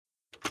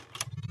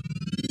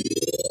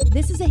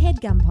This is a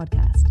HeadGum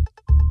podcast.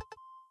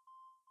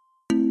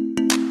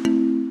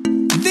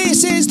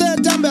 This is the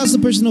Dumbbells, the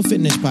personal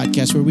fitness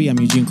podcast where I'm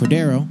Eugene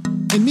Cordero.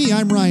 And me,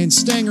 I'm Ryan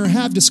Stanger,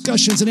 have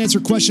discussions and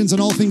answer questions on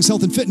all things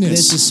health and fitness.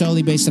 This is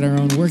solely based on our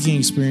own working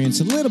experience,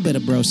 a little bit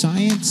of bro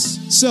science.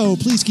 So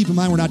please keep in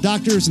mind we're not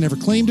doctors and never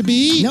claim to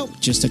be. Nope,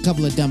 just a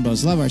couple of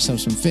dumbbells. Love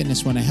ourselves some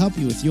fitness, want to help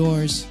you with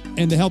yours.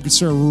 And to help you,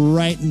 sir,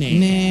 right now.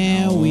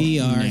 Now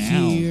we are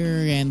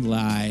here and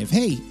live.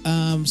 Hey,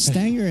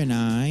 Stanger and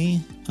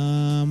I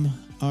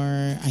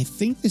I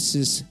think this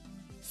is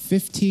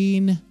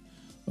 15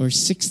 or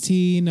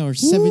 16 or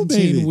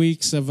 17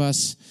 weeks of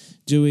us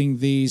doing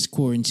these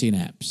quarantine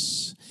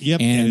apps.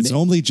 Yep, and it's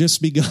only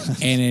just begun.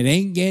 And it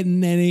ain't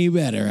getting any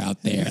better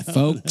out there,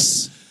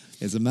 folks.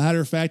 As a matter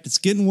of fact, it's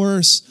getting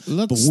worse.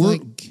 Looks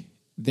like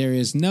there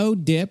is no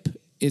dip.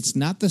 It's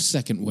not the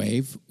second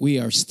wave. We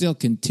are still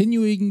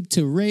continuing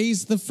to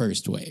raise the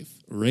first wave.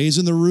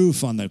 Raising the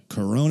roof on the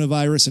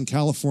coronavirus in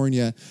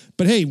California.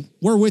 But hey,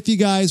 we're with you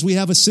guys. We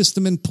have a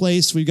system in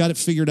place. We've got it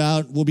figured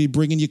out. We'll be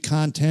bringing you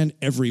content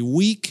every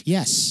week.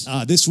 Yes.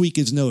 This week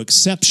is no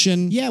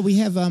exception. Yeah, we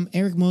have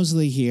Eric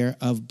Mosley here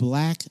of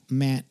Black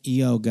Mat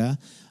Yoga.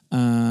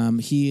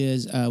 He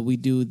is. We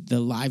do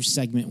the live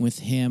segment with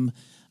him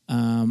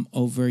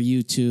over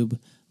YouTube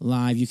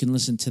Live. You can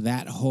listen to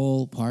that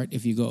whole part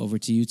if you go over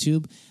to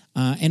YouTube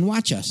and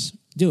watch us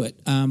do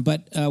it.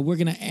 But we're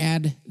going to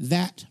add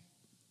that.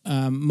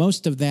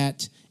 Most of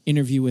that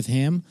interview with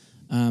him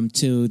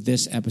to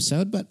this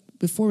episode. But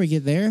before we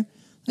get there,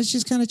 let's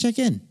just kind of check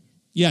in.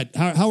 Yeah.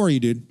 How are you,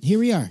 dude? Here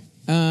we are.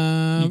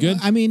 You good?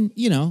 I mean,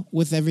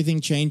 with everything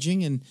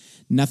changing and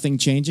nothing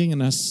changing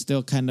and us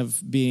still kind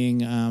of being,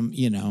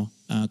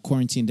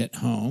 quarantined at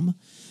home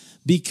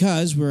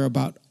because we're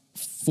about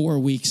 4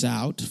 weeks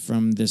out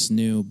from this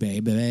new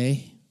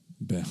baby.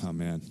 Oh,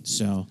 man.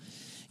 So,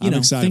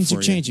 things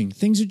are changing.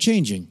 Things are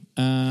changing.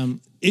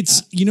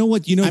 It's, you know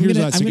what, I'm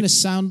going to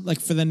sound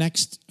like for the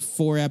next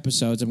 4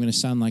 episodes, I'm going to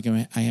sound like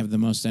I have the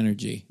most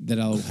energy that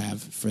I'll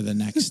have for the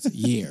next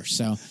year.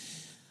 So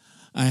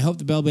I hope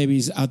the Bell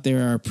Babies out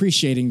there are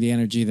appreciating the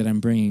energy that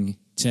I'm bringing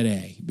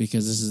today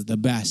because this is the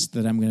best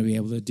that I'm going to be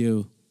able to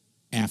do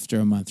after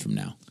a month from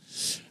now.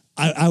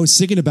 I was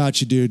thinking about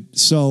you, dude.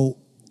 So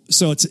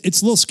it's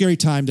a little scary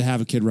time to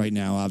have a kid right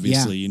now,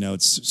 obviously. Yeah.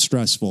 It's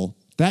stressful.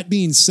 That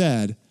being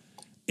said,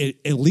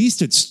 at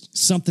least it's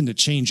something to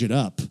change it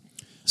up.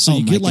 So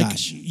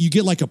you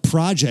get like a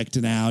project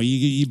now.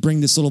 You bring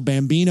this little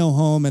bambino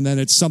home, and then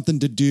it's something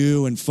to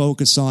do and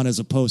focus on as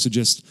opposed to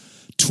just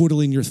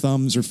twiddling your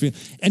thumbs or feel.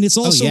 And it's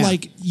also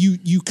like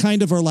you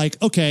kind of are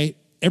like, okay,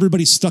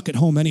 everybody's stuck at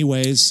home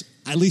anyways.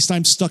 At least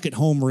I'm stuck at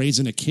home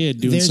raising a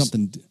kid, doing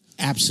something.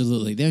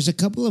 Absolutely, there's a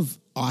couple of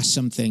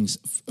awesome things.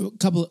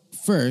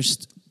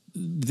 First,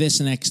 this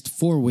next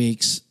 4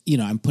 weeks,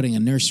 I'm putting a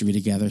nursery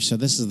together. So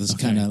this is this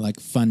kind of like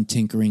fun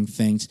tinkering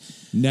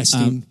things,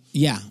 nesting.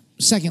 Yeah.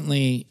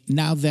 Secondly,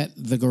 now that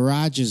the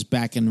garage is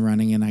back and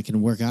running and I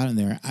can work out in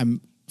there, I'm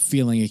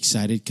feeling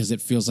excited because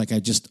it feels like I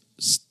just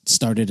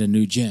started a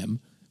new gym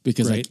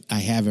because I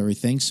have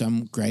everything. So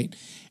I'm great.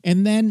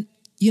 And then,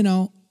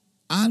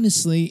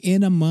 honestly,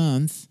 in a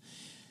month,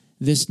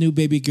 this new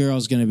baby girl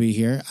is going to be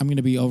here. I'm going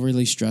to be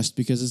overly stressed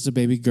because it's a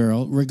baby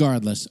girl,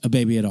 regardless, a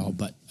baby at all,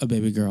 but a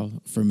baby girl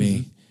for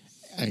me,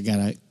 I got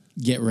to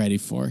get ready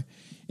for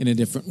in a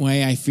different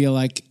way. I feel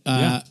like,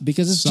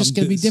 because it's just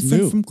going to be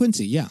different from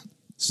Quincy. Yeah.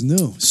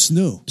 Snoo.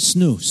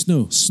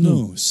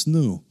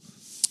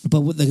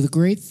 But what the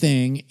great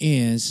thing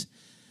is,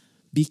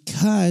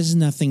 because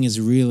nothing is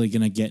really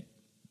going to get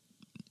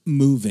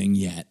moving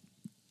yet,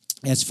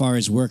 as far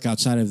as work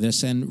outside of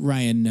this, and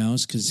Ryan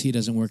knows because he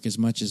doesn't work as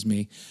much as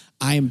me,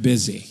 I am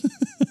busy.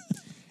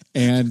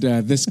 And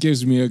this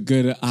gives me a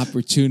good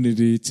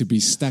opportunity to be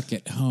stuck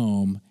at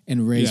home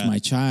and raise my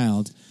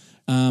child.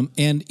 And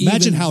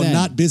imagine how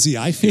not busy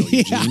I feel,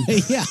 Eugene.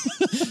 Yeah.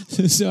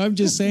 So I'm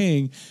just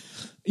saying,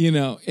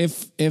 if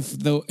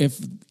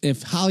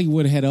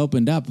Hollywood had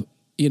opened up,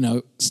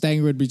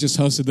 Stanger would be just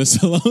hosting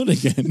this alone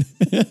again.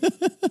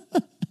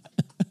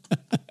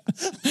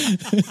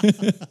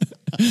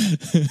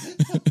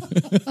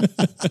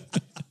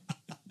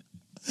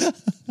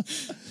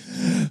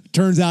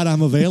 Turns out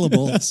I'm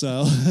available,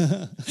 so.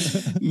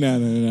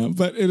 No.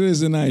 But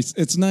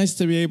it's nice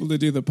to be able to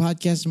do the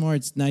podcast more.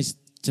 It's nice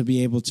to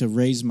be able to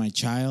raise my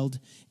child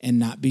and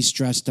not be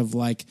stressed of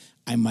like,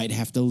 I might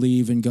have to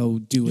leave and go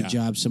do a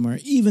job somewhere,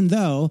 even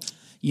though,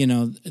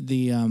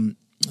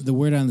 the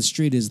word on the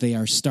street is they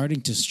are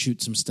starting to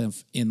shoot some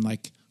stuff in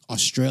like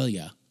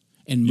Australia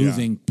and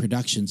moving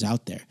productions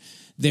out there.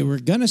 They were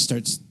going to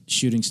start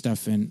shooting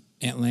stuff in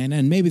Atlanta,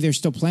 and maybe they're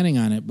still planning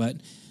on it, but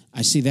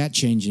I see that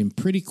changing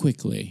pretty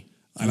quickly.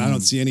 And I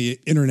don't see any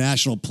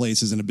international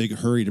places in a big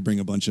hurry to bring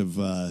a bunch of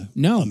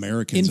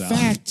Americans out. In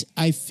fact,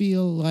 I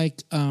feel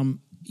like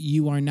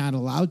you are not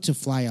allowed to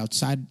fly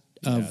outside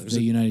of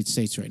the United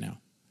States right now.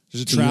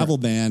 There's a travel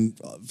ban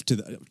to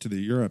the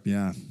Europe,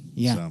 Yeah.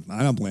 So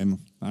I don't blame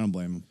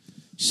them.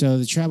 So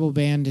the travel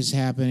ban is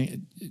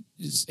happening,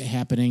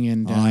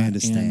 and I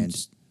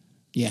understand.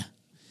 And,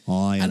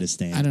 Oh, I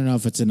understand. I don't know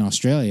if it's in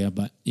Australia,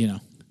 but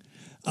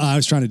I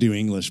was trying to do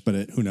English,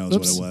 but who knows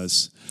what it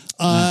was.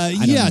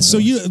 So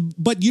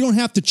but you don't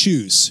have to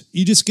choose.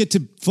 You just get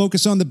to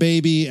focus on the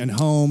baby and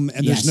home,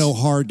 and there's no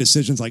hard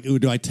decisions like, ooh,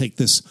 do I take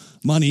this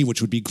money,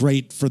 which would be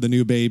great for the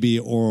new baby,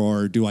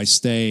 or do I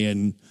stay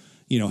and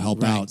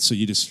help out? So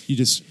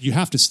you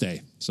have to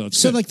stay. So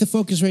it's good. Like the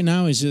focus right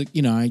now is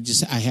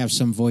I have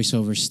some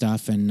voiceover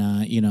stuff, and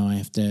I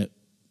have to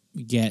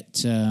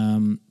get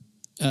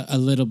a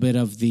little bit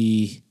of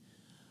the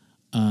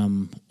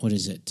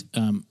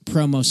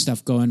promo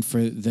stuff going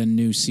for the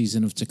new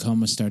season of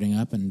Tacoma starting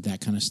up and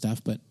that kind of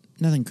stuff, but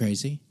nothing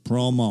crazy.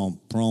 Promo.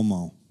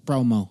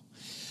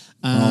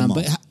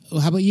 But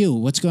how about you?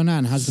 What's going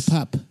on? How's the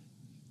pup?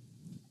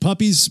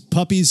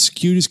 Puppy's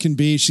cute as can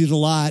be. She's a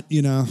lot,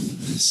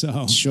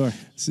 so sure.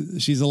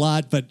 She's a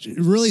lot, but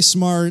really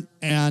smart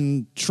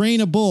and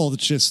trainable.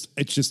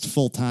 It's just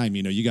full time.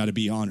 You got to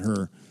be on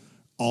her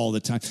all the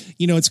time.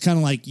 It's kind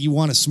of like you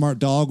want a smart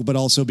dog, but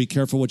also be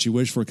careful what you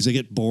wish for because they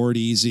get bored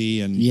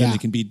easy and then they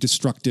can be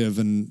destructive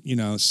and,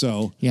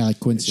 so. Yeah, like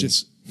Quincy.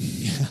 It's just,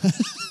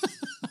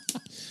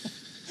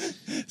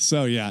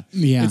 so, yeah.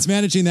 It's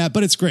managing that,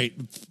 but it's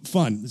great.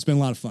 Fun. It's been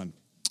a lot of fun.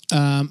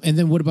 And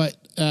then what about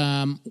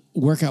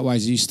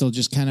workout-wise? Are you still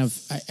just are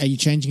you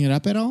changing it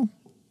up at all?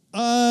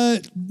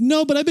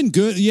 No, but I've been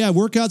good. Yeah,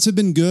 workouts have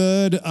been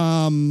good.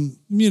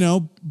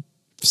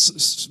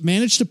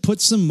 Managed to put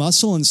some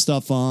muscle and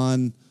stuff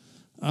on.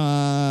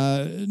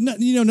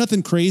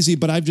 Nothing crazy,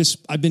 but I've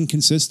been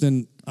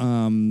consistent.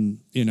 I've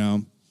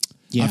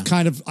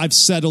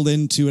settled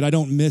into it. I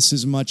don't miss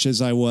as much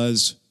as I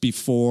was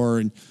before,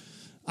 and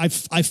I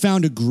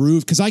found a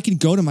groove because I can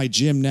go to my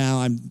gym now.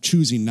 I'm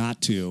choosing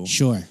not to.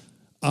 Sure.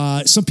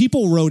 Some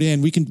people wrote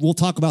in. We'll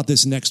talk about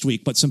this next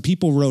week, but some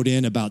people wrote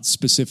in about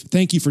specific.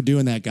 Thank you for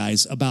doing that,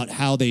 guys. About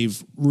how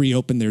they've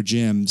reopened their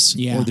gyms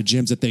or the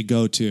gyms that they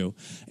go to,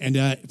 and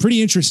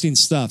pretty interesting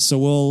stuff. So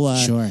we'll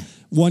sure.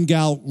 One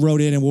gal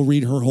wrote in, and we'll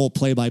read her whole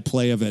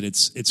play-by-play of it.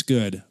 It's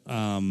good.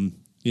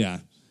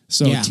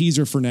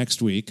 Teaser for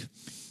next week.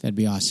 That'd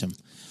be awesome.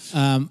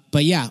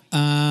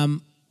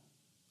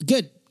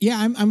 Good. Yeah,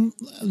 I'm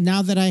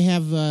now that I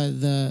have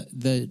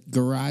the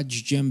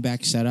garage gym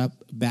back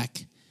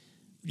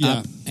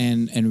up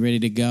and ready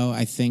to go.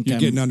 I think you're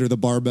getting under the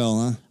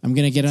barbell, huh? I'm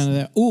going to get under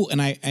that. Ooh,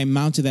 and I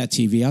mounted that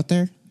TV out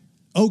there.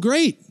 Oh,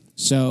 great.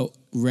 So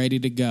ready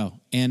to go.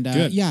 And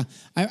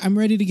I'm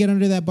ready to get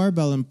under that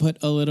barbell and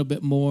put a little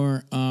bit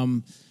more,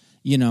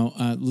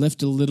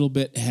 lift a little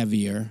bit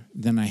heavier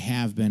than I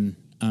have been.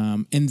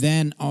 And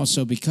then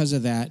also because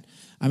of that,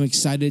 I'm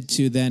excited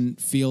to then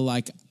feel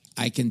like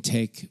I can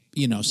take,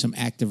 some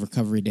active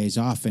recovery days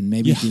off and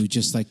maybe do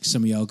just like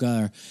some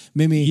yoga or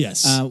maybe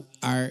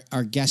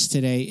our guest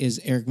today is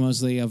Eric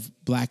Mosley of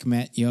Black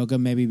Mat Yoga,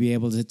 maybe be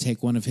able to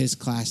take one of his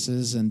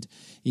classes and,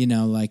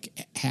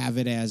 have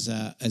it as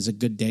a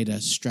good day to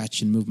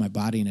stretch and move my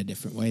body in a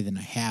different way than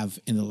I have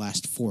in the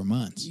last 4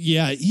 months.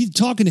 Yeah.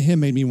 Talking to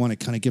him made me want to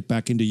kind of get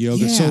back into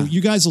yoga. Yeah. So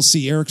you guys will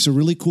see Eric's a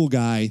really cool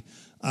guy.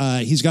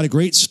 He's got a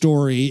great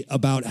story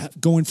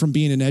about going from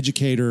being an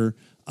educator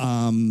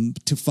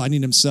to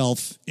finding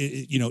himself,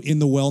 in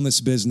the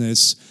wellness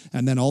business,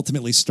 and then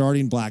ultimately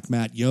starting Black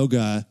Mat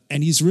Yoga.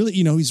 And he's really,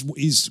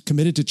 he's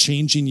committed to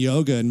changing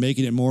yoga and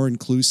making it more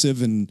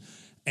inclusive, and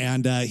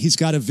he's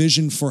got a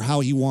vision for how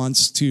he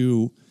wants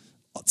to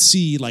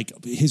see like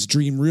his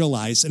dream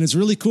realized, and it's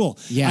really cool.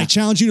 Yeah, I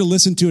challenge you to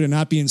listen to it and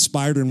not be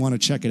inspired and want to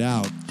check it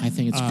out. I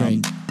think it's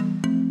great.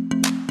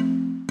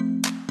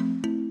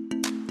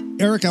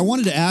 Eric, I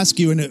wanted to ask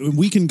you, and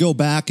we can go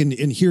back and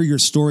hear your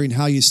story and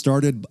how you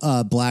started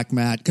Black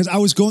Mat, because I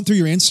was going through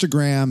your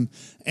Instagram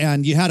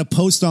and you had a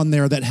post on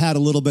there that had a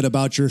little bit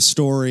about your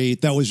story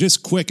that was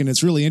just quick, and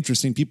it's really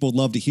interesting. People would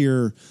love to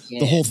hear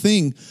the whole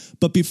thing.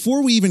 But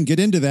before we even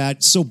get into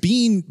that, so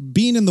being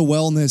in the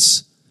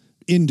wellness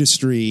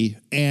industry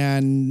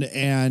and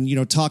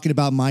talking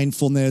about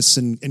mindfulness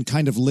and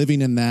kind of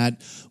living in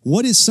that,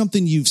 what is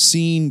something you've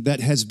seen that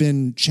has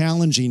been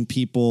challenging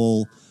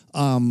people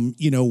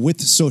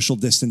with social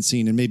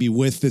distancing and maybe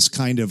with this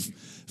kind of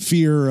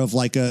fear of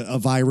like a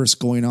virus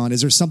going on? Is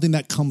there something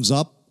that comes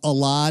up a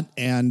lot?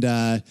 And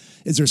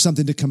is there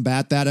something to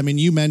combat that? I mean,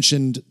 you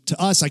mentioned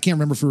to us, I can't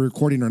remember if we were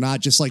recording or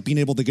not, just like being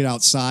able to get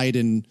outside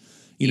and,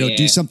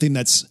 do something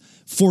that's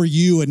for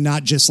you and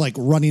not just like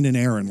running an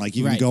errand. Like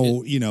you can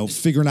go,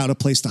 figuring out a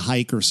place to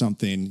hike or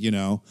something,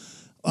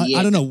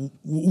 I don't know.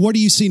 What are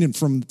you seeing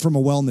from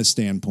a wellness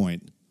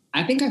standpoint?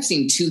 I think I've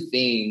seen two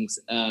things,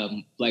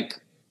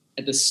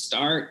 at the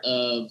start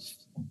of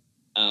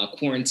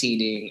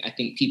quarantining, I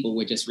think people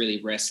were just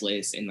really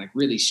restless and like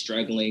really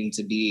struggling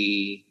to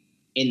be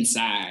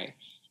inside.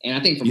 And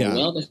I think from a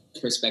wellness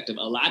perspective,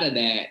 a lot of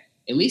that,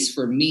 at least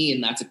for me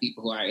and lots of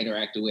people who I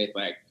interacted with,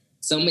 like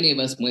so many of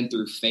us went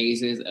through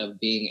phases of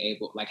being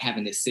able, like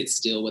having to sit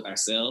still with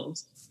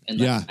ourselves and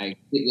like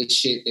sit with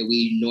shit that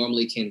we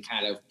normally can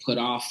kind of put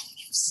off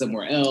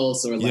somewhere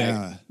else or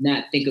like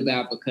not think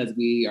about because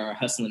we are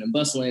hustling and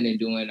bustling and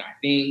doing our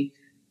thing.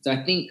 So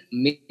I think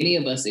many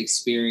of us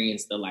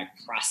experienced the like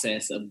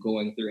process of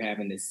going through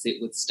having to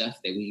sit with stuff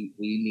that we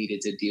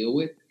needed to deal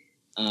with.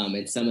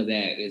 And some of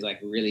that is like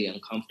really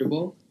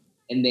uncomfortable.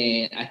 And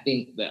then I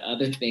think the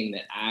other thing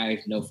that I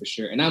know for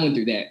sure, and I went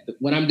through that,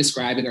 what I'm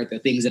describing are the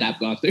things that I've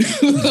gone through.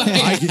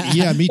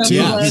 Me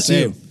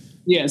too.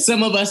 Yeah,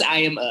 some of us, I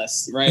am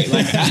us, right?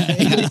 Like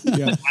I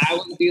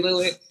was dealing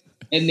with.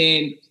 And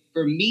then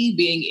for me,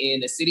 being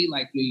in a city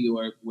like New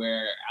York,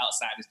 where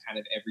outside is kind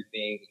of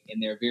everything,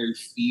 and there are very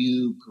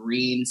few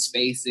green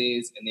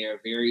spaces, and there are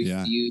very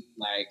few,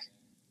 like,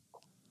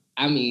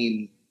 I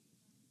mean,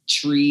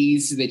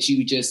 trees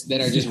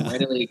that are just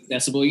readily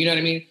accessible. You know what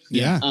I mean?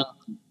 Yeah.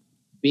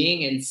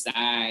 Being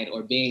inside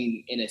or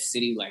being in a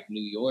city like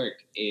New York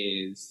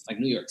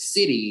New York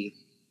City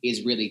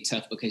is really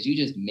tough because you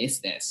just miss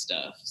that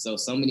stuff. So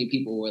many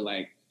people were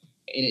like,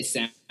 and it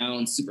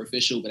sounds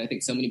superficial, but I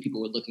think so many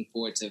people were looking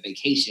forward to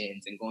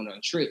vacations and going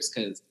on trips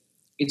because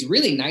it's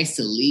really nice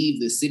to leave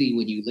the city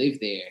when you live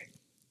there,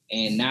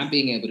 and not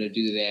being able to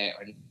do that,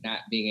 or not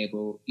being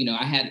able,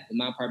 I had in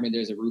my apartment,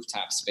 there's a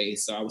rooftop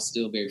space. So I was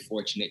still very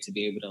fortunate to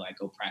be able to like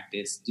go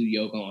practice, do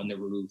yoga on the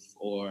roof,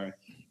 or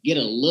get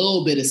a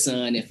little bit of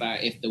sun if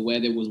the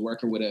weather was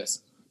working with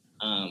us.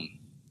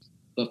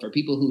 But for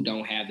people who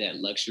don't have that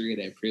luxury,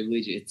 that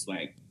privilege, it's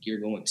like you're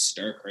going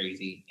stir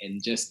crazy.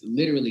 And just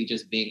literally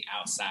just being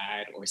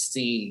outside or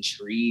seeing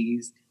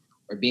trees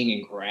or being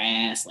in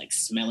grass, like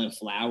smelling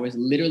flowers,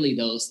 literally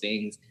those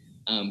things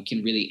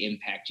can really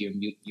impact your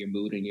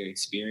mood and your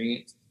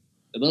experience.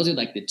 So those are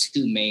like the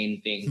two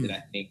main things that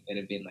I think that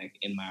have been like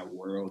in my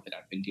world that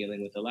I've been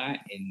dealing with a lot,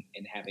 and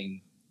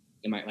having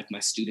my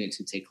students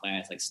who take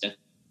class, like stuff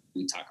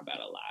we talk about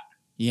a lot.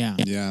 Yeah.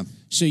 Yeah.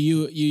 So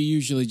you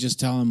usually just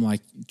tell them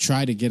like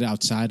try to get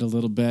outside a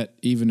little bit,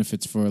 even if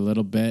it's for a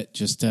little bit,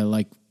 just to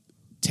like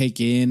take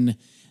in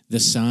the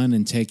sun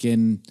and take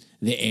in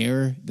the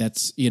air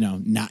that's,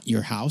 not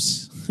your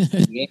house.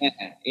 Yeah,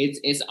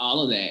 it's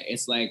all of that.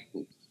 It's like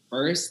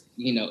first,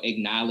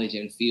 acknowledge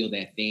and feel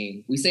that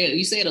thing. You say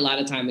it a lot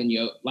of times in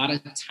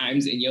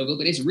yoga,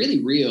 but it's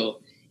really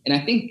real. And I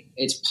think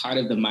it's part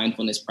of the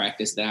mindfulness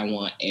practice that I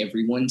want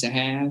everyone to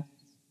have.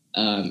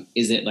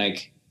 Is it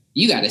like,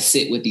 you got to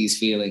sit with these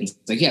feelings.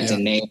 Like you have to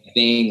name a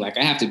thing. Like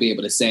I have to be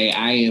able to say,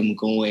 I am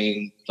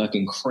going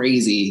fucking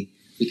crazy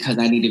because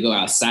I need to go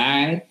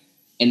outside.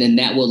 And then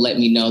that will let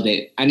me know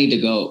that I need to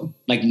go,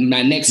 like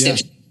my next step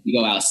should be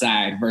go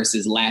outside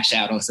versus lash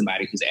out on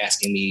somebody who's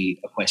asking me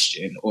a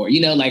question or,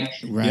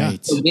 right.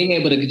 So being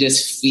able to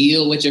just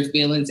feel what you're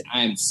feeling.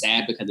 I'm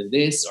sad because of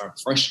this, or I'm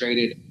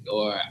frustrated,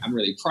 or I'm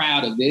really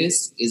proud of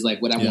this, is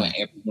like what I want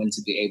everyone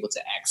to be able to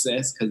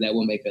access, because that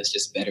will make us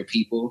just better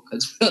people,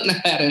 because we don't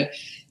know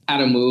how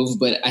to move.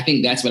 But I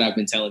think that's what I've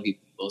been telling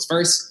people is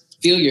first,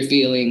 feel your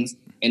feelings.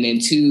 And then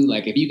two,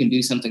 like if you can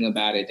do something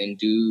about it, then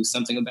do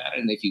something about it.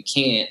 And if you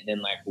can't,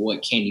 then like,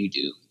 what can you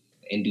do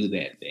and do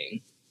that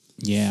thing?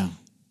 Yeah.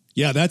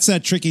 Yeah, that's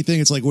that tricky thing.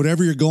 It's like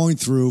whatever you're going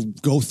through,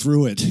 go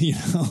through it,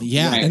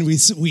 Yeah. Right. And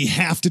we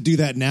have to do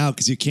that now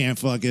because you can't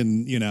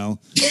fucking,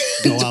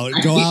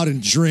 go out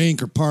and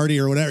drink or party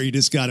or whatever. You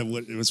just got to,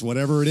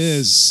 whatever it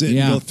is, sit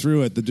and go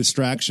through it. The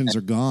distractions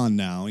are gone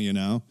now,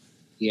 Yeah.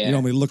 You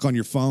don't look on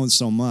your phone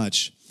so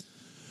much.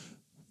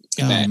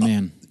 Oh,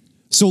 man.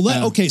 So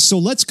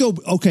let's go.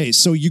 Okay,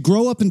 so you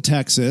grow up in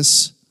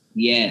Texas.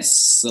 Yes.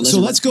 So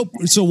let's go.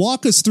 So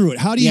walk us through it.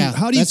 How do you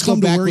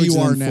come to where you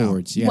are now?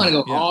 Forwards. Yeah. I want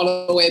to go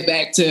all the way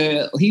back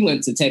to, he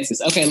went to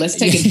Texas. Okay, let's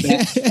take it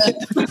back.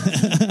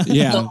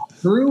 Yeah. So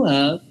I grew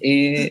up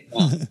in.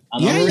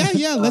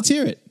 Let's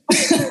hear it.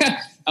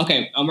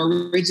 Okay, I'm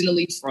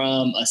originally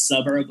from a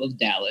suburb of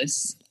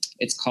Dallas.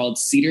 It's called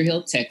Cedar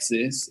Hill,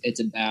 Texas. It's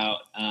about,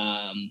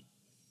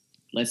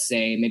 let's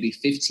say, maybe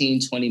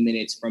 15, 20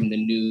 minutes from the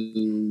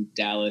new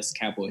Dallas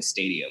Cowboys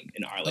Stadium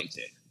in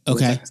Arlington.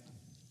 Okay.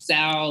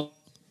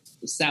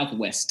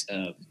 Southwest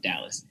of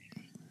Dallas.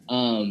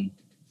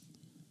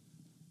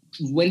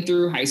 Went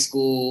through high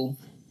school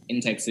in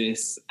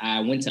Texas.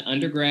 I went to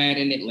undergrad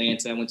in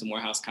Atlanta. I went to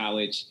Morehouse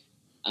College.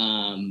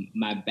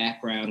 My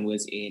background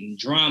was in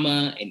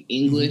drama and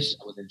English.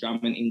 I was a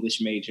drama and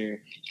English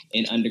major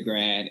in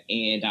undergrad.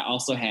 And I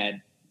also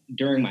had,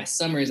 during my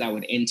summers, I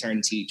would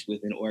intern teach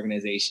with an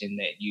organization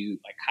that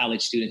like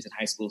college students and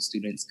high school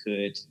students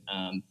could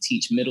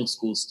teach middle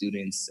school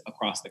students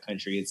across the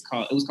country. It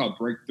was called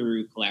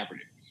Breakthrough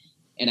Collaborative.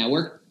 And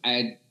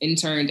I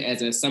interned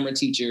as a summer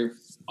teacher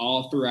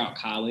all throughout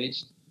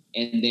college.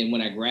 And then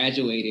when I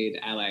graduated,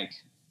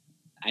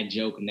 I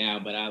joke now,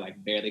 but I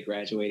like barely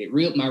graduated.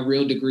 My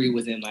real degree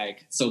was in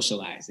like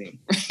socializing,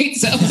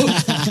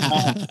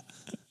 right?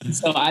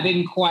 So I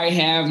didn't quite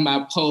have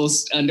my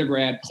post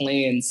undergrad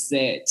plan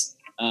set.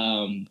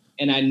 And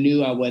I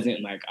knew I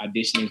wasn't like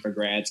auditioning for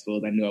grad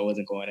schools. I knew I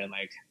wasn't going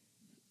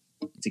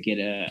to get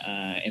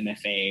a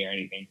MFA or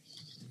anything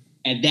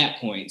at that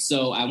point.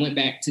 So I went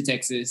back to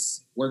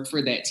Texas, worked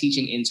for that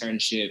teaching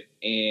internship,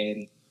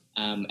 and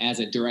as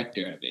a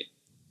director of it.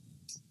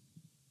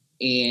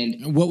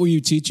 And what were you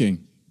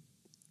teaching?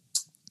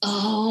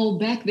 Oh,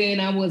 back then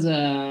I was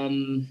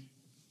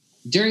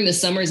during the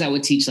summers, I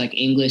would teach like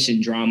English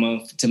and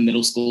drama to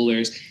middle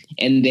schoolers.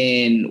 And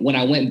then when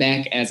I went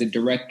back as a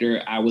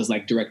director, I was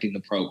like directing the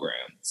program.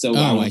 So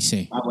I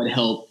would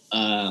help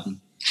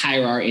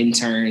hire our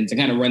interns and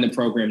kind of run the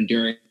program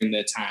during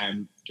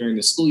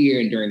the school year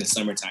and during the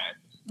summertime.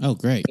 Oh,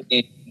 great.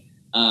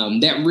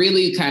 And that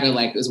really kind of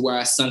like is where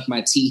I sunk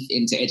my teeth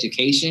into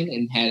education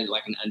and had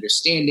like an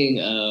understanding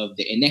of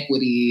the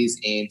inequities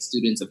in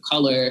students of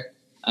color,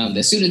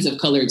 the students of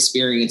color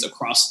experience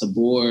across the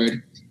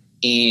board.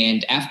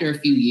 And after a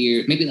few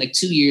years, maybe like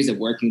 2 years of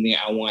working there,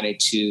 I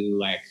wanted to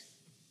like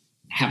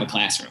have a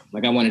classroom.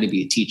 Like I wanted to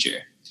be a teacher.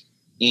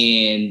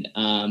 And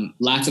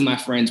lots of my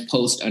friends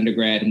post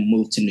undergrad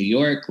moved to New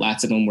York.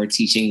 Lots of them were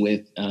teaching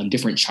with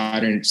different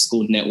charter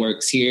school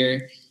networks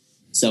here.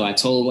 So I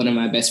told one of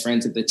my best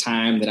friends at the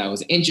time that I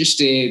was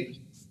interested.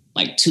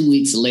 Like 2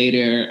 weeks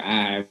later,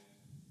 I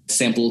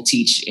sample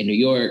teach in New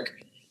York.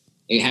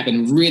 It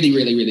happened really,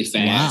 really, really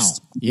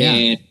fast. Wow. Yeah.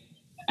 And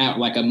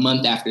like a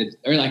month after,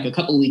 or like a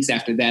couple of weeks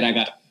after that, I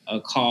got a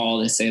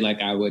call to say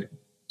like I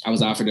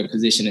was offered a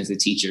position as a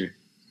teacher.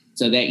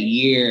 So that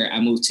year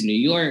I moved to New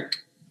York.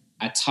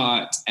 I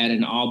taught at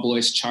an all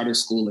boys charter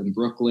school in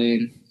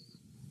Brooklyn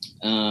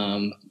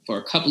for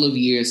a couple of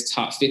years,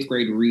 taught 5th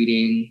grade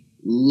reading,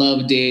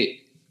 loved it.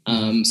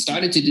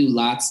 Started to do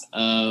lots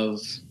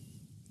of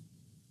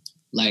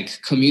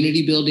like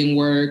community building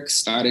work,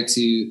 started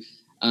to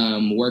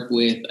work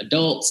with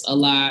adults a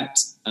lot,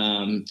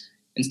 and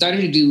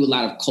started to do a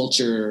lot of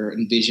culture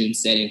and vision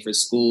setting for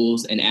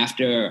schools. And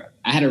after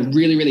I had a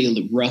really,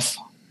 really rough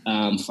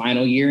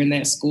final year in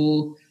that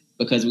school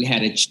because we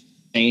had a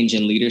change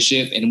in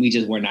leadership and we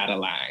just were not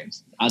aligned.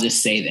 I'll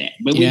just say that.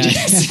 But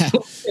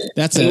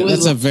that's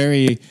a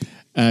very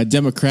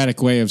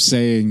democratic way of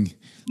saying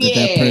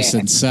that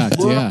person sucked.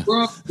 We're on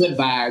good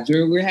vibes.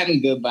 We're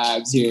having good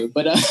vibes here,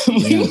 but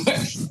we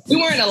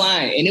weren't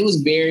aligned, and it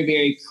was very,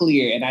 very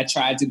clear. And I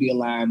tried to be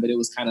aligned, but it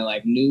was kind of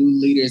like new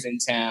leaders in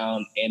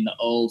town, and the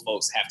old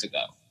folks have to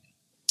go,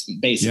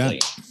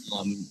 basically.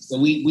 Yeah. So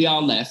we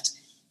all left,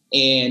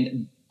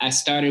 and I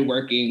started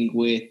working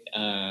with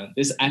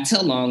this. I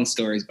tell long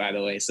stories, by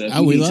the way. So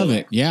we love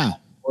it. Yeah.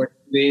 Or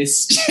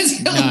this,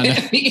 just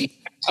let me.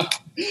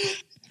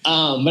 But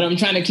I'm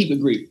trying to keep it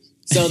brief.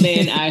 So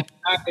then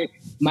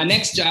my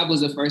next job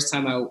was the first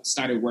time I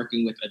started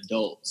working with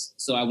adults.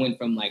 So I went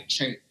from like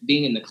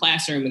being in the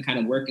classroom and kind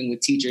of working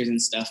with teachers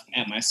and stuff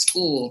at my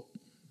school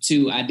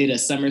to I did a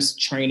summer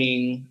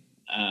training.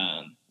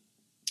 I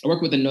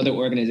worked with another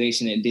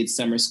organization that did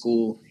summer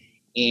school,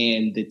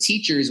 and the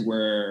teachers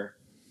were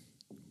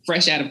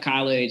fresh out of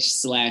college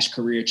 /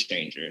 career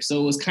changer.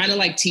 So it was kind of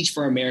like Teach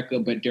for America,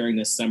 but during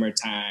the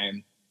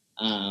summertime.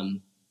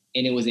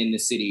 And it was in the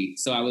city.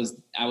 So I was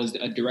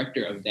a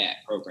director of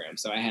that program.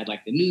 So I had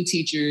like the new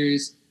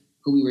teachers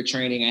who we were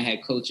training. I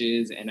had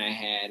coaches, and I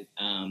had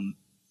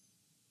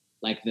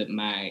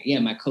my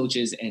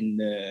coaches, and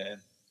there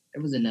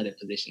was another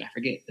position. I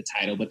forget the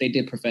title, but they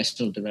did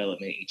professional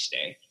development each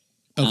day.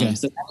 Okay.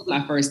 So that was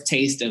my first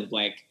taste of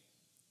like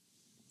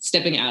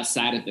stepping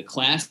outside of the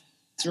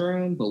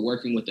classroom, but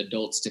working with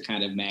adults to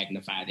kind of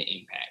magnify the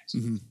impact.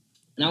 Mm-hmm.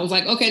 And I was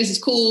like, okay, this is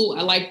cool.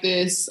 I like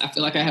this. I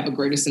feel like I have a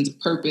greater sense of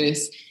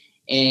purpose.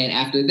 And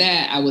after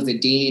that, I was a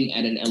dean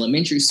at an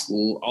elementary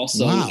school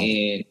also. Wow.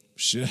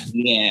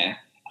 Yeah.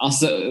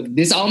 Also,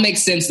 this all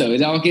makes sense, though.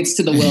 It all gets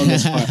to the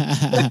wellness part.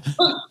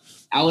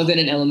 I was in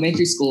an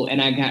elementary school, and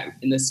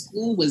the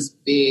school was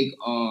big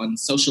on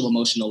social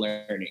emotional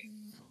learning.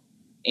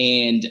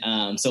 And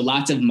so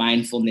lots of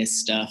mindfulness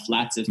stuff,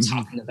 lots of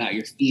talking about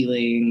your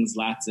feelings,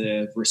 lots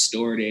of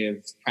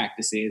restorative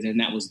practices. And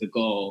that was the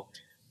goal.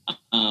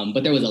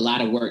 But there was a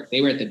lot of work.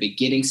 They were at the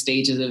beginning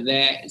stages of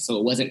that. So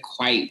it wasn't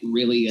quite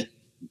really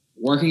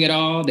working at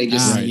all. They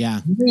just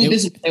knew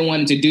this is what they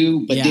wanted to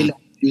do, but didn't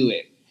do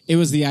it. It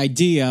was the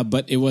idea,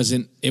 but it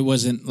wasn't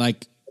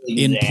like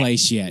in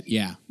place yet.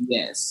 Yeah.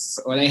 Yes.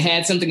 Or they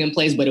had something in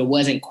place, but it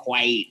wasn't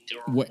quite.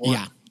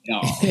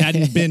 It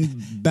hadn't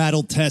been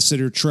battle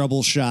tested or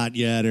troubleshot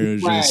yet, or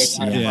just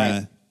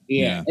right.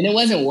 Yeah. And it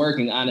wasn't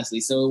working,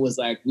 honestly. So it was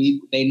like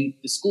the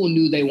school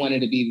knew they wanted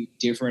to be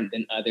different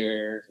than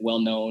other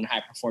well-known,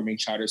 high-performing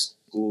charter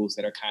schools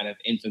that are kind of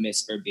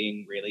infamous for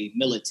being really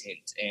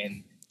militant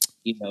and,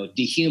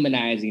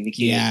 dehumanizing the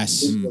kids.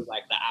 Yes. This was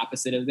like the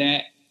opposite of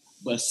that.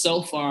 But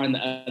so far on the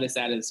other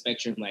side of the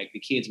spectrum, like the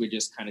kids were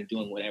just kind of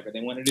doing whatever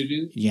they wanted to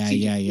do. Yeah.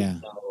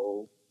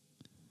 So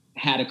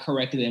how to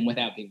correct them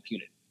without being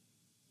punitive.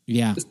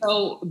 Yeah.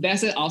 So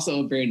that's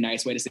also a very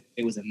nice way to say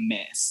it was a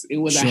mess. It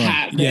was a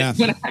hot mess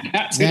when I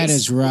got to that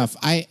is rough.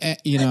 I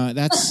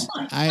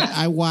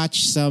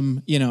watch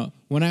some,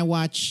 when I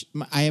watch,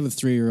 I have a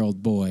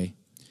 3-year-old boy,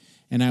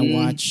 and I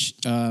watch,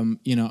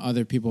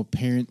 other people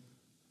parent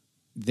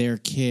their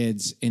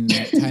kids in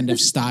that kind of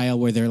style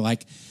where they're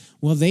like,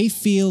 well, they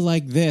feel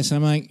like this.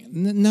 I'm like,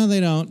 no,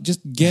 they don't. Just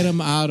get them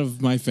out of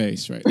my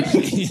face right now.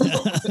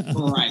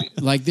 Right.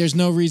 Like, there's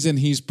no reason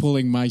he's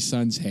pulling my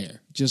son's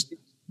hair. Just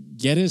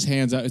get his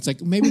hands out. It's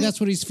like, maybe that's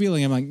what he's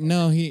feeling. I'm like,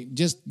 no,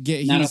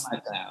 Not on my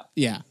cloud.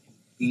 Yeah.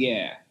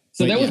 Yeah.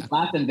 So there was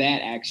lots of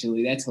that,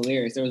 actually. That's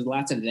hilarious. There was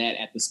lots of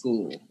that at the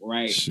school,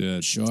 right?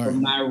 Sure. So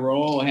my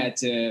role I had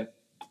to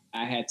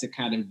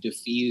kind of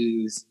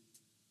diffuse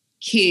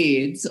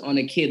kids on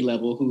a kid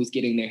level who was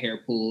getting their hair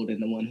pulled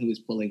and the one who was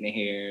pulling the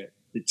hair.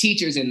 The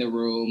teachers in the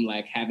room,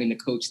 like having to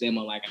coach them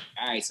on like,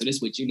 all right, so this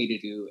is what you need to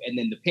do. And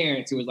then the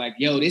parents who was like,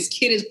 yo, this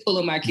kid is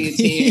pulling my kid's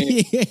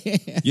hair.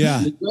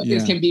 Yeah. The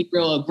mothers can be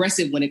real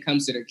aggressive when it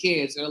comes to their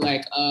kids. They're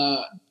like,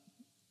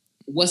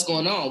 what's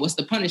going on? What's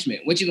the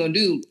punishment? What you gonna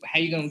do? How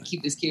you gonna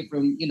keep this kid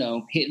from,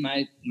 hitting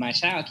my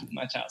child, keeping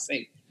my child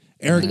safe?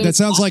 Eric, that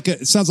sounds like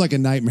a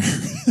nightmare.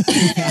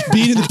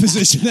 Being in the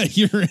position that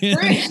you're in.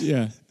 Right.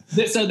 Yeah.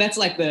 So that's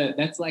like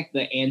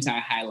the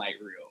anti-highlight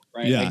reel.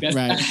 Right? Yeah, like that's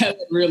the highlight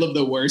reel of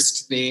the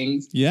worst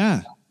things.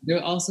 Yeah. There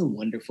are also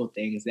wonderful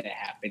things that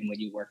happen when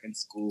you work in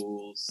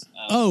schools.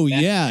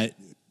 Yeah.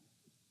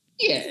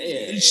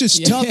 It's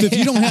just tough if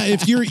you don't have,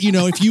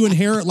 if you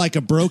inherit like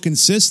a broken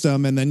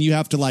system and then you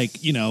have to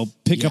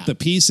pick up the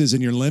pieces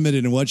and you're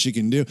limited in what you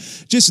can do.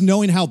 Just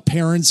knowing how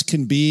parents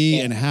can be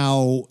and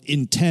how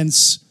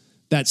intense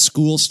that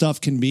school stuff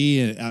can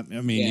be. That's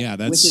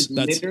which is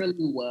literally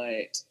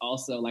what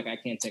also, like, I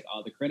can't take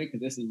all the credit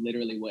because this is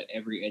literally what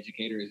every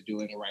educator is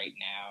doing right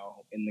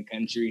now in the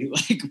country,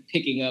 like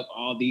picking up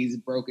all these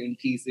broken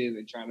pieces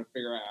and trying to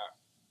figure out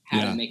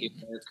how to make it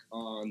work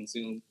on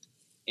Zoom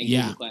and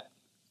Google Class.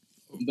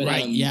 But,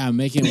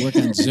 making it work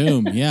on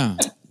Zoom. Yeah.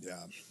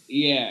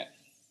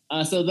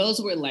 So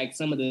those were like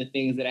some of the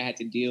things that I had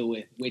to deal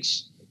with,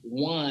 which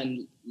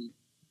one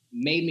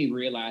made me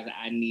realize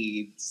I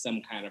need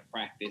some kind of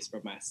practice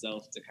for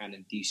myself to kind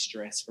of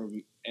de-stress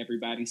from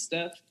everybody's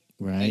stuff.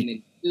 Right. And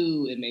then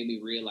two, it made me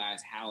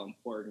realize how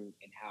important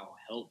and how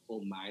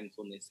helpful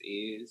mindfulness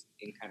is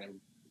in kind of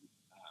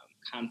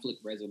conflict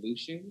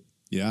resolution.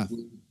 Yeah.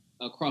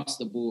 Across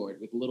the board,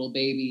 with little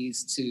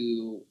babies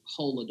to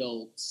whole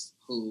adults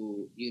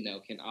who,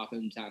 can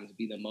oftentimes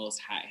be the most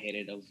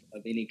hot-headed of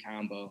any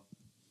combo.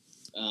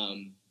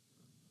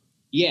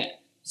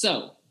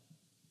 So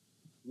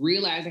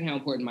realizing how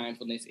important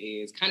mindfulness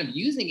is, kind of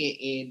using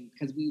it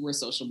because we were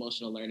social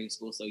emotional learning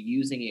school, so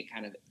using it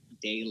kind of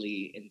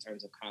daily in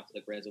terms of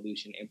conflict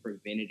resolution and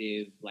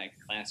preventative, like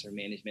classroom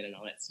management and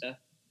all that stuff.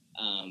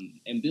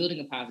 And building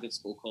a positive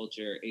school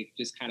culture, it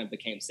just kind of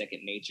became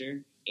second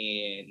nature.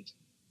 And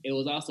it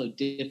was also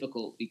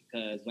difficult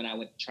because when I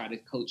would try to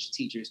coach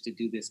teachers to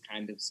do this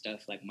kind of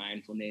stuff like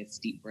mindfulness,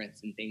 deep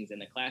breaths and things in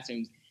the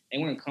classrooms, they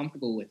weren't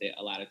comfortable with it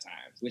a lot of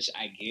times, which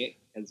I get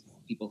because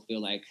people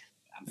feel like,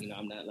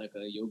 I'm not like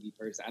a yogi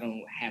person. I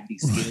don't have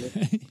these skills.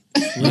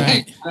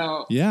 Right.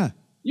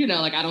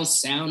 I don't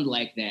sound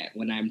like that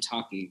when I'm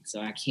talking.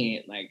 So I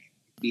can't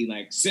be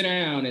like, sit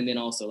down and then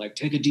also like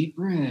take a deep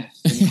breath.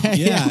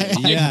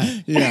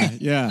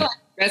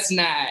 That's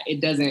not, it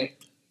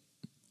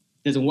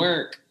doesn't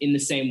work in the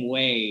same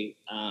way.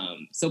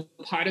 So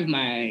part of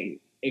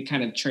it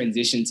kind of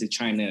transitioned to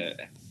trying to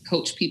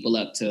coach people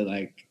up to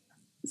like,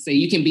 say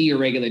you can be your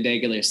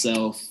regular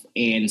self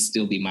and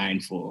still be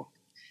mindful.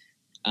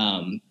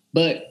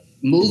 But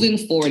moving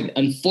forward,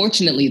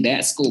 unfortunately,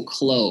 that school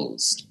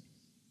closed.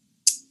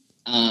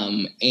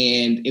 And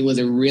it was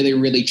a really,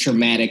 really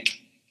traumatic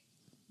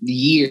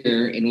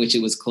year in which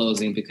it was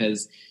closing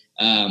because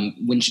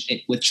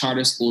with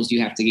charter schools,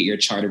 you have to get your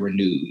charter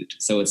renewed.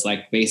 So it's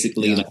like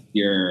basically like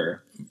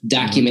your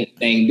document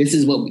saying this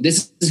is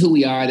who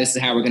we are, this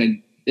is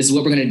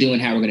what we're gonna do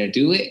and how we're gonna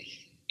do it.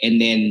 And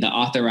then the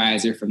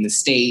authorizer from the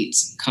state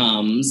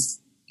comes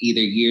either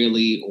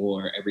yearly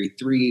or every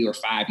 3 or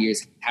 5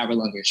 years, however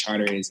long your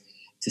charter is,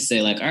 to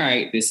say like, all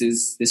right, this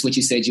is what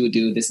you said you would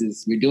do.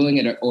 You're doing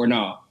it or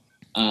no.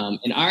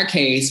 In our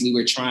case, we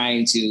were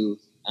trying to,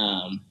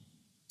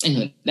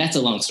 anyway, that's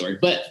a long story,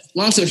 but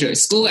long story short,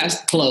 school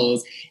has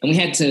closed and we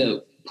had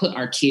to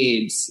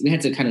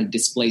kind of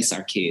displace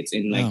our kids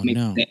and make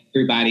sure that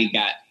everybody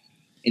got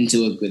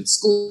into a good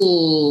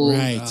school.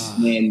 Right.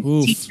 And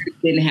teachers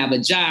didn't have a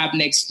job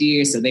next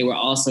year, so they were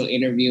also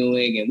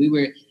interviewing, and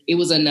it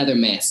was another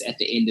mess at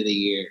the end of the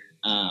year.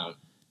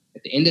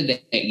 At the end of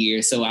that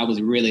year, so I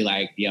was really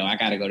like, yo, I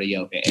got to go to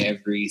yoga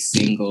every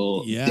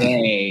single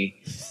day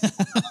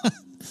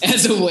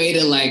as a way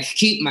to like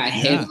keep my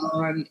head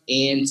on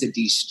and to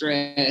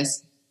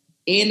de-stress.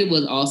 And it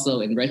was also,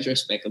 in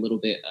retrospect, a little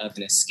bit of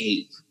an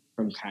escape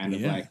from kind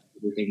of like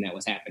everything that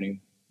was happening.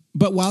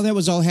 But while that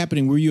was all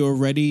happening, were you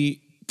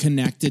already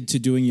connected to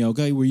doing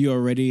yoga? Were you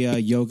already a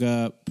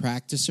yoga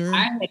practicer?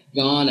 I had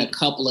gone a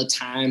couple of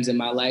times in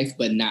my life,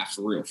 but not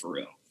for real.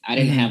 I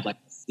didn't have like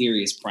a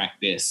serious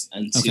practice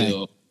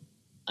until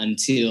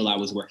I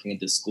was working at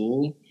the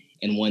school.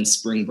 And one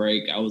spring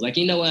break, I was like,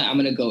 you know what? I'm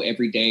going to go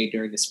every day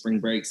during the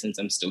spring break since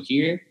I'm still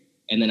here.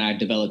 And then I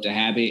developed a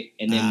habit.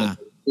 And then when the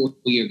school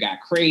year got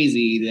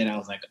crazy, then I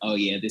was like, oh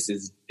yeah, this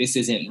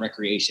isn't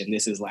recreation.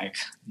 This is like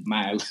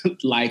my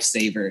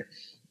lifesaver.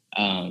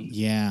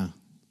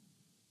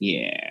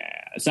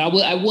 So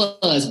I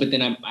was, but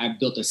then I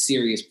built a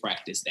serious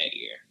practice that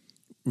year.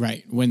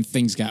 Right, when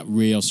things got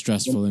real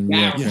stressful and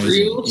real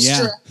crazy.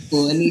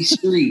 Stressful in these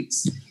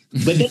streets.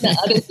 But then the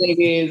other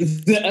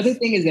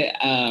thing is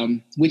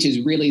that, which is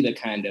really the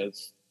kind of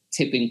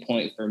tipping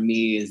point for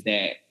me, is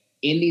that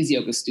in these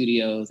yoga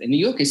studios, and New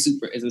York is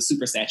a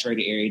super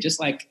saturated area, just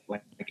like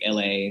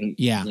LA, and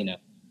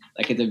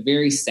like it's a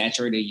very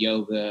saturated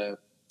yoga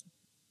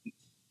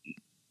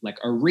like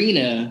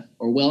arena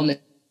or wellness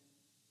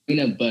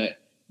arena, but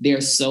there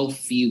are so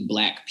few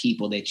Black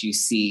people that you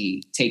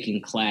see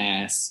taking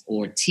class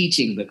or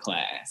teaching the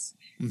class.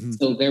 Mm-hmm.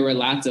 So there were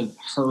lots of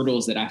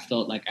hurdles that I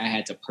felt like I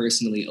had to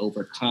personally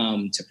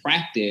overcome to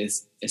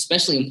practice,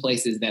 especially in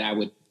places that I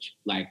would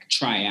like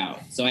try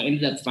out. So I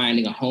ended up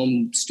finding a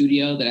home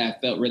studio that I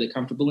felt really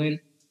comfortable in.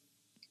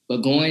 But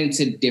going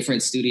to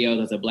different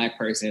studios as a Black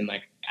person,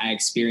 like I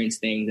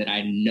experienced things that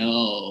I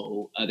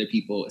know other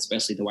people,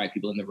 especially the white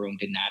people in the room,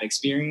 did not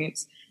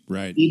experience.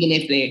 Right. Even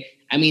if the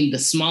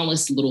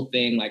smallest little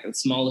thing, like the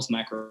smallest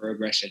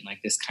microaggression,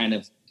 like this kind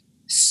of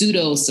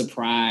pseudo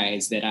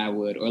surprise that I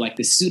would, or like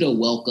the pseudo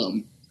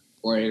welcome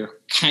or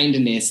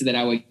kindness that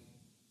I would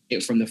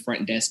get from the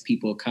front desk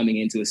people coming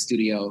into a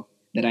studio,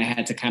 that I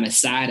had to kind of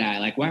side eye,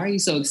 like, why are you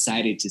so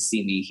excited to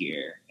see me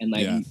here? And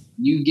like,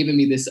 you've given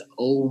me this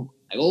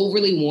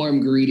overly warm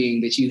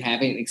greeting that you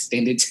haven't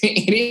extended to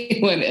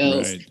anyone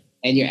else. Right.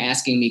 And you're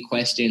asking me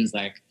questions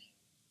like,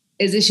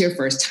 is this your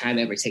first time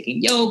ever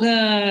taking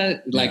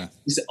yoga? Like,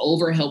 just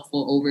over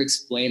helpful, over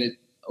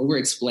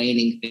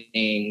explaining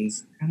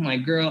things. I'm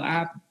like, girl,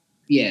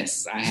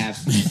 yes, I have.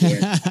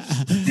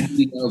 I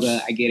do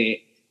yoga. I get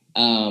it.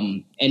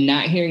 And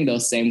not hearing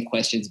those same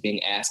questions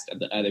being asked of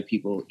the other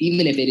people,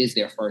 even if it is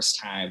their first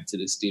time to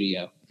the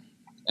studio.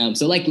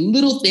 So like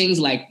little things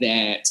like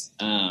that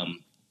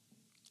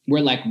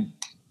were like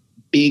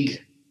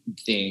big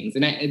things.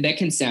 And that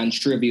can sound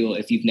trivial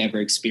if you've never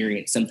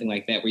experienced something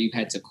like that, where you've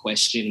had to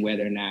question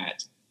whether or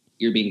not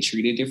you're being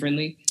treated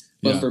differently.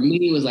 But for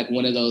me, it was like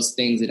one of those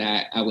things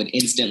that I would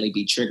instantly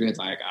be triggered,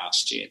 like, oh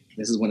shit,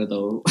 this is one of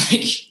those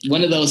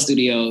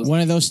studios.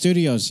 One of those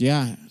studios,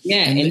 yeah.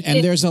 Yeah.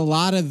 And there's a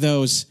lot of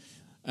those.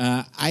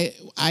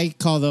 I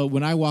call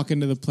when I walk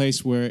into the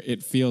place where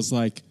it feels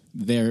like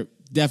they're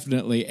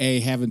definitely A,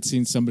 haven't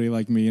seen somebody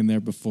like me in there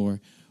before,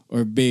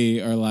 or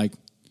B, are like,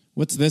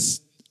 what's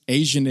this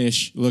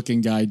Asian-ish looking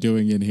guy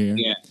doing in here?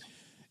 Yeah.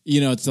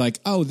 It's like,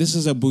 oh, this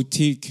is a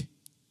boutique.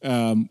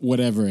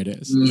 Whatever it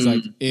is. It's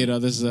like,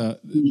 this is a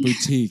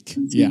boutique.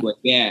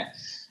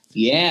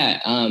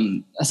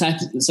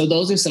 So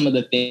those are some of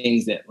the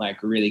things that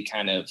like really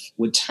kind of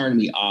would turn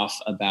me off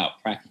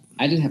about practice.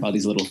 I just have all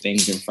these little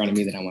things in front of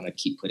me that I want to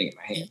keep putting in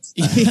my hands.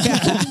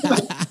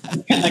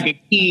 Like a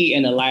key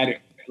and a lighter.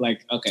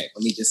 Like, okay,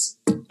 let me just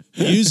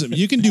use them.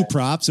 You can do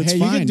props. It's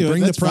fine.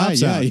 Bring the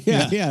props out.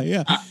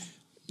 Yeah.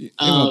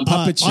 A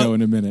puppet show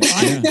in a minute.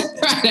 Right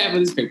after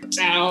this paper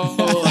towel.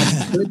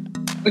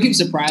 I keep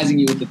surprising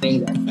you with the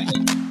things I think.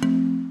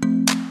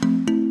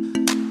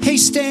 Hey,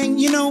 Stang,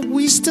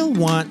 we still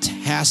want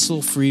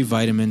hassle-free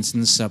vitamins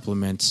and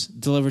supplements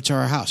delivered to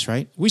our house,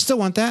 right? We still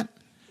want that.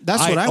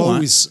 That's what I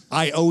want.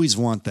 I always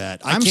want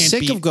that. I'm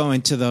sick of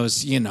going to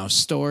those,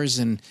 stores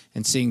and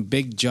seeing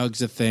big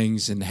jugs of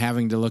things and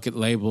having to look at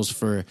labels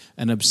for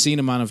an obscene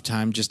amount of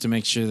time just to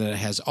make sure that it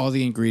has all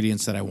the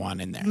ingredients that I want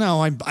in there.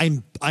 No,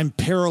 I'm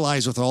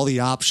paralyzed with all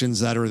the options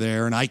that are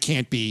there, and I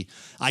can't be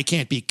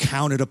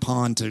counted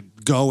upon to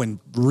go and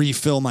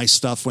refill my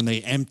stuff when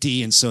they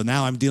empty, and so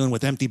now I'm dealing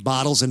with empty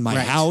bottles in my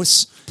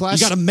house. Plus,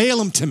 you got to mail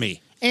them to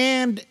me.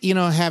 And,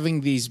 having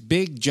these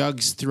big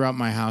jugs throughout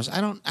my house, I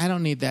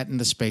don't need that in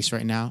the space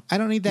right now. I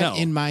don't need that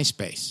in my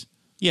space.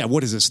 Yeah,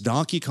 what is this,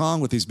 Donkey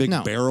Kong with these big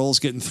barrels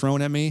getting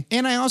thrown at me?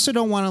 And I also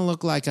don't want to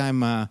look like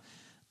I'm a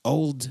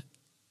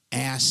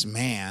old-ass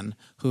man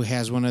who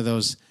has one of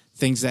those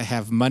things that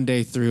have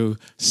Monday through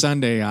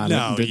Sunday on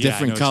it, the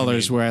different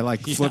colors where I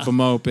like flip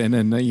them open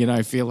and,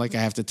 I feel like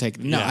I have to take.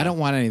 No, I don't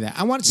want any of that.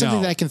 I want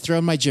something that I can throw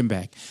in my gym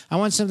bag. I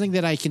want something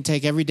that I can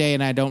take every day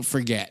and I don't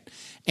forget.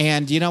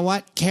 And you know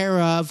what? Care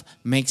of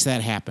makes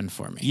that happen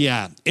for me.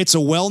 Yeah, it's a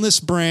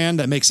wellness brand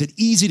that makes it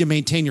easy to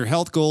maintain your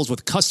health goals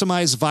with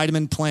customized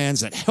vitamin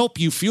plans that help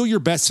you feel your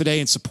best today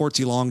and supports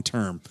you long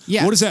term.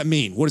 Yeah. What does that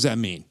mean?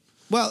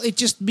 Well, it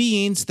just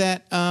means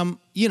that,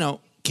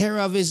 Care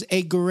of is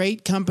a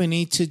great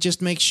company to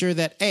just make sure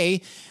that,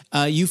 A,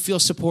 you feel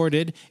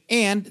supported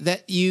and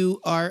that you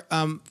are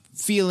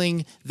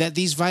feeling that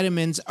these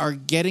vitamins are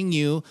getting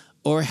you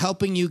or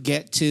helping you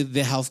get to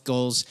the health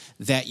goals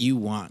that you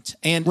want.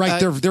 And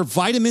they're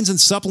vitamins and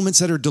supplements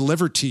that are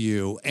delivered to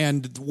you.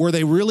 And where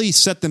they really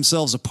set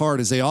themselves apart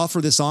is they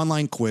offer this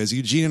online quiz.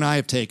 Eugene and I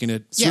have taken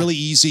it. It's really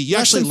easy. You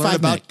actually learn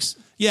about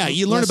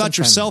you learn about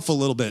yourself a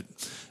little bit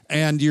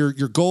and your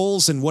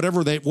goals and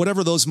whatever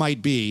those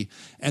might be.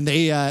 And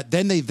they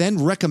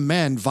then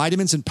recommend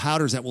vitamins and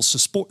powders that will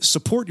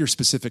support your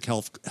specific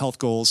health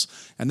goals.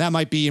 And that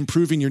might be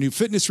improving your new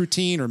fitness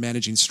routine or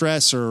managing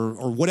stress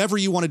or whatever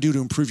you want to do to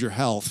improve your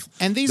health.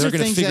 And they're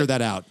going to figure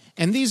that out.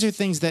 And these are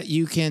things that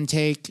you can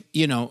take,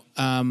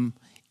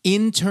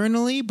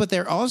 internally, but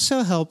they're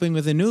also helping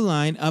with a new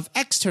line of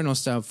external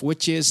stuff,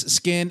 which is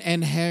skin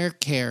and hair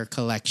care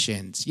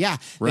collections. Yeah,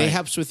 Right. They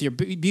helps with your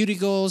beauty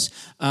goals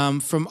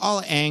from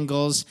all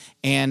angles,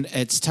 and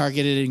it's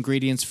targeted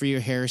ingredients for your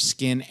hair,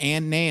 skin,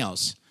 and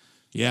nails.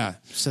 Yeah.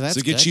 So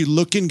that's get good. you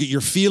looking good.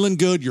 You're feeling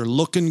good. You're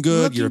looking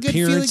good. Your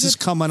appearance is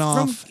coming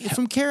off.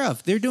 From Care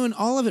of. They're doing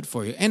all of it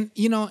for you. And,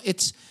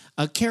 it's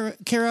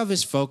Care of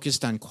is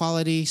focused on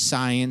quality,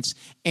 science,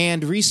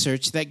 and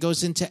research that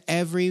goes into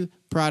every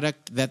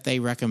product that they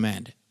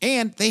recommend.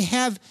 And they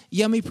have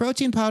yummy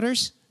protein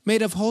powders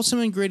made of wholesome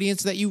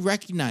ingredients that you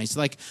recognize,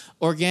 like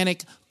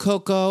organic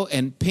cocoa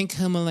and pink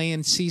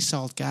Himalayan sea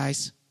salt,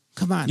 guys.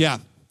 Come on. Yeah.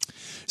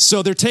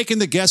 So they're taking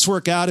the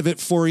guesswork out of it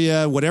for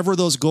you. Whatever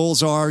those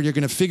goals are, you're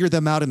going to figure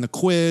them out in the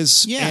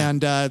quiz. Yeah. And,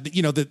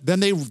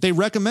 then they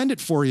recommend it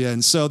for you.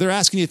 And so they're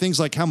asking you things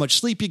like how much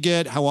sleep you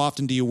get, how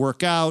often do you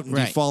work out, and do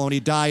you follow any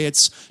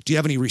diets, do you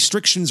have any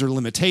restrictions or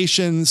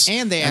limitations?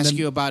 And they ask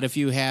you about if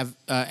you have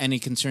any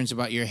concerns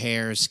about your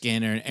hair,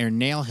 skin, or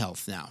nail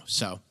health now.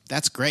 So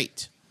that's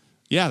great.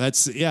 Yeah,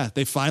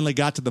 they finally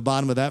got to the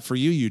bottom of that for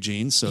you,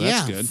 Eugene. So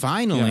that's good.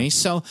 Finally. Yeah,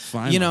 so,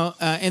 finally.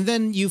 and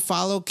then you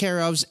follow Care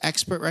of's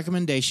expert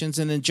recommendations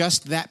and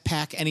adjust that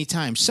pack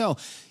anytime. So,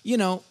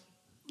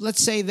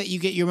 let's say that you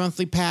get your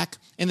monthly pack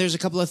and there's a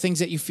couple of things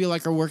that you feel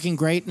like are working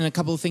great and a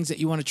couple of things that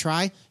you want to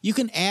try. You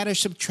can add or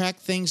subtract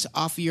things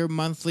off of your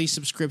monthly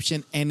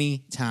subscription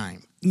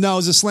anytime. No, it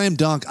was a slam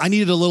dunk. I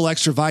needed a little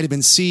extra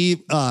vitamin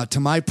C to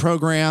my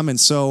program, and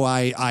so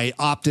I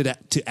opted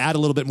to add a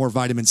little bit more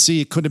vitamin C.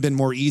 It couldn't have been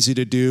more easy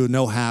to do,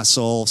 no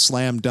hassle,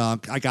 slam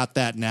dunk. I got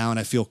that now, and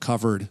I feel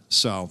covered.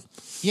 So,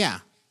 yeah.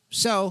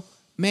 So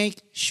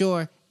make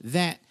sure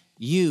that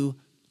you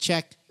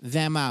check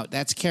them out.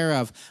 That's Care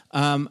of.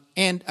 And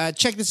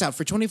check this out.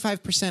 For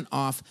 25%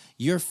 off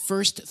your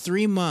first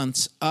 3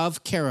 months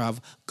of Care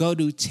of, go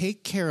to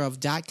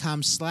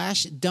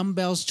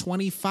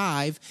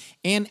takecareof.com/dumbbells25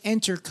 and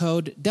enter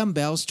code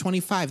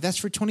dumbbells25. That's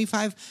for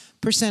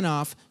 25%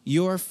 off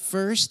your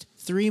first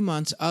 3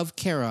 months of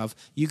Care of.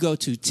 You go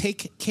to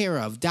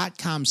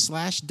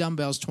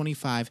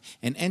takecareof.com/dumbbells25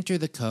 and enter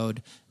the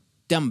code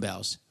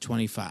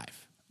dumbbells25.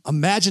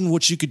 Imagine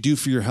what you could do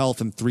for your health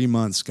in 3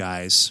 months,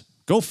 guys.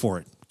 Go for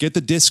it. Get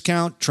the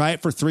discount, try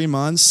it for 3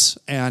 months,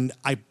 and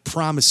I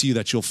promise you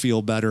that you'll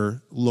feel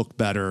better, look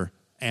better,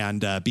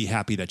 and be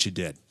happy that you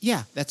did.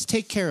 Yeah, that's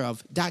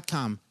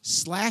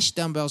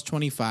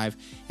takecareof.com/dumbbells25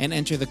 and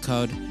enter the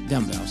code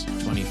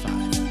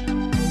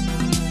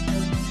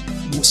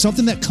dumbbells25.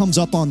 Something that comes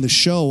up on the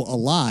show a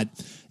lot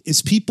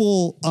is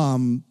people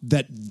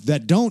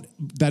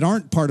that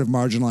aren't part of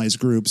marginalized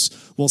groups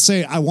will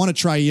say, I want to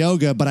try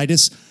yoga, but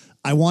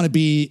I want to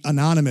be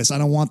anonymous. I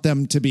don't want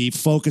them to be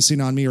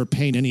focusing on me or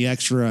paying any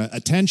extra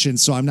attention.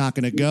 So I'm not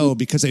going to go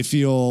because they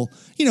feel,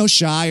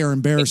 shy or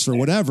embarrassed or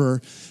whatever.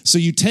 So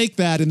you take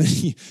that and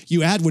then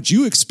you add what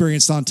you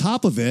experienced on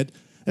top of it.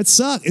 It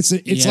sucks.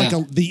 It's like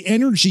the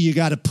energy you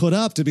got to put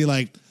up to be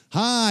like,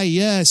 hi,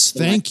 yes,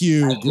 thank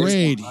you.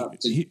 Great.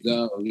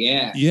 Go.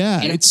 Yeah.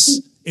 Yeah. And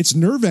it's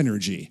nerve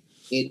energy.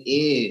 It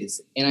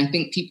is. And I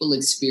think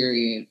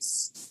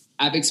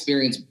I've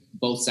experienced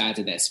both sides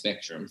of that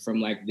spectrum, from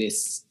like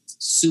this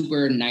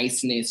super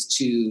niceness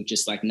to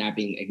just like not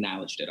being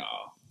acknowledged at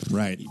all.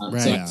 Right.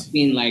 So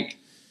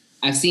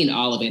I've seen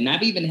all of it. And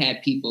I've even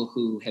had people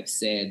who have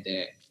said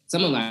that,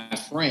 some of my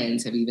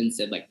friends have even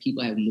said like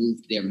people have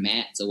moved their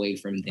mats away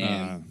from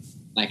them,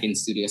 like in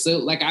studio. So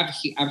like I've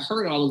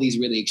heard all of these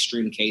really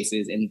extreme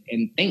cases, and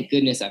thank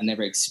goodness I've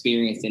never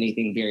experienced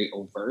anything very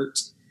overt.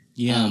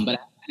 Yeah. But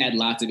I've had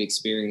lots of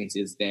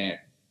experiences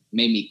that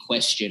made me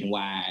question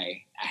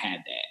why I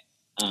had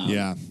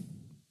that.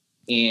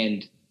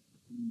 And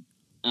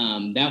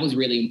that was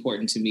really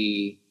important to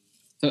me.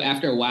 So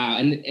after a while,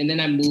 and then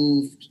I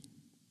moved.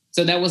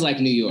 So that was like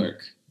New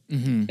York.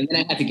 Mm-hmm. And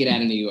then I had to get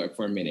out of New York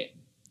for a minute.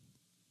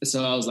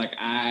 So I was like,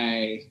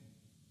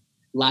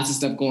 lots of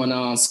stuff going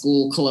on,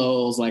 school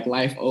closed, like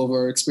life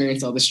over,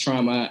 experienced all this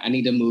trauma. I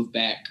need to move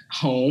back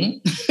home,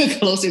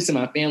 closer to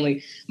my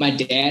family. My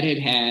dad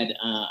had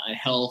a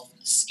health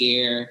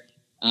scare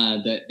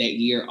that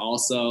year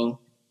also.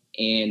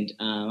 And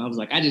I was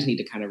like, I just need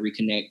to kind of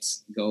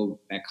reconnect,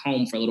 go back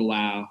home for a little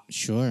while.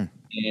 Sure.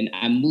 And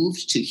I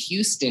moved to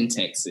Houston,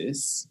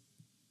 Texas.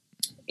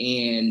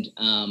 And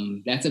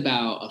that's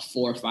about a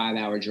 4 or 5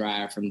 hour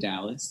drive from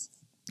Dallas.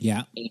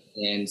 Yeah.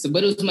 And so,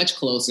 but it was much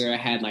closer. I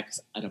had like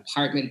an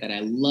apartment that I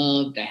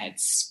loved. I had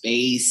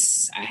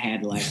space. I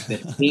had like the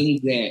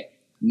things that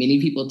many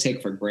people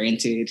take for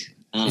granted.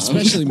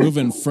 Especially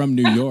moving from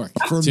New York.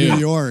 New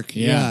York.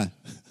 Yeah.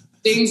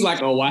 Things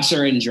like a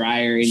washer and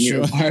dryer in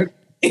your apartment.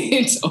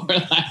 Or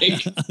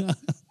like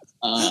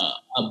a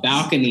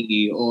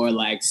balcony, or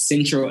like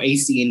central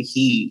AC and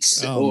heat.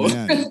 Oh,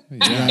 man.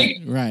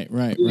 Right.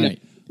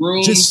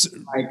 Rooms just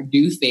like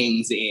do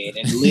things in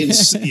and live.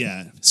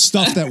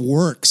 Stuff that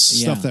works.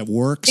 Stuff that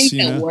works. Things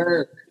that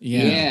work.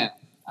 Yeah.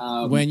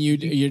 When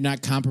you're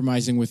not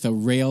compromising with a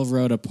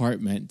railroad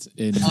apartment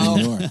in New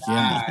York.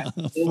 God.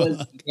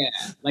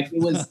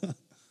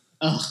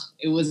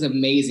 It was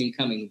amazing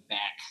coming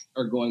back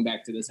or going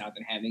back to the South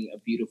and having a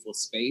beautiful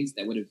space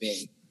that would have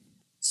been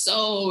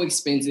so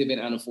expensive and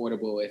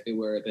unaffordable if it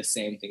were the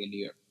same thing in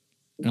New York.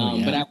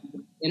 But I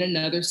was in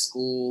another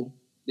school.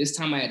 This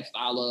time I had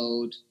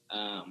followed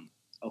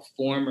a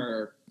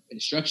former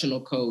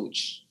instructional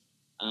coach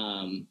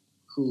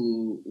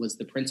who was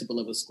the principal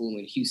of a school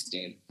in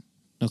Houston,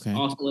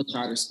 also a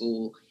charter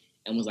school,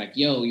 and was like,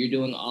 yo, you're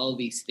doing all of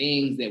these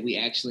things that we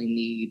actually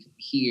need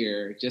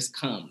here. Just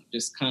come.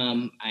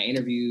 I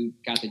interviewed,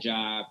 got the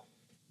job,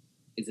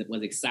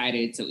 was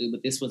excited. So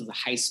this was a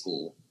high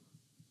school.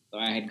 So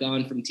I had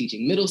gone from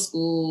teaching middle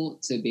school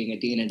to being a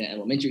dean at an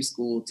elementary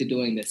school to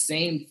doing the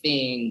same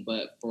thing,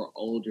 but for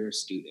older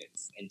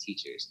students and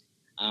teachers.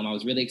 I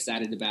was really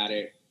excited about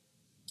it.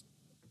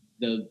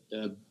 The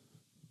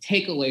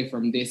takeaway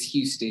from this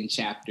Houston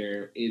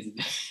chapter is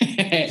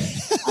that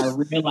I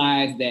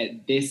realized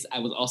that I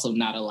was also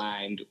not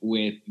aligned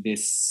with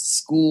this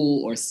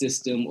school or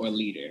system or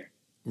leader.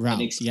 Right.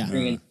 I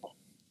experienced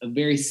a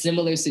very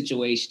similar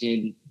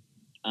situation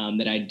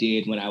that I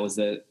did when I was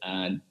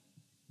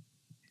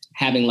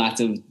having lots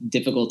of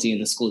difficulty in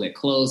the school that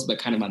closed, but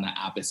kind of on the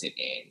opposite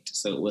end.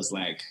 So it was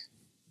like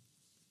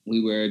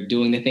we were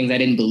doing the things I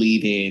didn't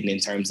believe in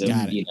terms of,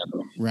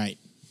 right,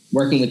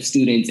 working with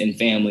students and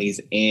families.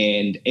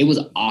 And it was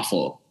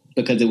awful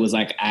because it was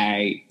like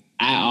I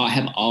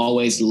have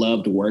always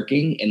loved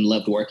working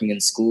in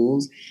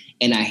schools.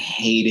 And I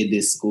hated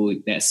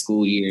that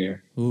school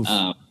year.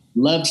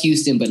 Loved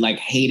Houston, but like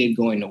hated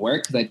going to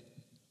work because I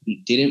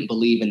didn't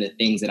believe in the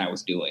things that I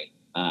was doing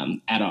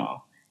at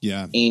all.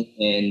 Yeah.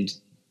 And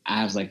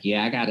I was like,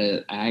 I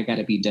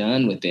gotta be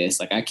done with this.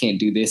 Like, I can't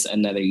do this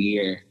another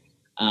year.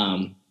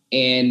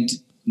 And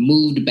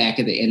moved back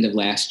at the end of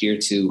last year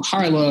to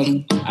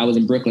Harlem. I was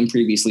in Brooklyn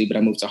previously, but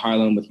I moved to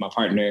Harlem with my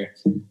partner.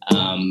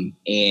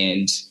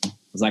 And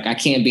was like, I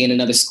can't be in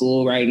another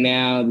school right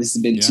now. This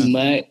has been too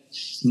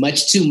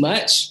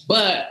much,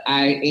 but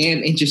I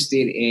am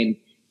interested in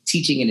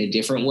teaching in a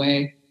different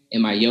way.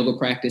 And my yoga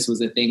practice was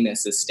the thing that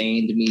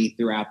sustained me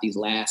throughout these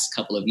last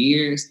couple of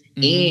years.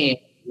 And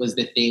was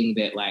the thing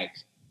that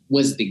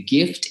was the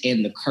gift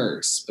and the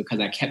curse, because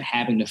I kept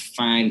having to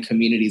find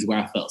communities where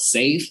I felt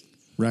safe.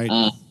 Right.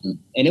 And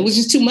it was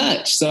just too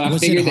much. So I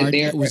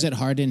figured was it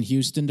hard in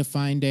Houston to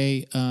find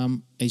a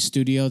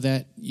studio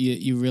that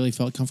you really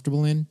felt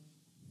comfortable in?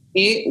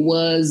 It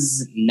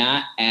was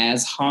not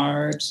as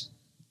hard.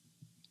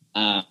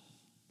 I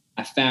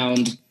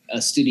found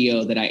a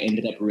studio that I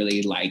ended up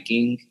really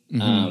liking.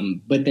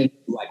 But then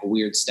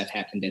weird stuff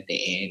happened at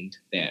the end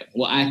that,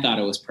 I thought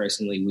it was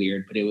personally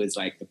weird, but it was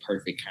like the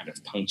perfect kind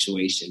of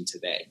punctuation to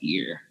that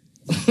year.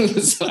 It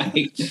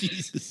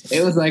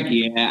was like,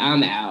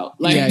 I'm out.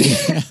 Like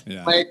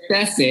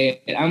that's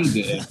it. I'm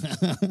good.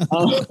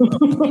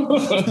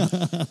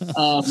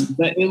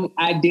 But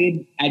I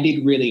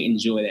did really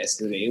enjoy that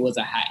studio. It was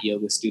a hot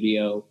yoga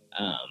studio.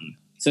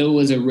 So it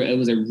was a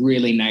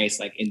really nice,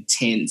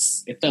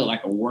 intense. It felt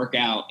like a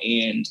workout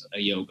and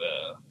a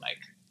yoga,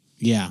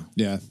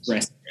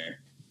 rest there.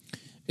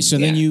 So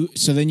then you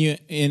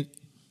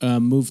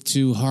moved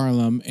to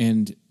Harlem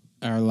and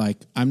are like,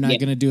 I'm not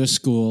going to do a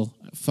school.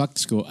 Fuck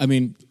school. I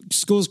mean,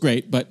 school's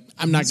great, but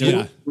I'm not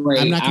going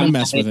to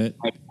mess with it.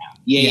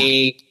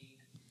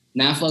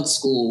 Not fuck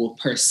school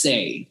per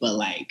se, but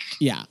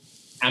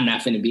I'm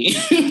not finna be.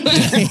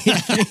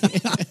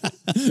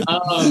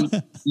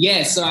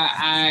 So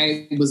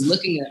I was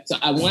looking at, so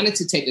I wanted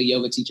to take a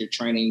yoga teacher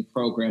training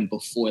program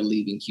before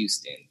leaving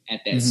Houston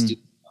at that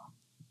studio.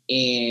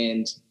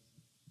 And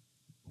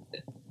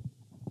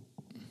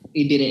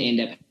it didn't end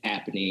up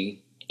happening.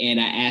 And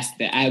I asked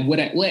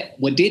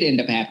what did end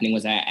up happening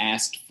was I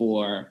asked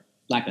for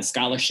a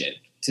scholarship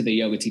to the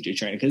yoga teacher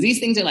training, because these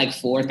things are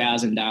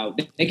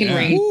 $4,000. They can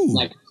range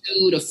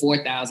 $2,000 to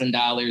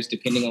 $4,000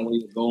 depending on where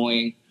you're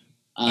going.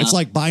 It's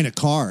like buying a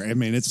car. I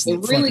mean, it's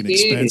fucking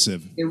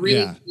expensive. It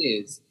really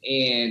is.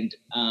 And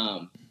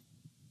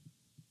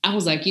I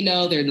was like,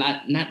 there are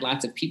not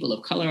lots of people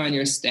of color on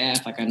your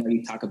staff. I know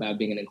you talk about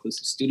being an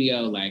inclusive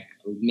studio.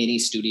 Many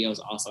studios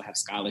also have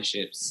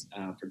scholarships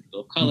for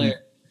people of color.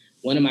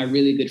 One of my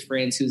really good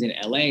friends who's in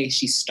LA,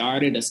 she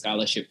started a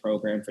scholarship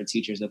program for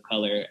teachers of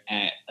color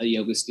at a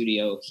yoga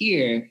studio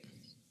here,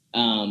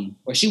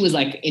 or she was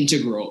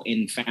integral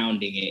in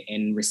founding it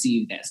and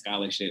received that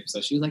scholarship.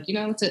 So she was like,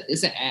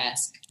 it's an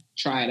ask,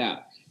 try it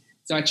out.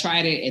 So I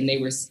tried it, and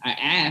I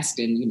asked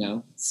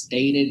and,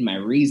 stated my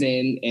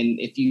reason. And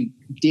if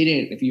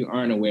you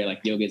aren't aware,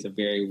 yoga is a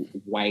very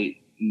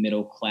white,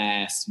 middle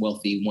class,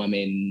 wealthy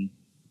woman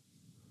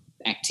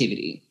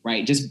activity,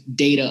 right? Just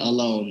data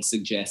alone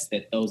suggests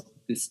that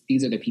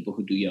these are the people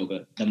who do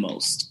yoga the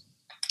most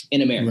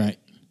in America.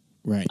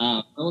 Right.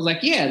 I was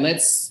like,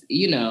 let's,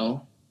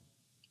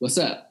 what's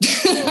up?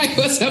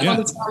 What's up on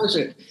the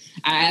scholarship?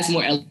 I asked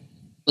more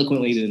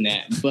eloquently than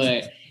that,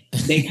 but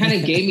they kind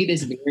of gave me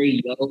this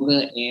very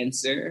yoga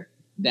answer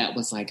that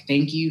was like,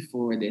 thank you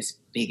for this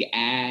big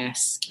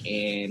ask,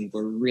 and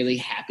we're really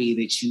happy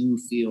that you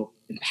feel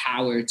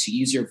empowered to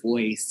use your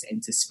voice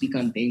and to speak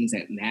on things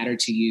that matter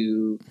to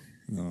you.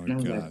 And I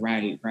was like,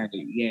 right,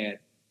 yeah,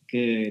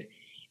 good.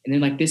 And they're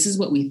like, this is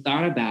what we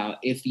thought about.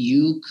 If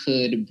you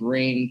could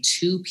bring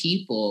 2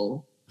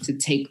 people to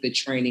take the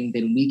training,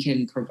 then we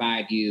can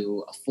provide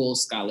you a full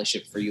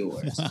scholarship for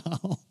yours.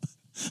 Wow.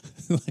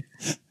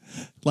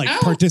 like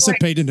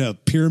participate in a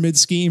pyramid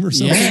scheme or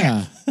something?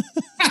 Yeah.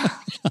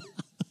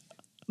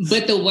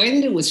 But the way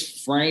that it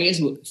was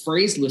phrased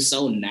was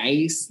so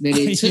nice that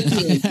it took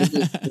me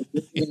to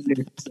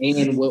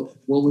understand what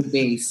was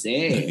being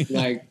said.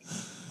 Like,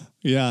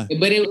 yeah.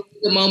 But it was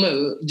the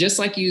moment, just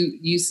like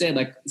you said,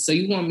 like, so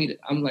you want me to,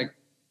 I'm like,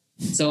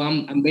 so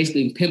I'm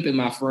basically pimping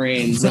my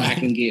friends so I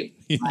can get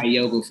my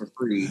yoga for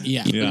free.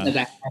 Yeah. Because I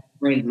have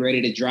friends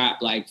ready to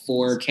drop like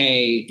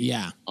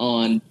 $4,000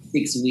 on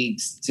 6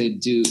 weeks to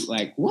do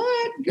like,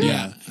 what? Girl?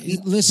 Yeah.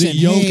 Listen,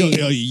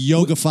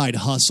 yoga-fied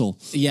hustle.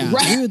 Yeah.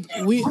 Right.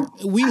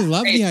 We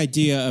love the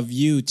idea of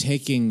you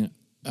taking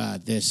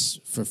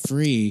this for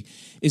free.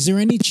 Is there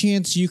any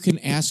chance you can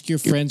ask your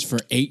friends for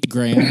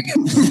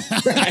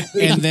 $8,000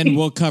 and then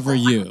we'll cover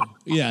you?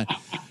 Yeah.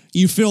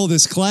 You fill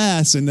this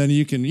class and then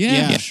you can,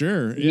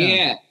 sure.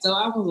 Yeah. So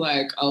I was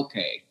like,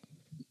 okay,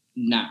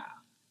 nah.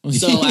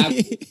 So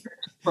I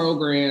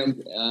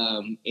programmed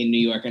in New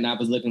York, and I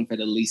was looking for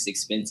the least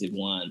expensive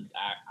one,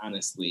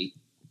 honestly,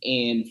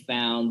 and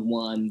found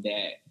one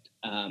that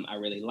I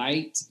really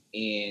liked,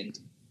 and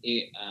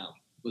it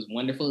was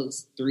wonderful.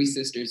 It's Three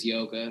Sisters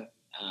Yoga.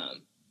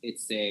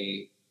 It's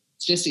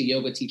just a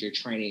yoga teacher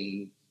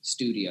training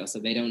studio.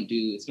 So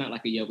it's not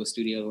like a yoga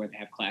studio where they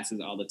have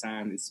classes all the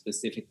time. It's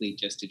specifically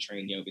just to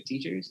train yoga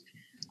teachers,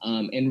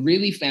 and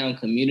really found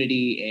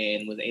community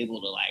and was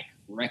able to like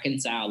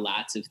reconcile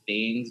lots of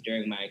things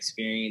during my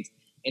experience.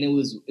 And it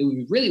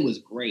really was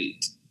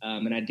great.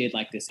 And I did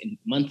like this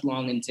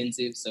month-long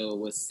intensive. So it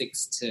was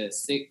 6 to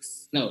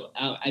 6. No,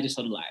 I just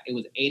told a lie. It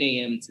was 8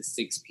 a.m. to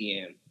 6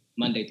 p.m.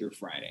 Monday through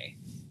Friday.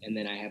 And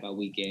then I have my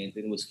weekends,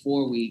 and it was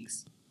 4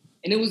 weeks.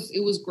 And it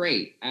was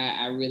great.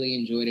 I really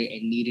enjoyed it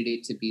and needed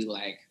it to be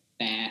like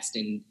fast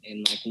and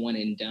like one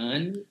and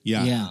done.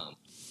 Yeah.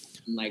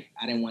 Like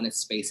I didn't want to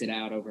space it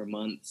out over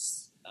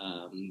months.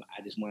 I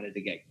just wanted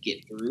to get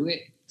through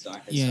it so I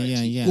could start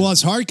teaching. Well,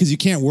 it's hard because you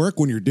can't work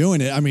when you're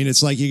doing it. I mean,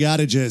 it's like you got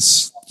to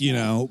just,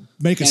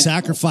 make a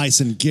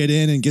sacrifice and get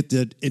in and get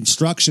the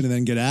instruction and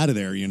then get out of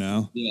there,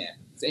 Yeah.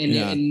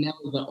 And that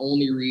was the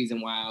only reason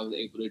why I was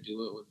able to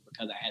do it was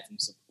because I had some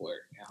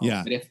support at home.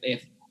 Yeah. But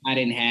if I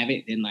didn't have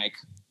it, then like,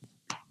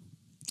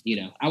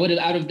 I would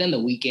have done the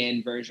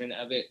weekend version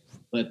of it,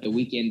 but the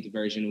weekend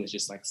version was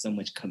just like so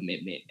much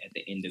commitment at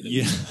the end of the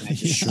week.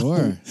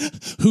 Sure.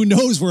 Who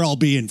knows where I'll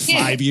be in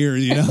 5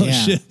 years,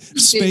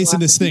 spacing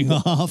this thing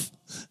off.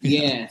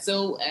 Yeah.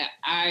 So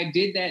I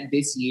did that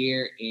this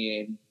year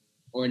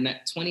or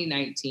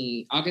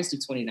 2019, August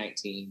of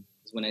 2019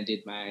 is when I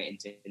did my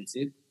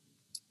intensive.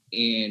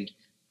 And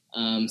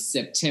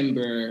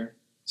September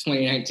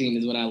 2019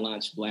 is when I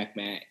launched Black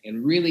Mat.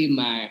 And really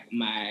my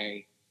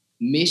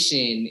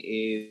mission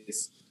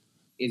is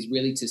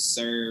really to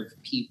serve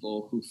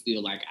people who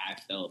feel like I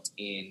felt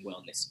in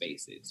wellness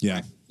spaces. Yeah.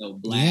 Right? So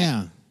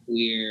Black,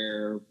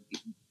 queer,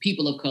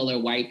 people of color,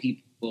 white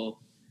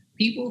people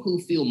who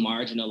feel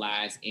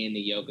marginalized in the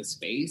yoga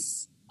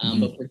space,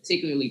 but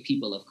particularly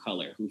people of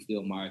color who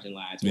feel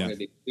marginalized or have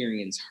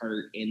experienced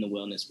hurt in the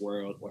wellness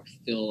world or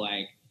feel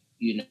like,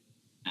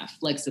 not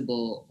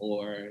flexible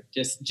or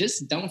just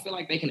don't feel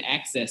like they can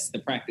access the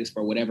practice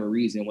for whatever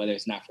reason, whether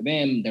it's not for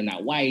them, they're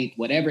not white,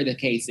 whatever the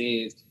case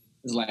is.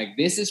 It's like,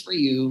 this is for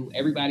you.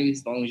 Everybody,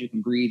 as long as you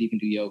can breathe, you can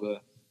do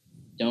yoga.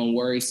 Don't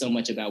worry so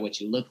much about what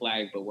you look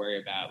like, but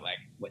worry about like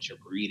what your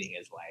breathing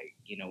is like.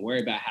 Worry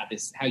about how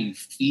you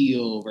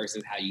feel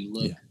versus how you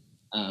look.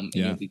 And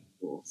it'll be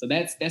cool. So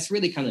that's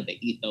really kind of the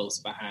ethos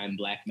behind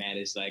Black Mat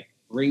is like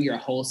bring your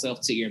whole self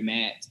to your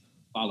mat,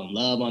 fall in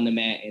love on the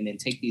mat, and then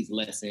take these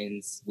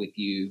lessons with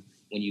you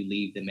when you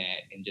leave the mat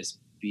and just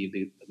be a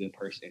good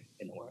person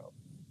in the world.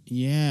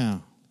 Yeah.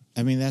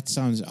 I mean, that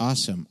sounds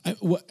awesome.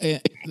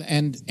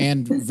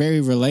 And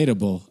very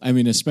relatable. I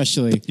mean,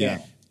 especially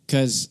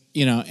because,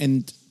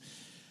 and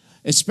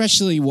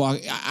especially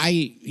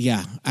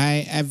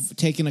I've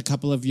taken a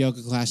couple of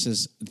yoga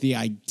classes. The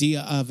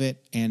idea of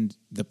it and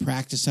the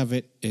practice of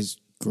it is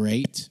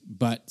great,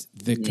 but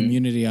the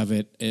community of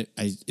it,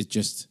 I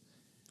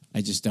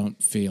just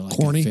don't feel like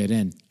corny? I fit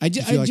in.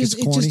 It just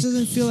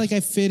doesn't feel like I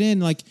fit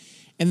in. Like,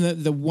 and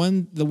the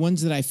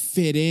ones that I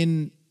fit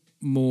in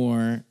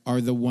more are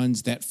the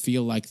ones that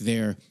feel like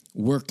they're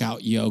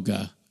workout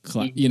yoga,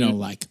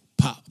 like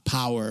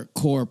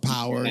core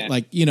power,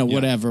 like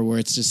whatever. Where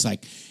it's just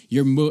like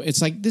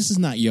it's like this is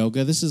not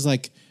yoga. This is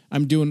like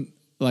I'm doing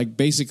like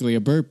basically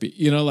a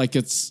burpee. Like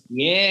it's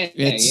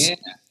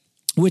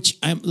which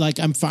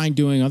I'm fine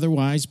doing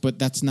otherwise, but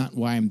that's not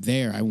why I'm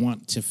there. I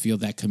want to feel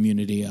that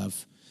community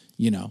of.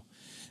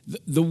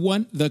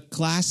 The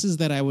classes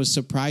that I was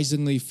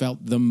surprisingly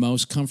felt the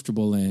most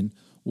comfortable in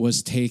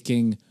was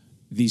taking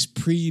these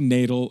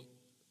prenatal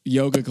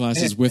yoga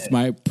classes with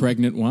my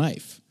pregnant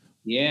wife.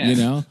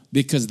 Yeah.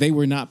 Because they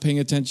were not paying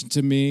attention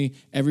to me.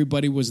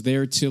 Everybody was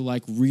there to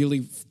like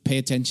really pay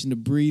attention to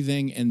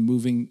breathing and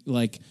moving,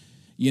 like,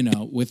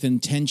 with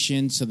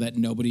intention so that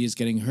nobody is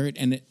getting hurt.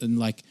 And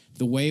like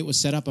the way it was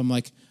set up, I'm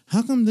like,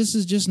 how come this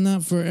is just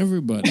not for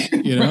everybody?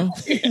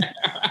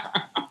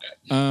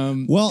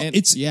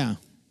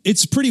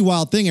 It's a pretty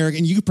wild thing, Eric,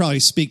 and you could probably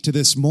speak to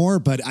this more,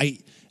 but I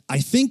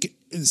think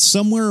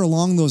somewhere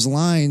along those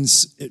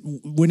lines,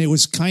 when it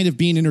was kind of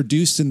being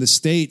introduced in the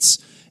States,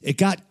 it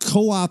got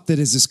co-opted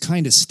as this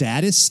kind of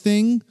status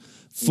thing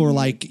for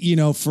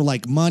for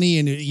money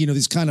and,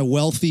 these kind of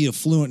wealthy,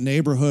 affluent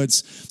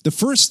neighborhoods. The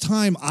first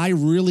time I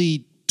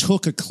really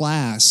took a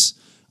class,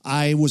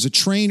 I was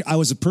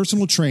a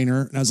personal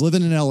trainer, and I was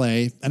living in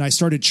LA, and I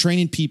started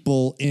training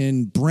people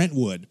in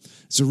Brentwood.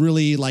 It's a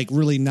really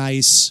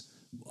nice,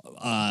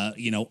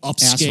 upscale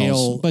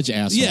assholes. Bunch of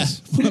assholes.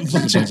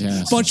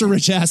 Yeah. Bunch of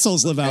rich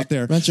assholes live out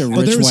there. Bunch of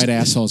rich white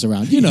assholes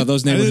around.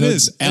 Those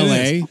neighborhoods.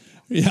 LA.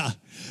 Yeah.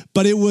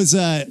 But it was,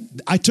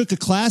 I took a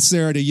class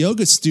there at a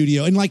yoga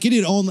studio, and it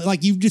had only,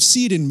 you just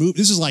see it in movies.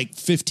 This is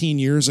 15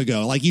 years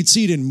ago. You'd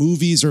see it in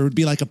movies, or it would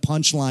be a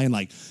punchline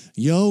like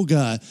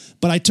yoga.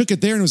 But I took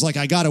it there and it was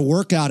I got a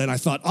workout, and I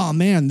thought, oh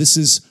man, this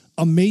is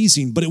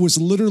amazing. But it was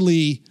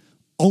literally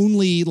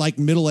only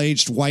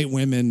middle-aged white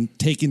women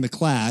taking the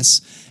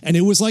class. And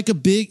it was a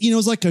big, it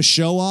was a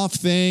show-off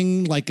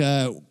thing,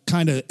 a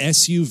kind of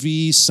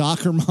SUV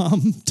soccer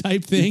mom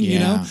type thing,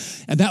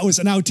 And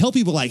I would tell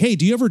people hey,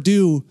 do you ever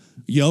do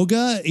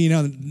yoga?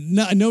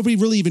 Nobody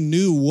really even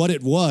knew what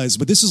it was,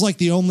 but this is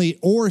the only,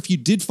 or if you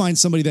did find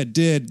somebody that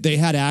did, they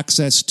had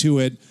access to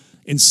it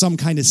in some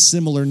kind of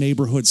similar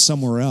neighborhood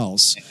somewhere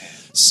else.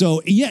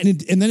 So yeah.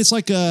 And then it's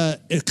a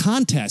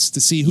contest to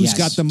see who's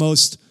got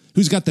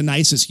the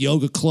nicest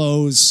yoga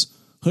clothes,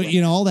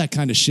 all that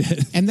kind of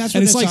shit. And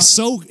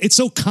it's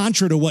so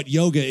contra to what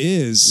yoga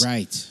is.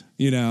 Right.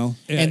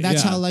 And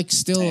that's how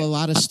still a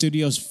lot of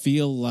studios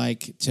feel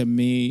to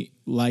me,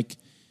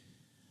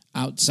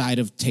 outside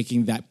of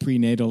taking that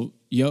prenatal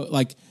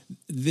yoga,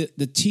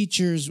 the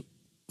teachers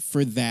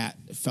for that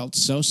felt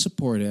so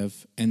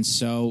supportive and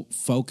so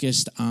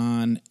focused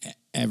on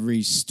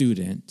every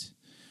student,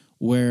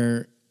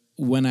 where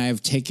when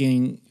I've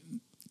taken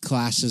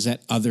classes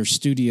at other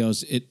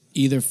studios, it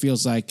either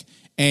feels like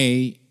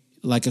a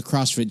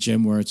CrossFit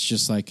gym where it's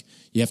just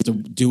you have to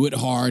do it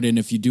hard, and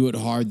if you do it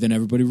hard, then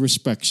everybody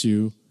respects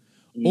you,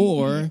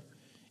 or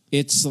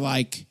it's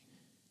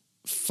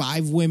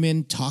 5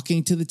 women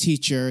talking to the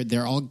teacher,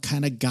 they're all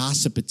kind of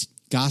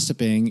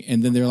gossiping,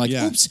 and then they're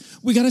oops,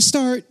 we got to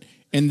start,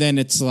 and then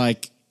it's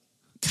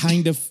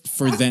kind of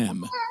for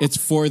them, it's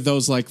for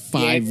those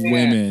 5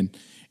 women.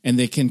 And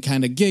they can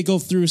kind of giggle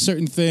through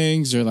certain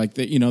things, or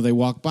they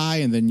walk by,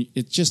 and then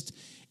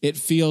it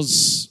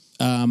feels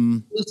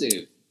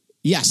exclusive.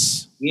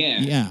 Yes.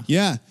 Yeah.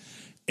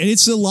 And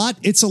it's a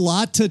lot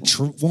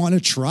to want to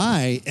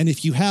try. And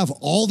if you have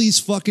all these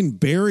fucking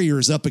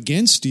barriers up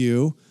against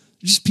you,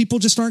 people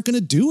just aren't going to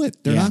do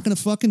it. They're not going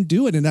to fucking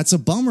do it. And that's a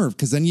bummer,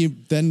 because then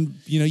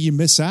you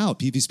miss out.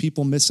 These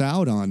people miss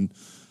out on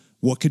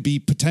what could be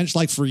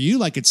potential, for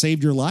you, it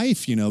saved your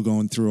life,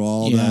 going through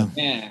all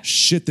the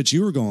shit that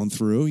you were going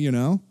through,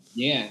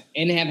 Yeah,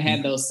 and have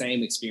had those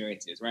same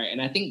experiences, right? And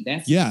I think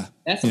that's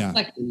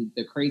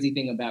the crazy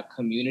thing about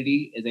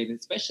community is that,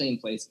 especially in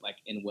places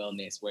in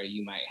wellness, where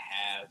you might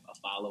have a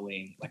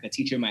following, a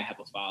teacher might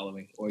have a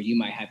following, or you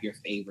might have your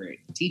favorite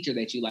teacher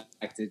that you like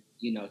to,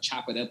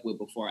 chop it up with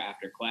before or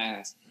after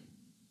class.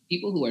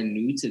 People who are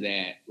new to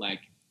that,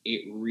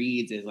 it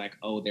reads as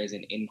oh, there's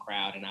an in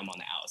crowd and I'm on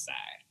the outside,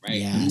 right?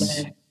 Yes.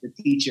 Unless the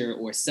teacher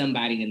or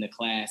somebody in the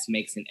class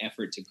makes an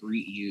effort to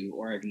greet you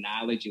or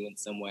acknowledge you in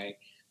some way,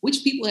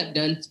 which people have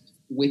done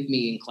with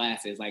me in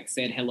classes,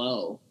 said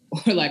hello,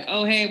 or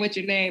oh, hey, what's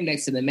your name,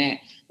 next to the mat.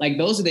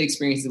 Those are the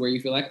experiences where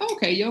you feel oh,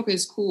 okay, yoga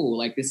is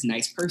cool. This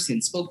nice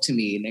person spoke to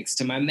me next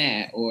to my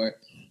mat, or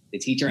the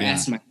teacher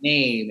asked my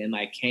name and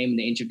came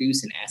to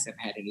introduce and asked if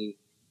I had any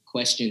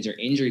questions or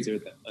injuries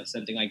or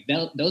something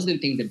those are the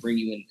things that bring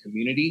you in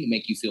community,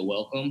 make you feel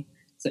welcome.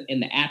 So in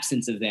the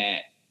absence of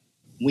that,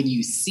 when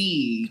you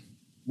see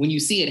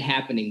it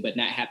happening, but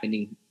not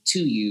happening to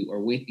you or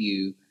with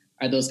you,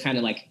 are those kind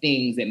of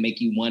things that make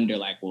you wonder,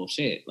 well,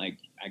 shit,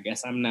 I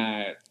guess I'm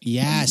not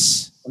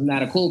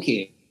a cool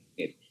kid.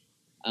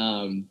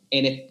 And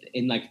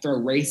throw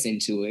race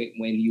into it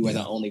when you are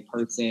the only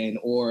person,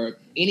 or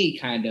any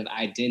kind of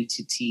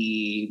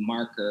identity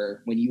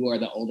marker, when you are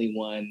the only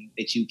one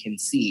that you can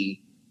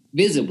see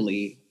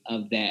visibly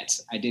of that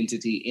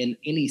identity in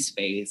any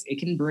space, it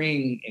can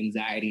bring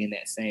anxiety in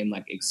that same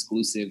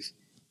exclusive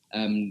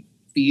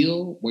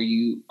feel where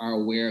you are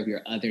aware of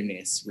your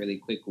otherness really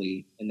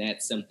quickly. And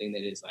that's something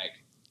that is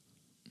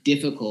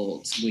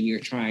difficult when you're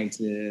trying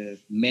to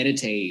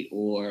meditate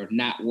or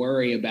not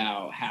worry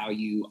about how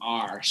you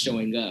are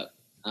showing up.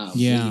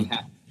 You have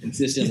to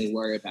consistently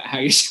worry about how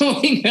you're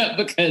showing up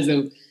because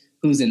of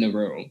who's in the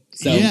room.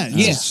 So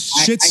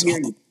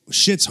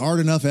shit's hard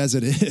enough as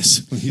it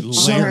is.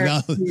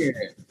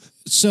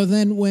 So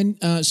then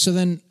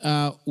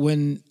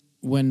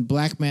when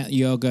Black Mat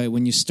Yoga,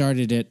 when you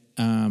started it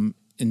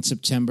in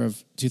September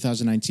of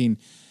 2019,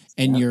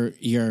 and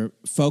your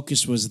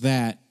focus was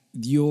that,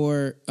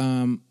 your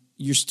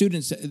your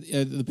students,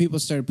 the people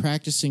started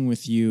practicing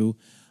with you,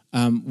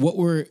 what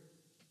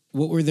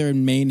were their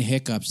main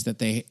hiccups that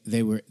they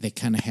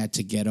kind of had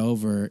to get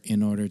over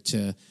in order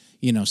to,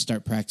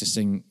 start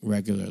practicing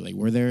regularly?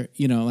 Were there,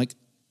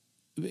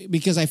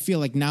 because I feel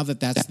like now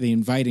that's the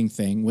inviting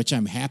thing, which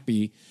I'm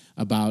happy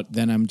about,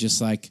 then I'm just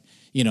like,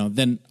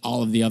 then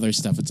all of the other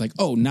stuff, it's like,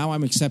 oh, now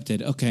I'm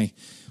accepted. Okay.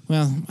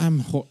 Well,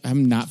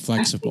 I'm not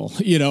flexible,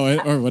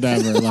 or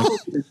whatever. Like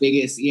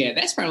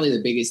that's probably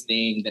the biggest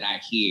thing that I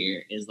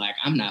hear is like,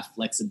 I'm not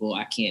flexible.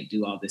 I can't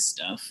do all this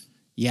stuff.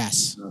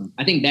 Yes.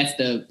 I think that's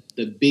the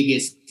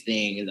biggest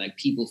thing is like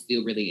people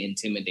feel really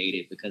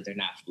intimidated because they're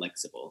not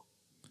flexible.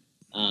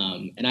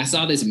 And I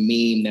saw this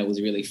meme that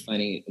was really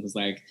funny. It was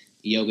like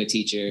yoga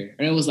teacher,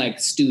 or it was like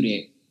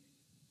student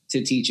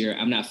to teacher,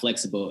 I'm not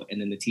flexible. And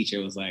then the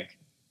teacher was like,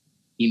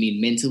 you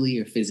mean mentally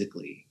or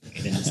physically?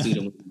 And then the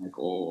student was like,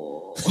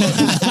 oh.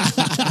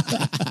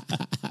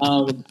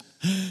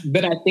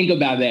 But I think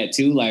about that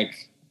too.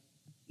 Like,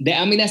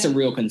 that's a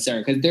real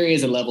concern because there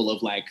is a level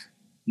of like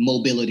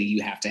mobility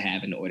you have to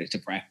have in order to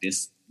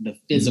practice the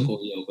physical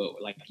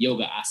yoga, like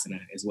yoga asana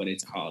is what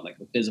it's called, like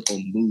the physical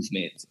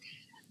movement.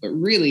 But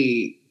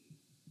really,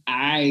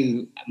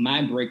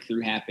 my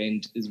breakthrough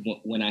happened is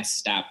when I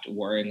stopped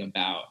worrying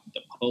about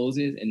the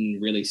poses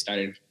and really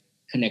started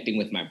connecting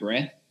with my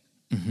breath.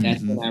 Mm-hmm.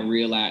 That's when I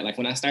realized, like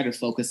when I started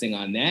focusing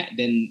on that,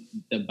 then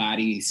the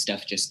body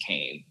stuff just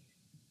came.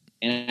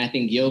 And I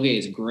think yoga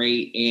is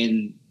great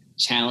and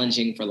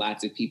challenging for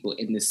lots of people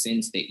in the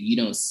sense that you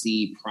don't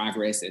see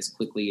progress as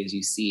quickly as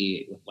you see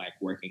it with like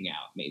working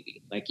out,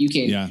 maybe. Like you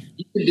can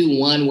do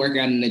one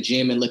workout in the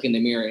gym and look in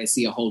the mirror and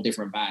see a whole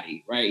different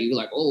body, right? You're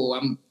like, oh,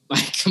 I'm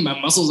like, my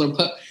muscles are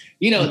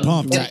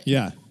pumped. Right.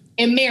 Yeah.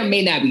 It may or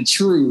may not be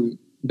true,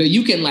 but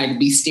you can like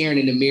be staring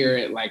in the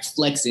mirror, like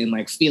flexing,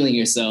 like feeling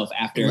yourself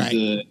after a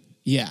good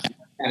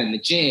workout in the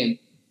gym.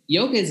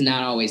 Yoga is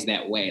not always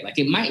that way. Like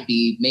it might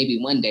be maybe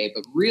one day,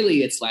 but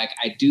really it's like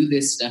I do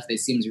this stuff that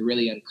seems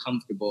really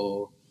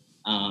uncomfortable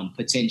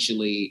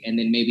potentially. And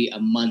then maybe a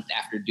month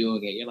after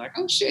doing it, you're like,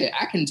 oh shit,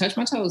 I can touch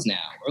my toes now.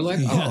 Or like,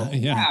 wow,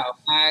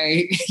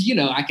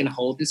 I can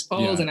hold this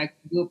pose and I can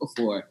do it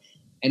before.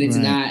 And it's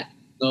not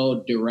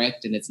so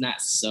direct and it's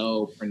not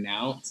so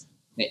pronounced.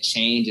 That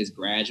change is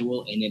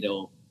gradual and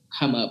it'll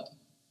come up,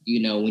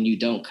 when you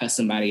don't cuss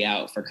somebody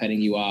out for cutting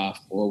you off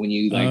or when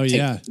you take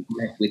a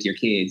breath with your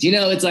kids.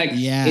 It's like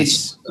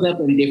it's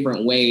up in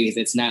different ways.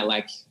 It's not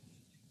like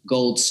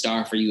gold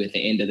star for you at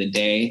the end of the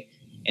day.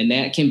 And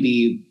that can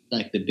be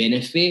like the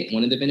benefit,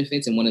 one of the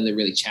benefits, and one of the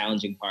really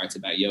challenging parts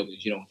about yoga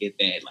is you don't get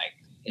that like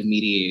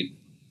immediate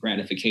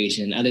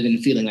gratification other than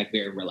feeling like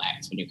very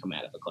relaxed when you come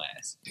out of a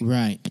class.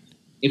 Right.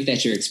 If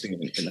that's your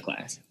experience in the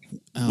class.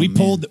 Oh,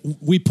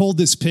 we pulled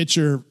this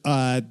picture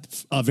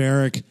of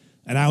Eric,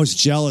 and I was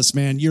jealous,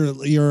 man. You're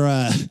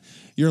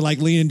like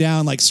leaning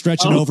down, like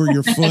stretching over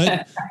your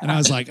foot, and I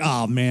was like,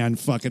 oh man,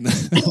 fucking,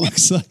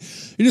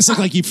 you just look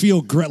like you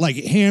feel great, like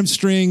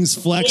hamstrings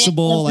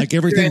flexible, like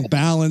everything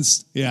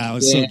balanced. Yeah, I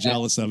was so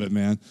jealous of it,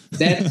 man.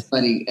 That's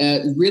funny.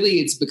 Really,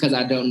 it's because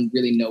I don't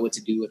really know what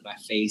to do with my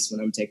face when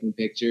I'm taking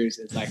pictures.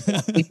 It's like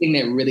the only thing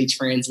that really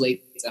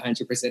translates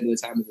 100% of the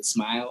time is a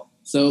smile.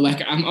 So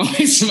like I'm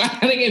always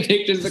smiling in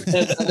pictures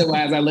because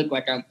otherwise I look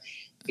like I'm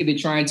either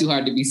trying too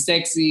hard to be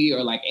sexy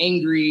or like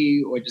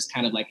angry or just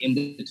kind of like in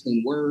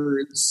between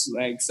words.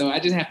 Like, so I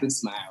just have to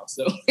smile.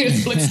 So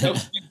it looks so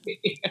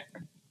funny.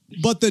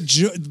 But the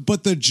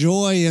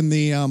joy and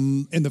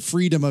the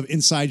freedom of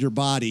inside your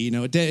body,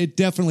 it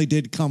definitely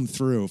did come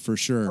through for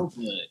sure. Oh,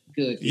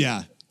 good.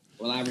 Yeah.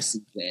 Well, I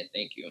received that.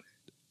 Thank you.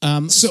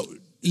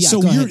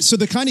 So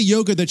the kind of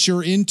yoga that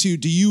you're into,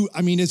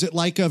 is it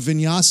like a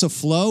vinyasa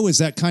flow? Is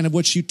that kind of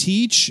what you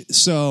teach?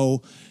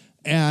 So,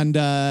 and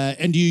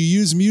do you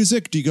use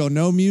music? Do you go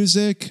no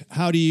music?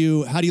 How do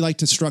you like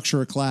to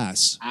structure a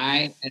class?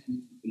 I'm a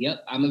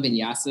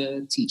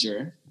vinyasa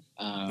teacher.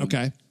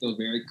 Okay. So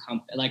very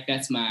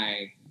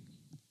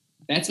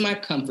that's my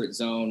comfort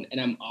zone. And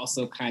I'm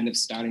also kind of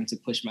starting to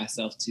push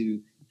myself to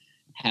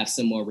have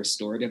some more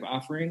restorative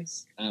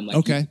offerings.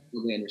 Yoga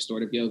and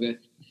restorative yoga.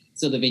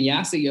 So the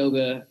vinyasa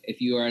yoga,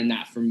 if you are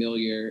not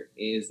familiar,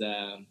 is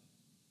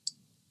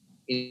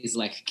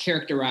like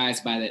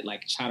characterized by that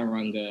like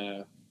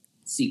chaturanga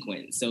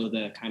sequence. So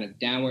the kind of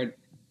downward,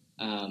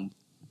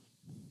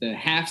 the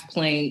half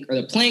plank or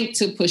the plank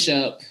to push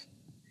up,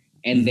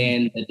 and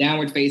then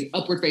the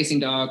upward facing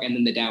dog, and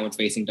then the downward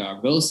facing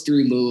dog. Those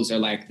three moves are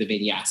like the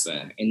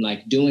vinyasa, and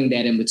like doing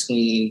that in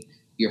between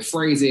your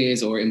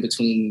phrases or in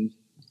between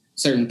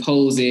certain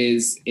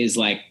poses is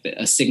like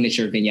a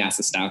signature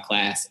vinyasa style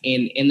class.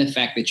 And in the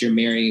fact that you're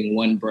marrying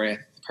one breath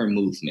per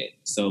movement.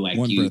 So like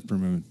breath per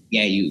movement.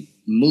 Yeah, you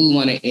move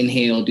on an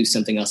inhale, do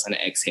something else on an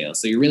exhale.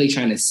 So you're really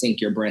trying to sync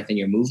your breath and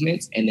your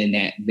movements. And then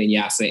that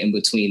vinyasa in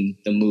between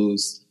the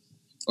moves,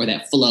 or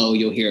that flow,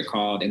 you'll hear it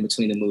called, in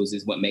between the moves,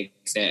 is what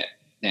makes that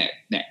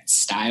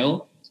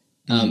style.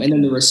 And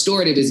then the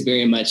restorative is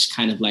very much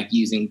kind of like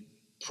using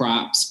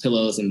props,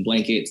 pillows, and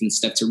blankets and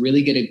stuff to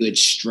really get a good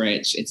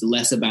stretch. It's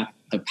less about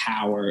the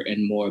power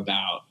and more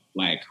about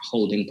like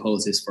holding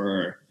poses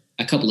for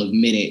a couple of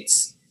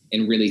minutes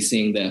and really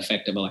seeing the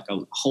effect of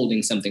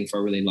holding something for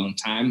a really long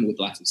time with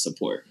lots of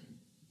support.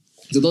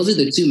 So those are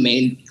the two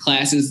main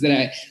classes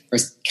or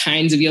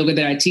kinds of yoga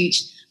that I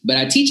teach, but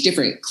I teach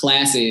different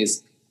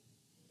classes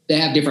that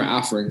have different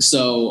offerings.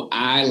 So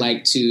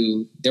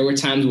there were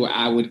times where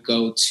I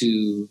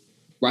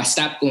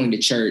stopped going to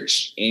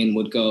church and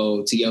would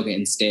go to yoga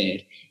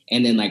instead.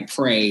 And then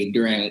pray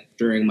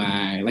during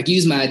my,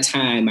 use my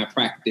time, my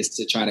practice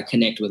to try to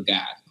connect with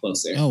God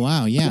closer. Oh,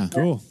 wow. Yeah.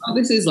 Cool.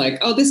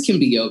 This can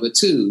be yoga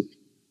too.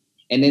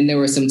 And then there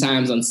were some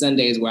times on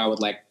Sundays where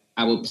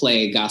I would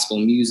play gospel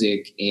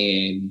music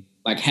and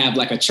have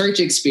a church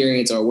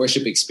experience or a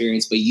worship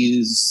experience, but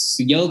use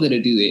yoga to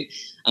do it.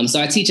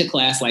 So I teach a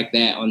class like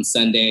that on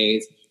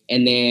Sundays.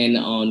 And then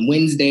on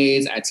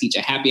Wednesdays, I teach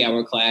a happy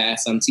hour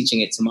class. I'm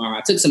teaching it tomorrow.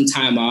 I took some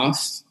time off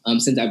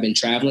since I've been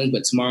traveling,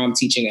 but tomorrow I'm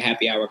teaching a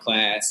happy hour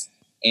class.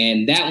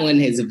 And that one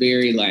is a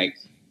very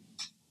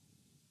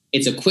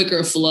it's a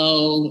quicker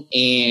flow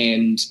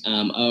and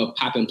a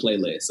poppin'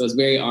 playlist. So it's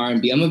very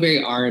R&B. I'm a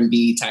very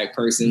R&B type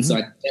person. Mm-hmm. So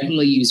I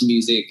definitely use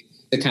music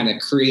to kind of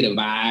create a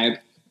vibe.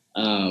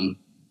 And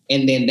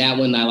then that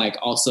one I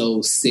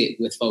also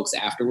sit with folks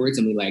afterwards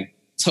and we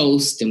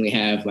toast and we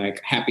have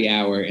happy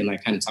hour and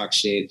kind of talk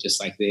shit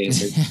just like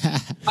this or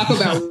talk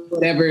about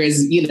whatever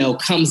is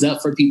comes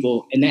up for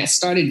people. And that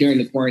started during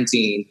the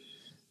quarantine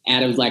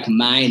out of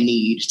my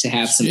need to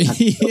have some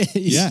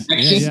yeah,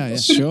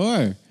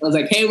 sure. I was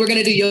hey, we're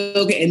gonna do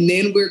yoga and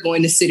then we're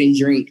going to sit and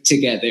drink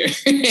together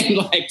and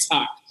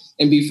talk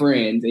and be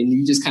friends, and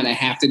you just kind of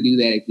have to do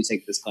that if you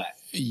take this class.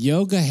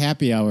 Yoga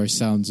happy hour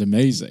sounds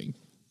amazing.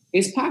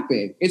 It's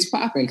popping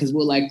because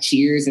we'll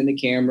cheers in the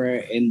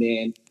camera and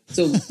then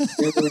so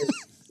there were,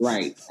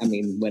 right. I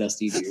mean, what else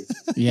do you do?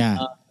 Yeah.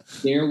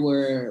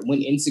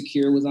 When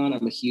Insecure was on,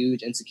 I'm a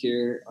huge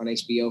Insecure on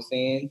HBO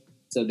fan.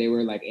 So there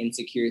were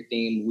Insecure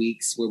themed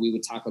weeks where we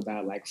would talk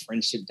about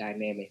friendship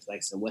dynamics.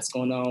 So what's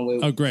going on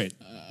with, oh, great.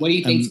 What do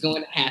you think is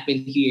going to happen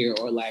here?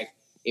 Or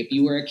if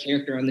you were a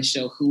character on the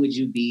show, who would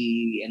you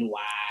be and why?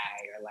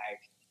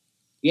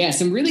 Or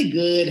some really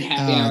good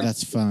happy hour. Oh,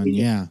 that's fun.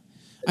 Yeah.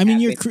 I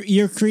mean,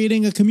 you're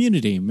creating a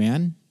community,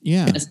 man.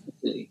 Yeah.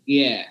 Absolutely.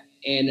 Yeah.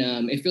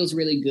 And it feels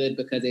really good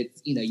because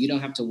it's, you don't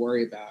have to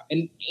worry about,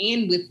 and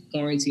with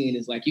quarantine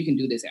is you can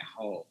do this at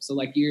home.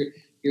 So you're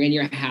in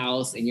your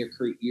house and you're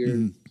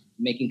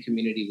making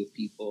community with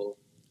people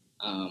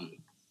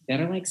that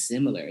are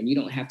similar, and you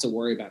don't have to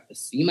worry about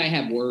this. You might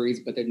have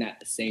worries, but they're not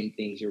the same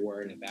things you're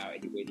worrying about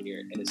when you're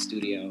in a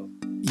studio.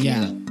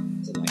 Yeah.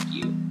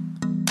 You.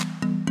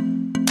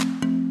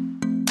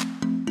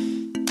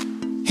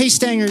 Hey,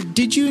 Stanger,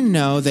 did you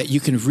know that you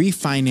can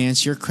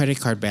refinance your credit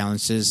card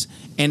balances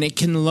and it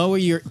can lower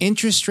your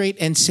interest rate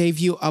and save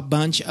you a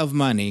bunch of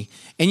money?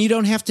 And you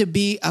don't have to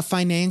be a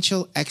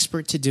financial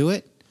expert to do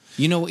it.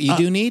 You know what you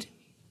do need?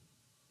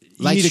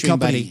 You need a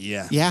company. Buddy.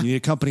 Yeah. Yeah. You need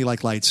a company like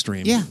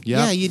Lightstream. Yeah. Yep.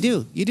 Yeah, you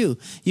do. You do.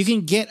 You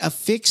can get a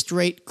fixed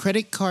rate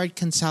credit card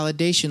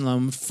consolidation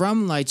loan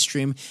from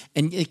Lightstream,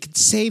 and it could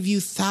save you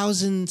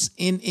thousands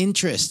in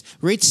interest.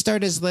 Rates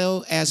start as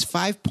low as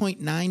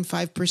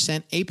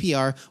 5.95%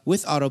 APR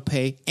with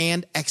autopay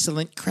and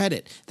excellent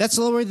credit. That's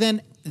lower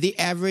than the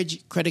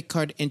average credit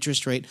card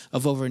interest rate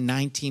of over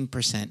 19%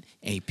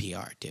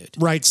 APR, dude.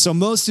 Right. So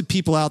most of the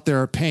people out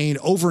there are paying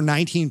over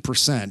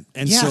 19%.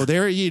 And so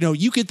there, you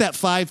get that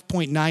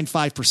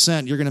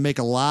 5.95%, you're going to make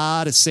a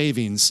lot of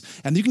savings.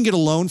 And you can get a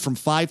loan from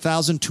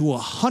 $5,000 to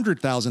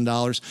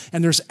 $100,000,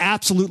 and there's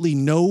absolutely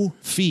no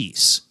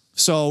fees.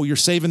 So you're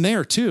saving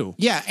there too.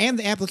 Yeah, and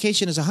the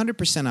application is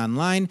 100%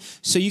 online,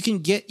 so you can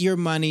get your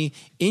money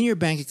in your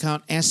bank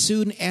account as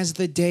soon as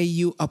the day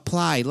you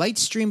apply.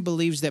 Lightstream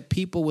believes that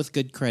people with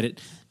good credit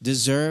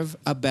deserve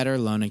a better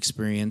loan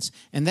experience,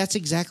 and that's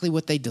exactly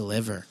what they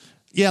deliver.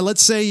 Yeah,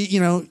 let's say,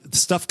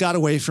 stuff got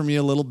away from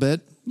you a little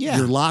bit. Yeah.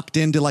 You're locked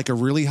into a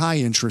really high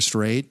interest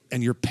rate,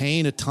 and you're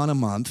paying a ton a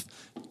month.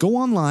 Go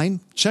online,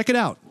 check it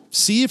out.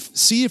 See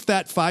if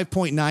that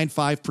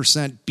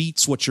 5.95%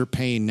 beats what you're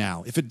paying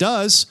now. If it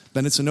does,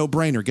 then it's a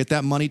no-brainer. Get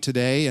that money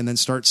today and then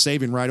start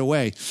saving right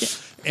away. Yeah.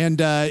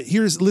 And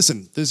here's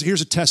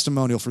a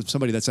testimonial from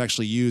somebody that's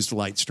actually used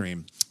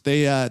Lightstream.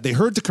 They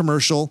heard the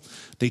commercial,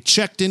 they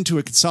checked into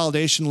a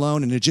consolidation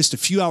loan, and just a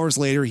few hours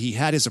later, he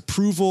had his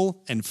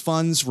approval and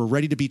funds were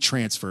ready to be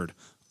transferred.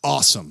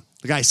 Awesome.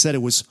 The guy said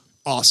it was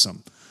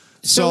awesome.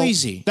 So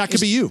easy. That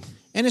could be you.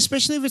 And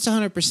especially if it's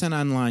 100%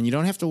 online, you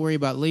don't have to worry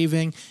about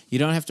leaving. You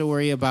don't have to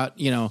worry about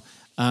it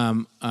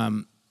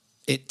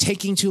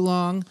taking too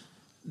long.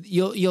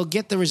 You'll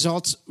get the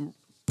results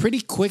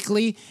pretty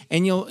quickly,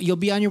 and you'll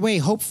be on your way.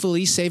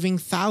 Hopefully, saving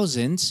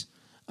thousands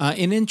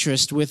in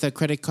interest with a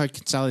credit card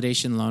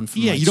consolidation loan.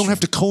 From you don't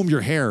have to comb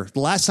your hair. The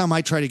last time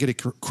I tried to get a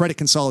credit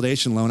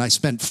consolidation loan, I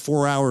spent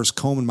 4 hours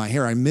combing my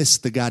hair. I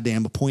missed the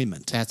goddamn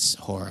appointment. That's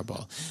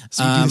horrible.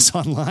 So you do this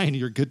online,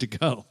 you're good to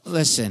go.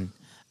 Listen.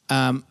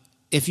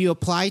 If you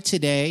apply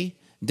today,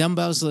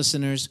 Dumbbells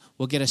listeners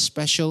will get a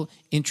special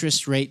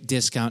interest rate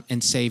discount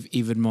and save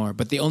even more.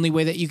 But the only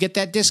way that you get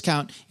that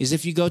discount is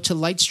if you go to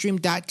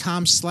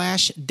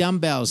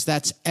lightstream.com/dumbbells.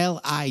 That's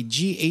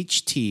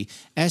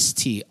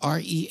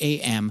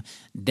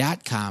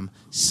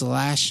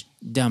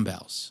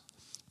lightstream.com/dumbbells.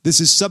 This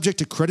is subject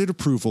to credit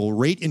approval.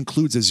 Rate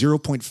includes a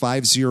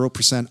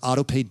 0.50%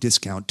 auto-pay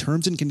discount.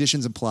 Terms and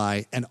conditions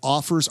apply, and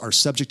offers are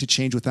subject to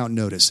change without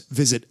notice.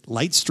 Visit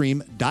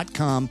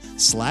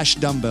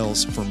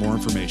lightstream.com/dumbbells for more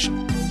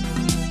information.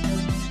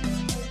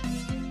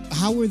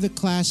 How were the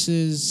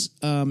classes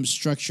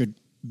structured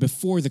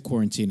before the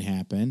quarantine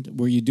happened?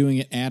 Were you doing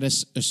it at a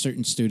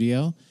certain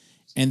studio?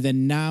 And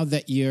then now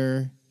that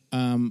you're,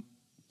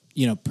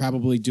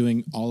 probably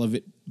doing all of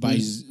it by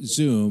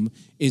Zoom,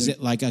 is it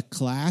like a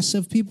class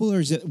of people, or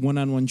is it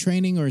one-on-one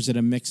training, or is it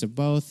a mix of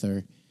both?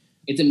 Or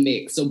it's a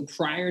mix. So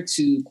prior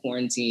to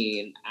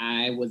quarantine,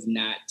 I was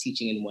not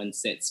teaching in one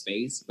set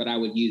space, but I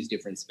would use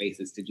different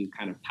spaces to do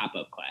kind of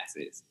pop-up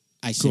classes.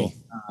 I see. Cool.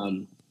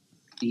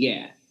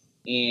 Yeah.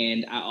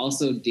 And I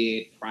also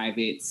did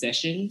private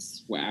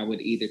sessions where I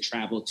would either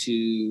travel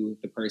to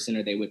the person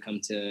or they would come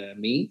to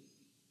me.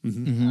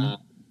 Mm-hmm.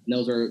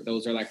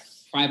 Those are like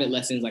private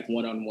lessons, like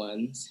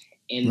one-on-ones.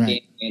 And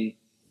then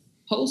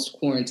post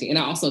quarantine, and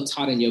I also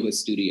taught in yoga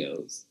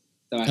studios.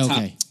 So I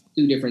taught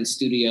 2 different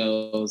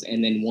studios,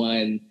 and then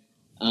one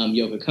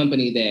yoga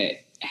company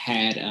that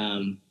had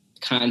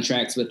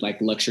contracts with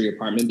like luxury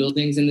apartment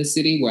buildings in the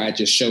city, where I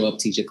just show up,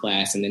 teach a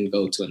class, and then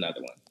go to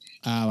another one.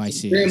 Oh, I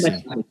see. Very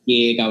much like a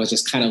gig. I was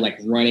just kind of like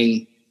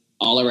running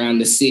all around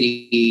the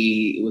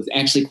city. It was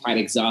actually quite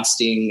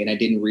exhausting, and I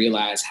didn't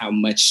realize how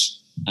much,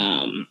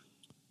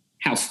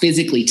 how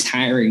physically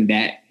tiring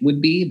that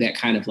would be. That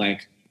kind of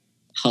like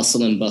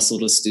hustle and bustle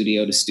to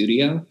studio.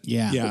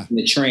 Yeah.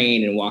 The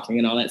train and walking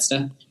and all that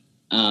stuff.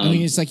 I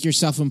mean, it's like you're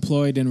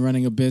self-employed and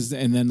running a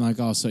business, and then like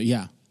also,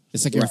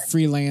 it's like you're a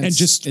freelance and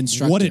just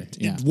instructor.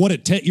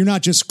 You're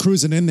not just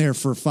cruising in there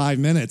for 5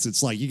 minutes.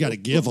 It's like you got to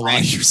give a lot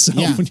of yourself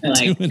when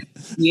you're doing it.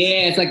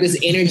 Yeah, it's like this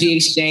energy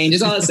exchange.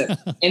 It's all that stuff.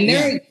 And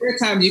there are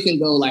times you can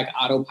go like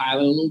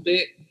autopilot a little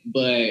bit,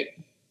 but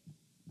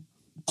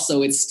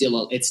also it's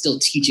still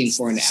teaching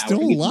for an hour.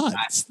 Still a lot.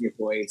 Your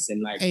voice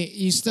and like, hey,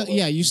 you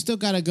still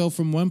got to go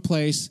from one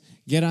place,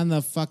 get on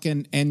the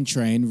fucking N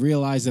train,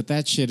 realize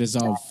that shit is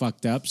all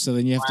fucked up. So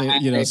then you have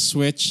to,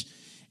 switch,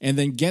 and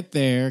then get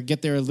there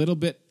a little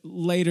bit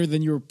later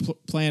than you were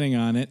planning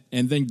on it,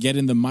 and then get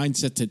in the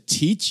mindset to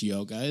teach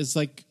yoga. It's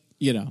like,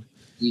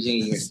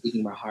 Eugene, you're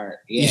speaking my heart.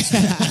 Yeah.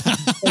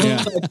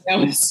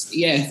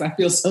 Yes, I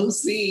feel so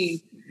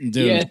seen. Dude.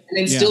 Yeah, and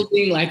then still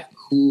being like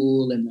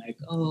cool and like,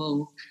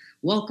 oh,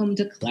 welcome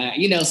to class.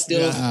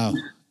 Still,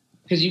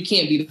 because you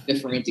can't be the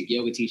frantic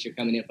yoga teacher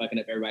coming in fucking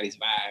up everybody's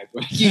vibe.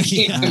 Like, you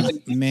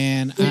can't.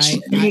 Man,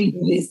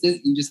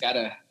 you just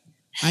gotta.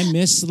 I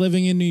miss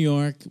living in New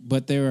York,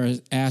 but there are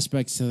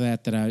aspects to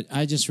that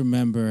I just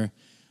remember.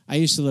 I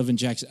used to live in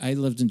Jackson. I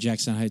lived in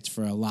Jackson Heights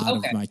for a lot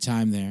of my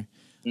time there.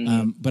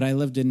 Mm-hmm. But I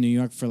lived in New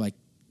York for like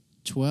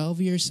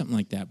 12 years, something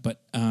like that.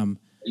 But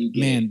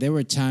man, there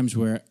were times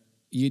where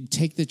you'd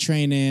take the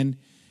train in,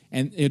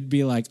 and it'd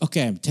be like,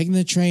 okay, I'm taking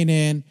the train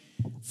in.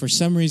 For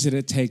some reason,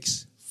 it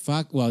takes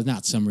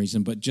not some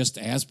reason, but just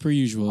as per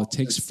usual, it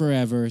takes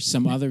forever.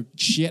 Some other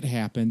shit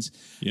happens,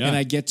 and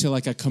I get to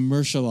like a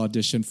commercial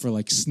audition for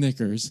like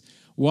Snickers.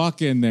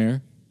 Walk in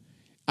there,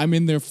 I'm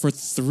in there for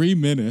 3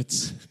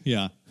 minutes.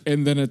 Yeah.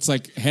 And then it's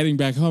like heading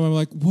back home. I'm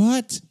like,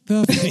 what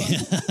the fuck?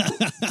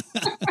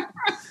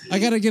 I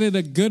got to get in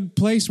a good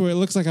place where it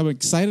looks like I'm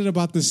excited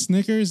about the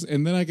Snickers,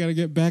 and then I got to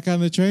get back on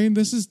the train.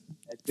 This is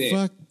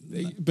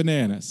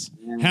bananas.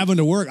 Having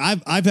to work.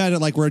 I've had it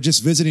like where I'm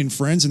just visiting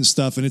friends and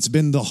stuff, and it's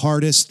been the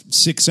hardest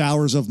 6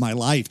 hours of my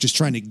life just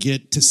trying to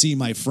get to see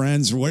my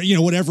friends or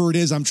whatever it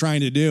is I'm trying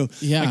to do.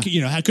 Yeah.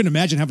 I couldn't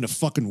imagine having to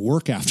fucking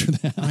work after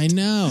that. I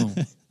know.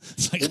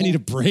 It's like I need a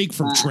break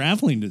from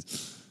traveling.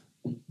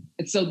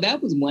 So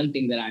that was one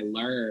thing that I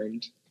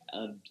learned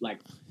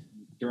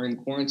during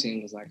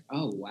quarantine was like,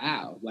 oh,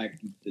 wow. Like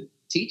the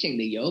teaching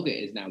the yoga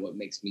is not what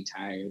makes me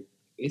tired.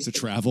 It's the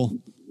travel.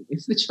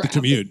 It's the travel. The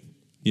commute.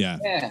 Yeah.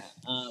 Yeah.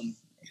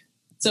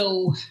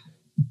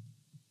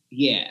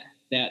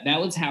 That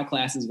was how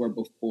classes were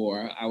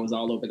before. I was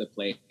all over the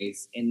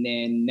place. And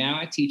then now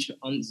I teach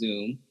on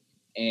Zoom,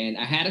 and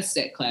I had a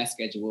set class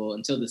schedule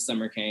until the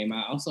summer came.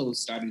 I also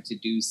started to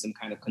do some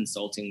kind of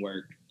consulting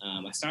work.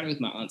 I started with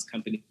my aunt's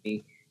company.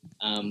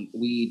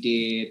 We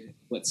did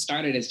what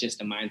started as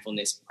just a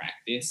mindfulness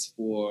practice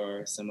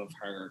for some of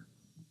her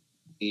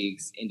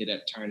colleagues, ended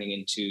up turning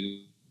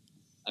into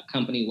a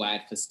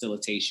company-wide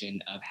facilitation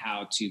of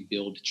how to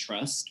build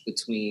trust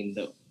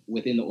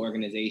within the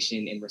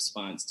organization in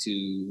response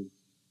to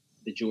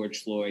the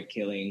George Floyd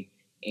killing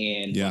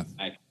and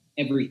like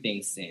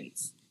everything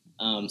since.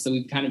 So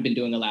we've kind of been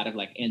doing a lot of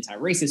like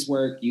anti-racist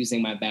work,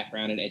 using my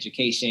background in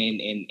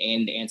education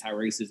and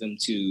anti-racism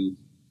to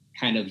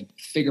kind of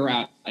figure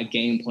out a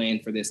game plan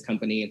for this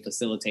company and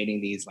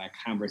facilitating these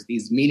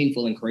these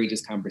meaningful and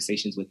courageous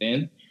conversations with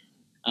them.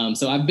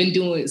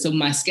 So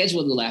my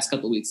schedule the last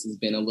couple of weeks has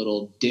been a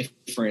little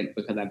different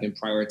because I've been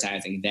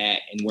prioritizing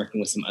that and working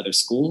with some other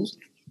schools.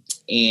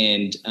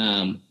 And,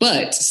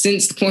 but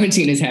since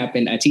quarantine has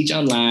happened, I teach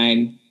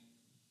online.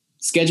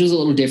 Schedule's a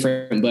little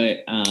different,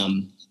 but,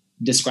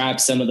 describe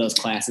some of those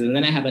classes. And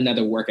then I have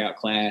another workout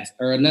class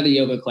or another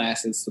yoga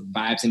class. It's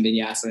Vibes and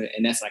Vinyasa.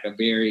 And that's like a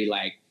very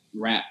like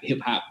rap,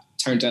 hip hop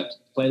turned up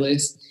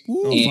playlist.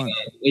 Ooh, and fun.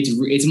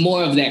 it's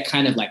more of that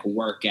kind of like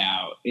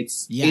workout.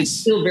 It's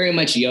still very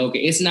much yoga.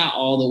 It's not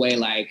all the way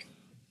like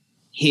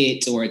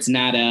HIIT or it's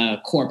not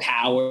a core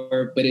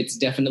power, but it's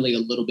definitely a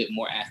little bit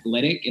more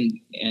athletic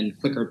and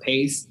quicker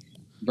pace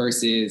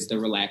versus the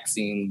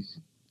relaxing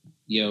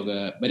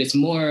yoga. But it's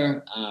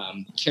more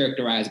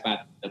characterized by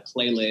the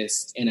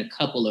playlist and a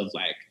couple of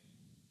like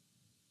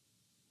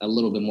a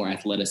little bit more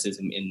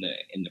athleticism in the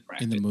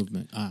practice. In the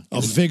movement. A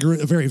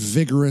very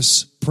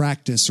vigorous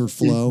practice or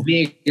flow.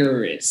 It's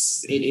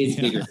vigorous. It is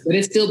vigorous, but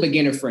it's still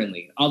beginner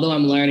friendly. Although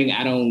I'm learning,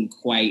 I don't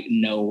quite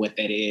know what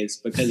that is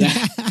because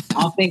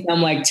I'll think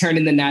I'm like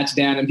turning the notch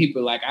down and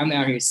people are like, I'm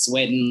out here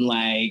sweating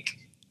like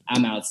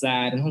I'm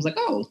outside. And I was like,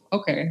 oh,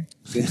 okay.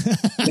 Good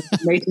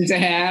information to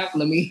have.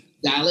 Let me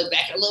dial it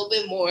back a little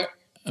bit more.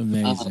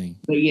 Amazing.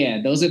 But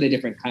yeah, those are the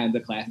different kinds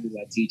of classes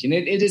I teach. And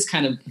it is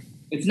kind of,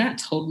 it's not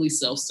totally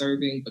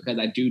self-serving because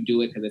I do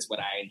it because it's what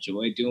I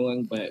enjoy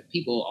doing, but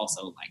people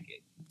also like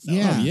it. So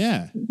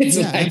It's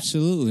like,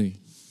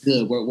 absolutely.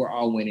 Good. We're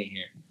all winning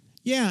here.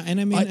 Yeah.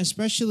 And I mean,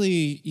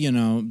 especially,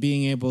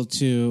 being able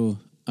to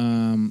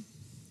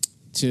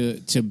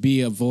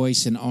be a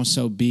voice and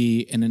also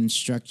be an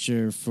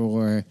instructor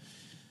for,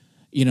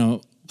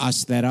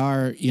 us that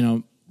are,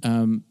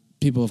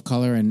 people of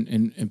color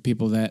and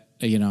people that,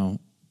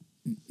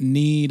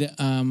 need,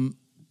 I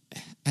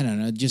don't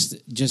know,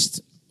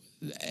 just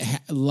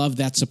love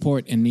that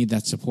support and need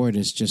that support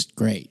is just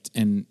great.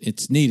 And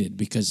it's needed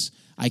because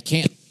I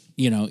can't,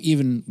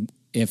 even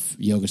if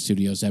yoga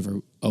studios ever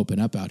open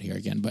up out here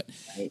again, but,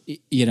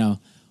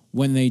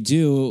 when they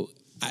do,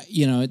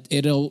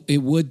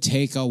 it would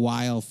take a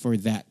while for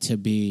that to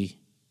be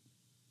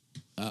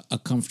a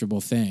comfortable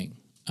thing.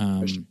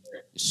 Sure.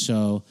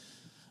 So,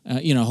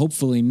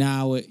 hopefully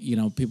now,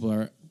 people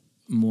are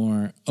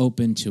more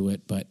open to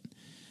it, but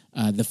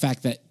the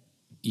fact that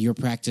your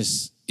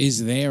practice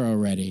is there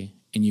already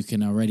and you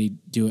can already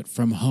do it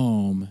from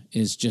home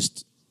is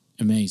just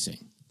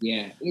amazing.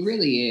 Yeah, it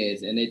really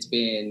is. And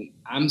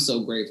I'm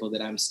so grateful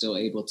that I'm still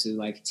able to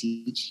like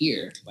teach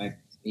here. Like,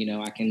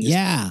 I can just keep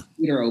the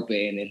computer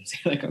open and say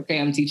like, okay,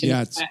 I'm teaching.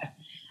 Yeah,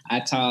 I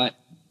taught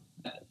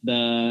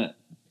I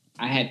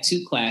had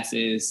 2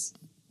 classes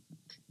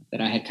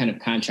that I had kind of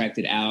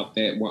contracted out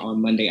that were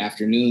on Monday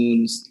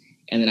afternoons.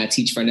 And then I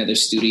teach for another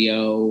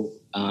studio.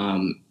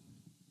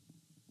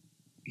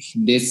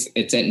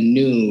 It's at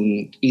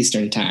noon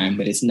Eastern time,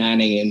 but it's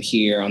 9 a.m.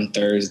 here on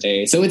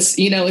Thursday. So it's,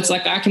 it's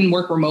like I can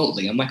work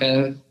remotely. I'm like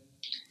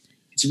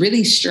it's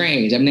really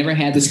strange. I've never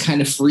had this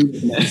kind of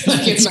freedom.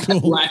 Like it's cool.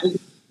 Like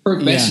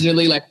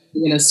professionally, like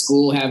in a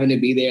school, having to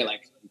be there,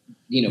 like,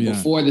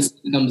 before the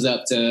sun comes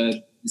up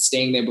to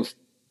staying there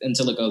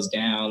until it goes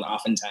down.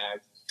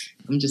 Oftentimes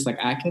I'm just like,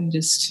 I can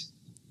just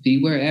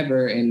be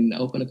wherever and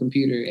open a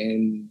computer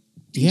and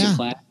teach a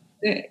class,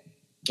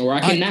 or I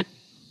can not.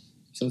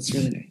 So it's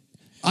really nice.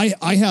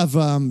 I have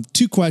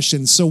 2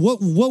 questions. So what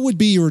would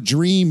be your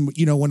dream,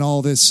 when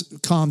all this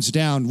calms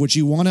down? Would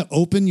you want to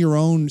open your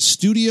own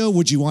studio?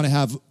 Would you want to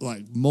have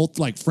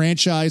like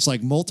franchise,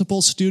 like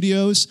multiple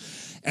studios?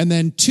 And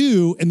then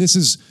 2, and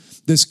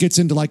this gets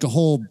into like a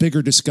whole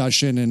bigger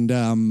discussion and,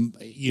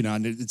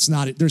 and it's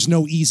not, there's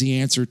no easy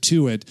answer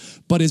to it,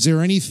 but is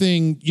there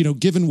anything,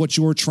 given what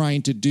you're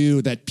trying to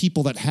do, that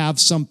people that have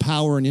some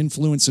power and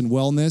influence in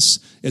wellness,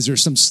 is there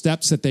some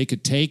steps that they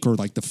could take, or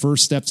like the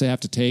first steps they have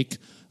to take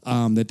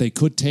that they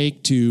could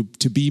take to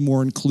be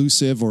more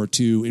inclusive or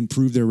to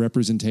improve their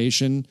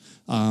representation,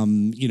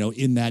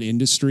 in that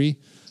industry?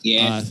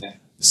 Yeah.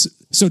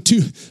 So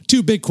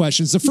two big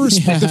questions. The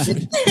first,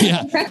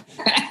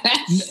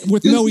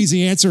 with no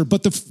easy answer,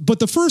 but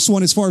the first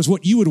one, as far as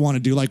what you would want to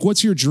do, like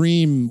what's your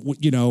dream,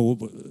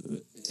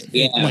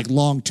 like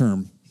long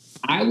term?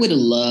 I would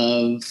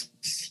love,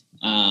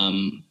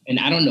 and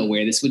I don't know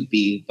where this would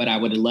be, but I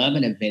would love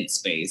an event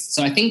space.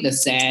 So I think the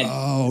sad,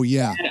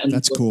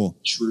 that's cool.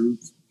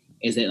 Truth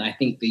is that I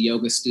think the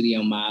yoga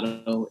studio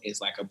model is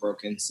like a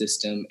broken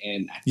system,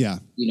 and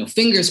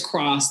fingers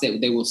crossed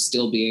that they will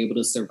still be able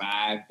to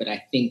survive. But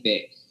I think that,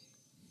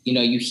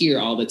 you hear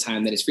all the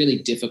time that it's really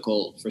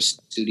difficult for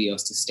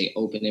studios to stay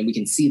open. And we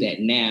can see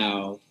that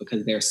now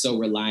because they're so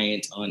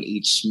reliant on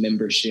each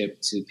membership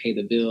to pay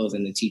the bills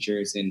and the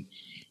teachers. And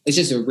it's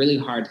just a really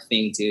hard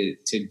thing to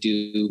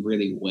do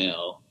really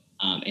well,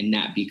 and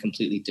not be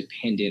completely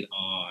dependent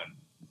on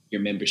your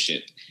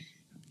membership.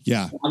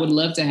 Yeah. I would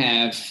love to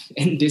have,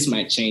 and this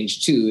might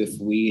change too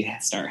if we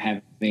start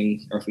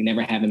having, or if we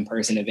never have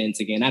in-person events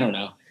again, I don't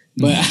know.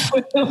 But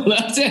I would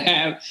love to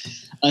have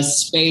a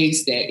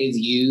space that is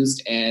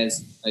used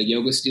as a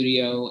yoga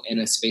studio and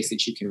a space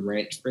that you can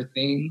rent for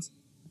things.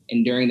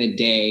 And during the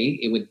day,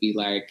 it would be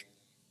like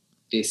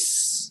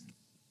this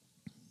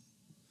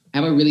I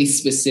have a really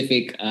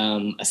specific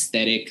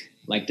aesthetic,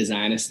 like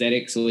design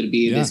aesthetic. So it would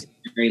be this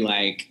very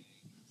like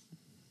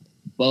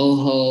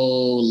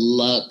boho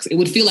luxe. It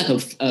would feel like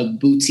a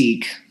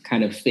boutique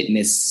kind of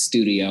fitness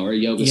studio or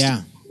yoga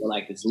studio.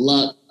 Like this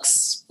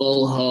luxe,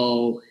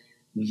 boho,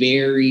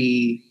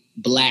 very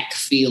Black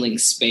feeling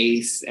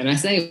space. And I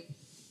say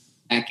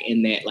Black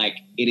in that like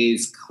it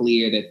is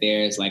clear that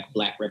there's like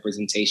Black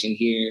representation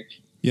here.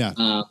 Yeah.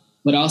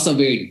 But also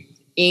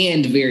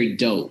very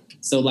dope.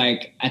 So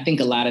like I think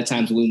a lot of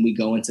times when we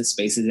go into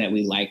spaces that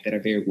we like that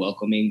are very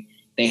welcoming,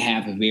 they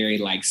have a very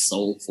like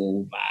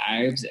soulful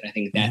vibes. And I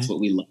think that's what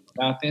we love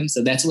about them.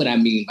 So that's what I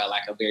mean by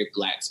like a very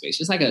Black space.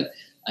 Just like a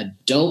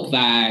dope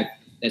vibe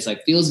that's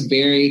like feels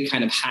very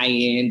kind of high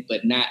end,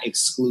 but not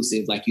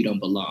exclusive, like you don't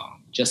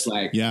belong. Just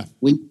like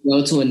when you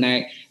go to a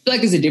night, I feel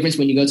like there's a difference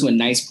when you go to a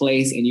nice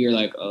place and you're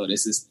like, oh,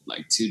 this is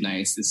like too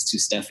nice. This is too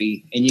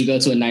stuffy. And you go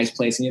to a nice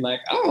place and you're like,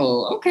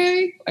 oh,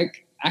 okay.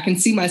 Like I can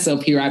see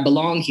myself here. I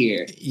belong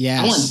here.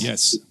 I want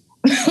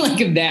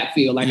like if that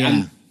feel like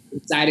I'm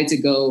excited to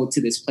go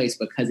to this place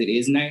because it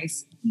is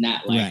nice.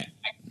 Not like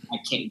I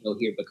can't go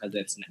here because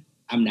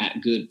I'm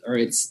not good or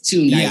it's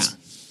too nice.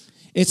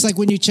 It's like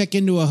when you check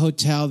into a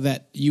hotel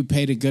that you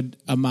paid a good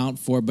amount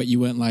for, but you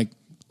went like,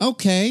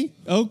 okay,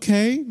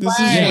 this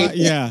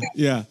is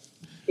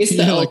It's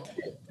the like,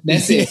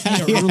 that's it.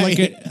 Or like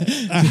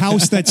a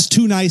house that's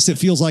too nice. It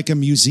feels like a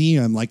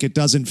museum. Like it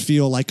doesn't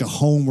feel like a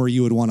home where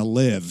you would want to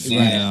live. You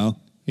know?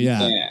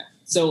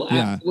 So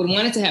I would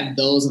want it to have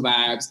those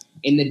vibes.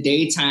 In the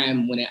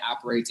daytime when it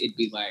operates, it'd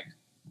be like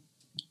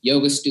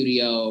yoga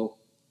studio,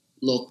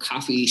 little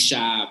coffee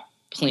shop,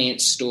 plant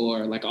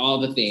store, like all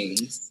the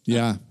things.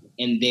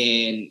 And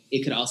then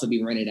it could also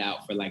be rented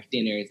out for like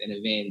dinners and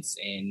events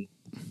and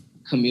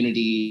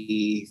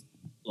community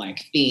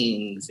like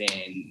things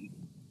and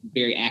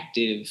very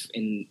active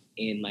in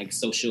like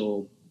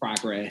social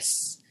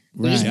progress.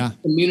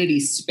 Community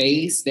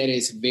space that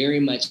is very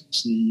much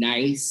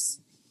nice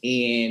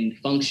and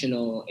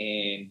functional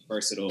and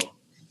versatile.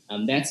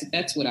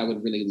 That's what I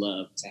would really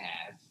love to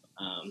have.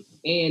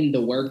 And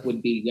the work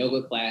would be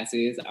yoga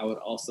classes. I would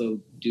also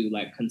do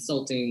like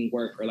consulting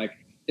work or like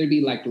there'd be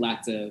like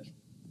lots of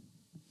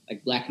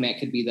like Black Mat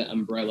could be the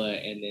umbrella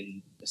and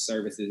then the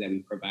services that we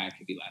provide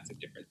could be lots of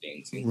different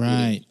things.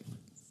 Right.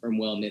 From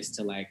wellness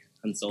to like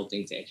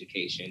consulting to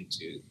education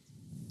to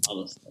all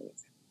those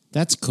things.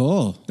 That's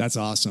cool. That's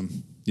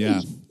awesome.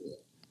 Yeah.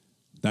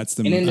 That's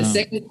the. And then the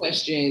second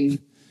question.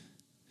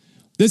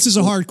 This is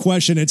a hard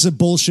question. It's a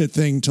bullshit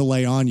thing to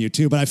lay on you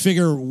too, but I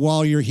figure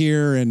while you're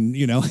here and,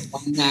 you know,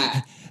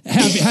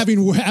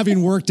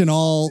 having worked in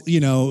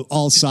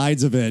all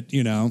sides of it,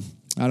 you know,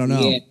 I don't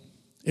know. Yeah.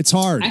 It's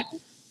hard.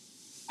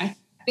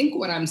 I think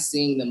what I'm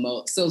seeing the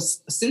most, so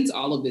since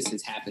all of this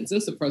has happened,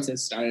 since the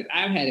protest started,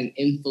 I've had an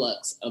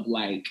influx of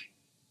like,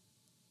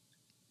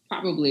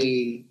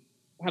 probably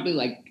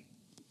like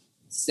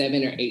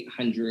 700 or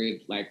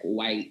 800 like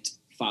white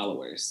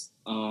followers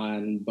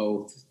on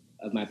both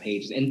of my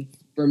pages. And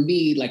for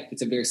me, like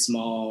it's a very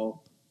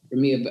small, for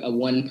me, a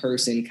one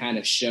person kind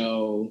of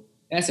show,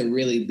 that's a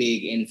really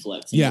big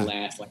influx in the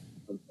last like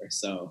month or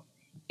so.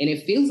 And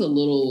it feels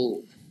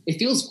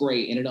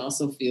great. And it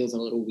also feels a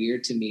little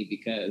weird to me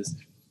because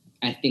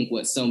I think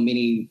what so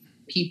many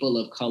people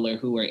of color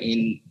who are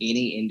in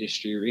any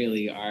industry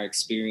really are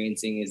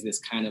experiencing is this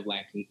kind of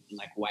like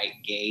white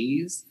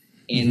gaze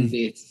and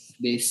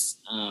this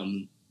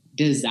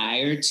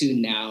desire to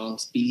now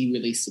be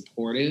really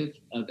supportive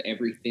of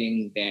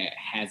everything that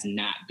has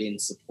not been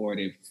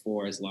supportive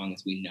for as long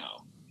as we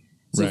know.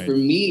 So for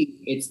me,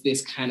 it's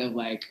this kind of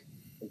like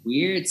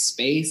weird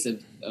space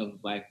of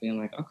like being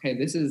like, okay,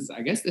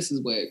 I guess this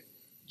is what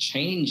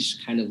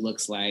change kind of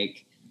looks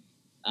like.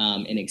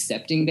 And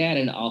accepting that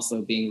and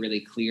also being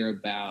really clear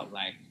about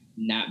like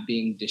not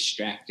being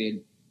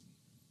distracted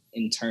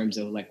in terms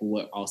of like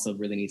what also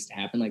really needs to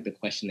happen, like the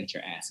question that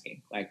you're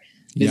asking. Like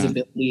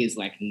visibility is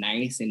like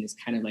nice and it's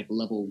kind of like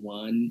level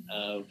one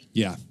of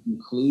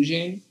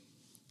inclusion.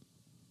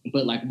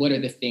 But like what are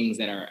the things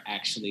that are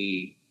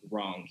actually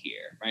wrong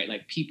here, right?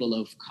 Like people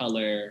of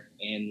color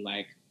and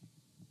like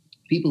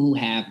people who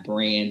have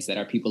brands that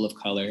are people of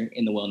color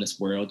in the wellness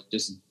world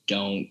just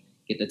don't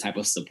get the type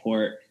of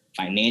support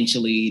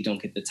financially,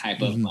 don't get the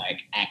type of like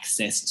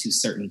access to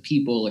certain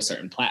people or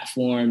certain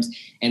platforms.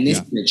 And this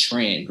is a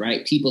trend,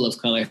 right? People of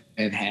color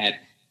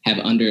have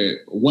under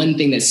one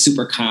thing that's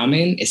super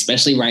common,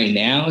 especially right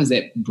now, is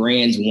that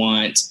brands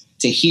want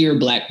to hear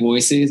Black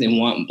voices and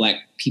want Black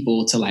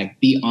people to like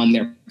be on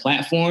their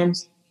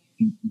platforms,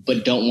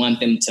 but don't want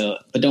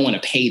to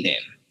pay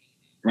them.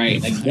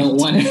 Right. Like don't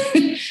want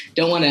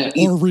to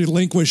or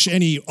relinquish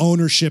any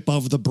ownership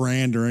of the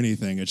brand or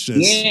anything. It's just,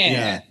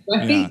 So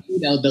I think,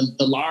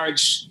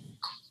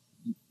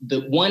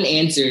 the one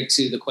answer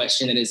to the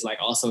question that is like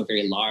also a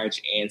very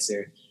large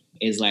answer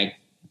is like,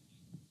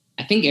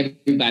 I think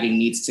everybody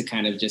needs to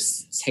kind of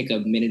just take a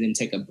minute and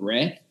take a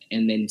breath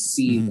and then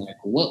see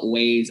like what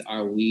ways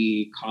are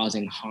we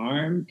causing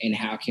harm and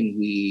how can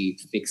we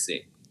fix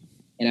it?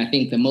 And I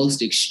think the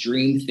most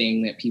extreme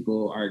thing that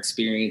people are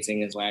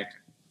experiencing is like,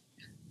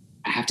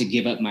 I have to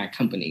give up my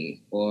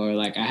company, or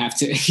like I have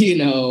to, you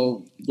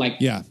know,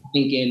 like I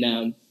think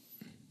in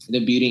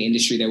the beauty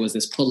industry, there was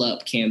this pull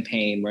up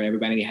campaign where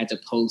everybody had to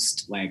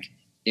post like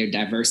their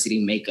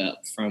diversity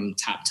makeup from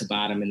top to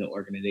bottom in the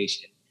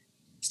organization.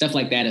 Stuff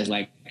like that is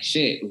like,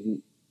 shit,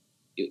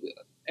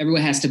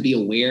 everyone has to be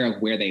aware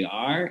of where they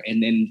are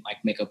and then like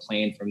make a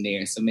plan from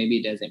there. So maybe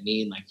it doesn't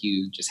mean like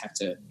you just have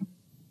to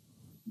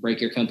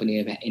break your company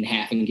in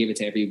half and give it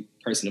to every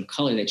person of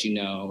color that you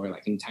know, or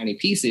like in tiny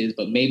pieces,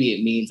 but maybe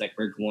it means like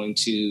we're going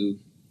to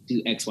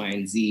do X, Y,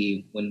 and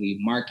Z when we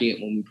market,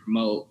 when we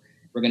promote.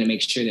 We're going to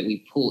make sure that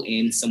we pull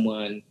in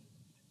someone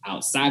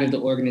outside of the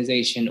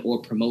organization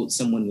or promote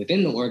someone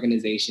within the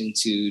organization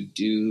to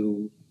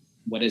do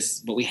what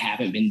we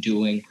haven't been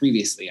doing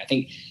previously. I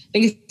think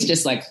it's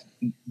just like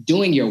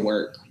doing your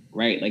work,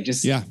 right? Like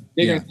just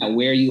figuring out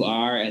where you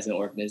are as an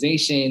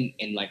organization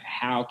and like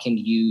how can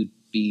you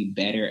be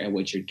better at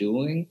what you're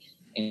doing,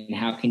 and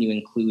how can you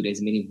include as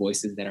many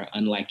voices that are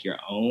unlike your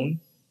own,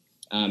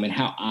 and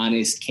how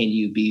honest can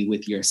you be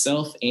with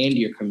yourself and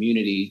your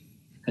community,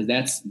 because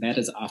that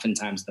is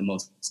oftentimes the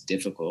most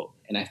difficult.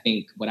 And I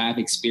think what I've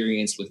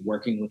experienced with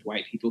working with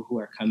white people who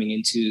are coming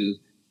into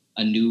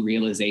a new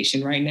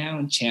realization right now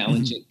and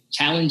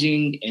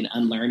challenging and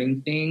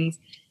unlearning things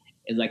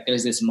is like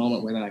there's this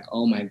moment where they're like,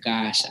 oh my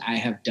gosh, I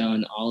have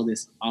done all of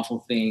these awful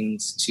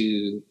things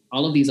to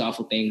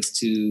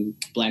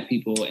Black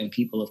people and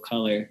people of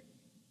color,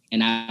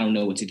 and I don't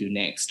know what to do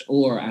next.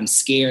 Or I'm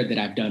scared that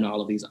I've done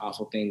all of these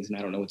awful things and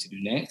I don't know what to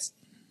do next.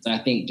 So I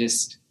think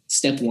just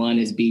step one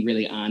is be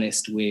really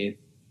honest with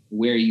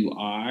where you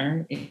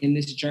are in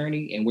this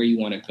journey and where you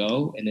want to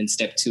go. And then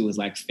step two is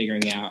like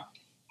figuring out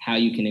how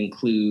you can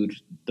include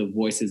the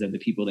voices of the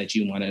people that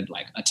you want to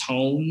like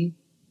atone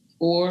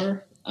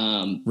for.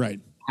 Right.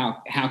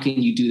 How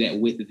can you do that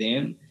with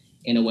them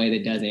in a way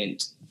that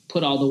doesn't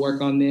put all the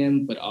work on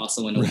them, but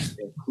also in a way that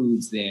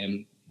includes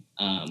them?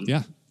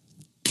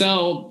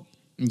 So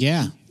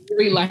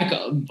really like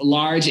a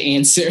large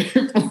answer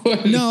for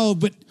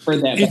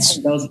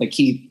that. Those are the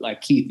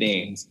key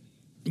things.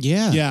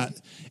 Yeah.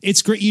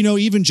 It's great. You know,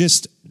 even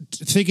just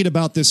thinking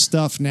about this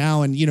stuff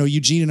now, and, you know,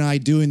 Eugene and I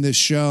doing this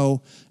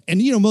show,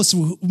 and, you know, most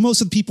of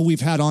the people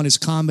we've had on is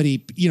comedy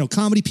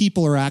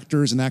people or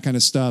actors and that kind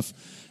of stuff.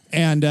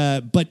 And,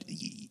 but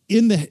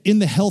in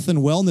the health and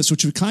wellness,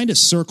 which we kind of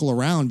circle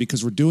around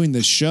because we're doing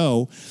this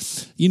show,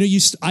 you know,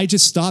 I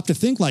just stopped to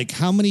think like,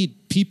 how many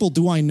people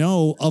do I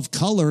know of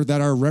color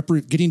that are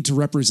getting to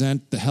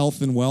represent the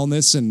health and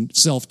wellness and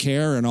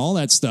self-care and all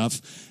that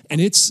stuff. And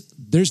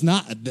there's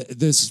not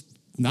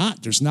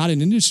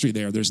an industry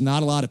there. There's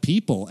not a lot of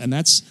people. And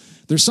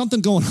there's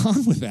something going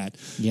on with that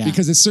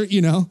because it's certain,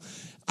 you know,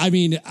 I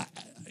mean,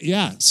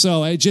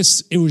 so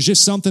it was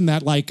just something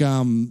that like,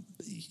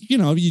 you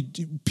know,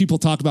 people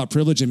talk about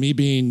privilege and me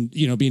being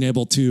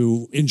able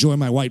to enjoy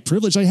my white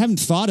privilege. I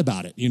haven't thought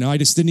about it. You know, I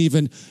just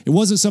it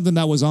wasn't something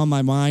that was on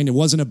my mind. It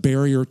wasn't a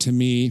barrier to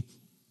me.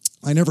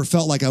 I never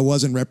felt like I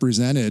wasn't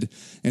represented.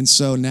 And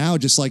so now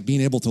just like being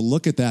able to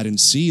look at that and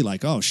see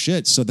like, oh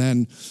shit. So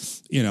then,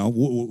 you know,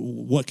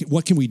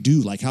 what can we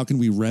do? Like, how can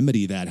we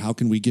remedy that? How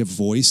can we give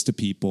voice to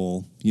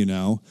people, you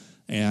know,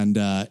 and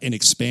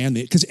expand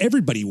it? Because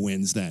everybody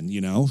wins then, you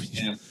know?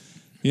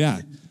 Yeah.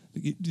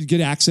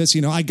 Get access,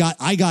 you know, I got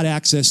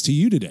access to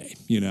you today,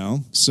 you know,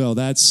 so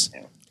that's,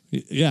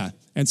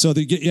 And so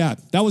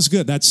that was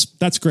good.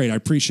 That's great. I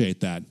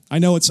appreciate that. I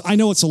know it's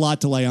a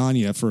lot to lay on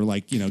you for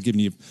like, you know,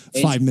 giving you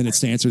 5 minutes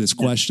to answer this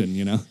question,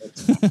 you know.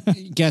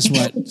 Guess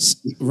what?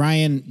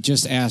 Ryan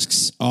just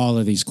asks all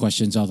of these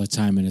questions all the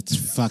time and it's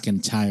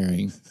fucking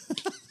tiring.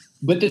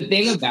 But the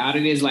thing about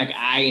it is like,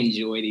 I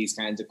enjoy these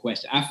kinds of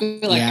questions. I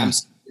feel like I'm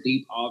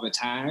deep all the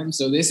time.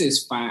 So this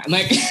is fine.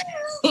 Like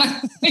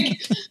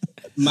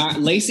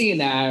Lacey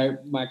and I,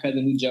 my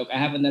cousin, we joke. I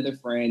have another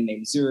friend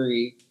named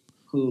Zuri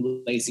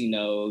who Lacey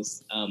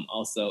knows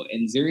also.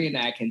 And Zuri and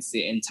I can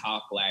sit and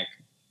talk like,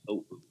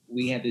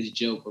 we have this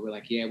joke where we're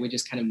like, we're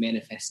just kind of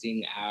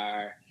manifesting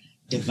our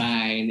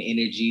divine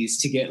energies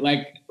to get,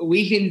 like,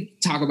 we can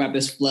talk about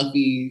this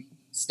fluffy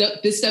stuff,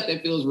 this stuff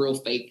that feels real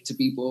fake to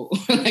people,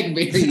 like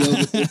very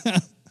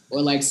yoga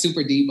or like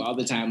super deep all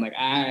the time. Like,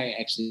 I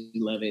actually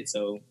love it.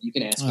 So you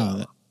can ask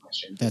me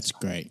questions. That's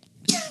great.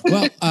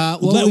 Real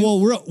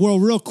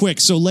quick.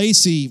 So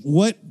Lacey,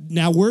 where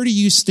do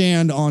you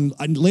stand on?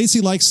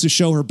 Lacey likes to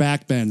show her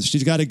back bends.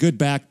 She's got a good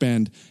back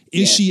bend.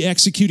 Is she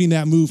executing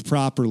that move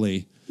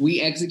properly?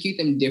 We execute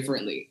them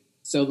differently.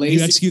 So Lacey,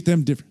 you execute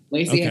them different.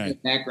 Lacey has a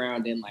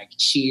background in like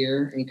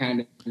cheer and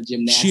kind of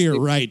gymnastics. Cheer,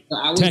 right?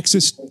 So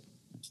Texas.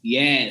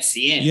 Yes.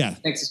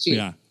 Texas cheer.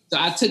 Yeah. So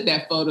I took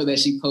that photo that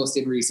she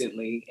posted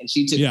recently, and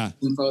she took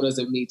some photos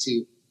of me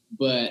too.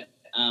 But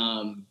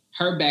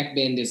her back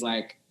bend is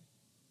like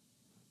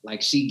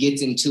she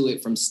gets into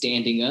it from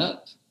standing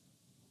up,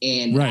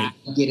 and I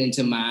get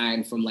into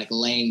mine from like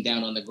laying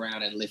down on the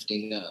ground and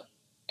lifting up.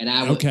 And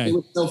it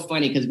was so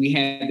funny because we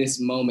had this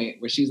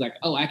moment where she's like,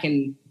 "Oh, I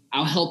can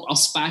I'll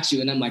spot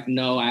you. And I'm like,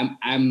 no,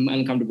 I'm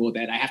uncomfortable with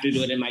that. I have to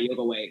do it in my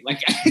yoga way.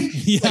 Like,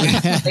 Yeah. like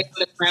I have to lay on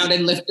the ground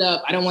and lift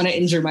up. I don't want to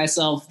injure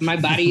myself. My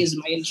body is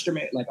my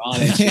instrument. Like all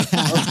that shit.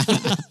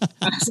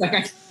 I was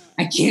like,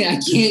 I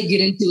can't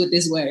get into it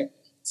this way.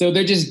 So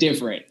they're just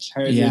different.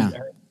 Hers is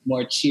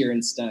more cheer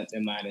and stunt,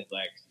 and mine is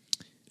like,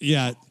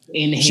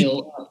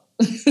 inhale up.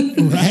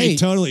 Right,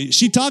 totally.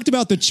 She talked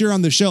about the cheer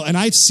on the show, and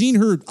I've seen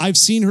her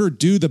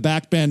do the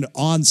back bend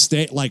on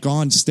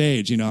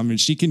stage. You know, I mean,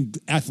 she can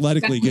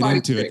athletically get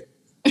into it.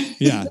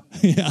 Yeah.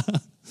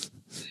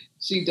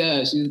 She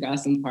does. She's got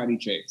some party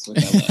tricks,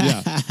 which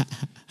I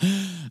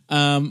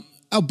love.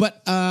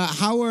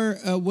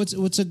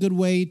 What's a good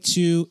way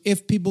to,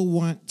 if people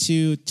want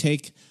to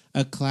take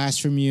a class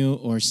from you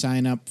or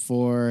sign up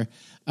for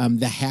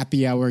the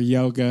happy hour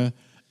yoga?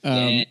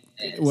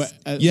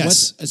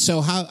 Yes.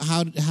 So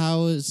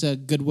how is a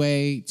good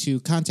way to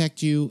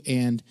contact you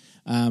and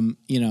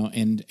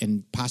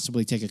and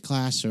possibly take a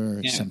class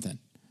or something?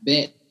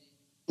 The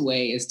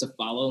way is to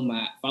follow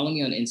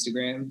me on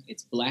Instagram.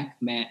 It's Black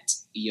Mat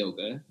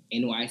Yoga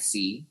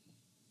NYC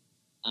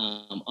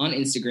on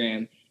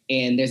Instagram,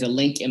 and there's a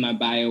link in my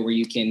bio where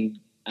you can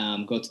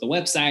go to the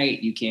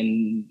website. You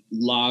can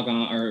log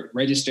on or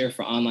register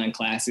for online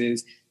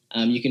classes.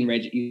 You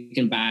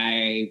can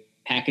buy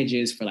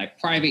packages for like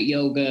private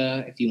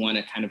yoga if you want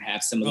to kind of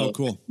have some of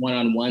those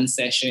one-on-one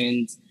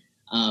sessions.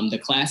 The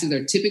classes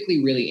are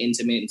typically really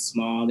intimate and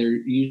small. They're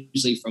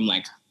usually from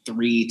like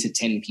 3 to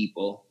 10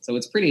 people. So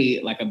it's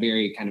pretty like a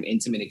very kind of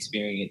intimate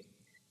experience.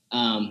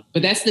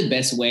 But that's the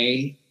best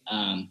way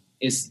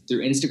is through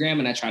Instagram.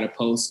 And I try to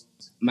post.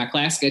 My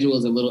class schedule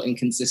is a little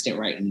inconsistent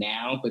right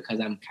now because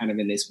I'm kind of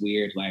in this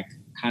weird, like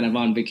kind of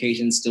on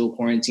vacation, still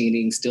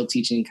quarantining, still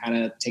teaching, kind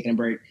of taking a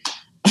break.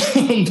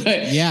 But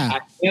I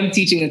am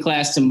teaching a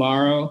class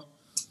tomorrow,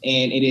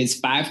 and it is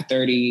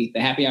 5:30.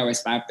 The happy hour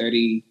is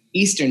 5:30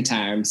 Eastern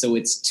time, so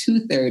it's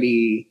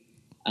 2:30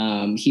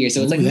 here.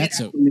 So it's like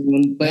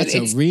afternoon, but that's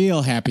a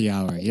real happy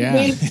hour. Yeah,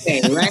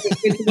 Wednesday, right?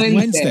 It's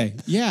Wednesday.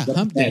 Yeah,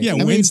 hump day.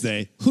 Yeah,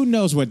 Wednesday. Who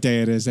knows what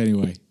day it is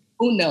anyway?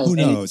 Who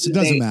knows? It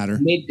doesn't matter.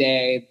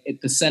 Midday.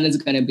 The sun is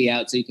going to be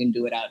out, so you can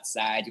do it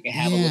outside. You can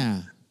have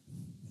and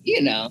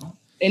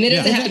it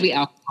doesn't have to be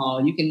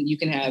alcohol. You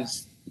can have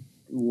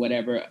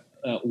whatever.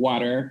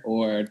 Water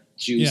or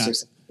juice or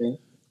something.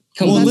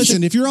 Well,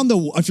 listen, if you're on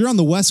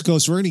the West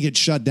Coast, we're going to get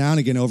shut down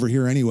again over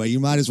here anyway. You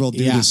might as well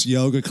do this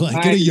yoga class.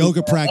 Get a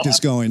yoga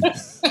practice going.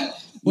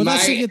 Well,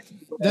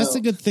 that's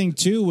a good thing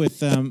too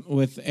with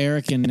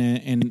Eric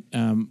and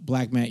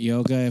Black Mat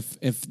Yoga.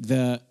 If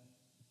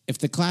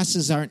the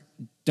classes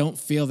don't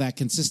feel that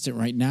consistent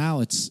right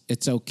now,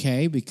 it's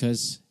okay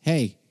because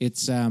hey,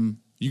 it's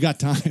you got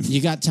time.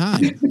 You got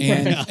time,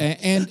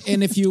 and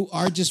if you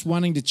are just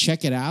wanting to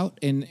check it out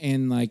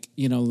and like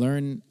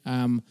learn,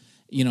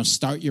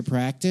 start your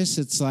practice,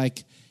 it's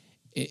like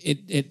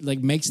it like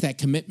makes that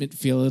commitment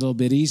feel a little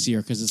bit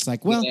easier because it's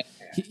like, well,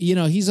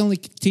 he's only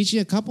teaching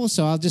a couple,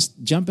 so I'll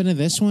just jump into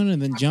this one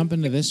and then jump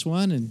into this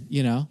one, and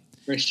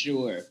for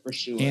sure,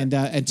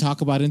 and talk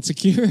about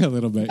Insecure a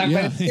little bit,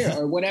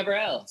 or whatever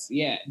else.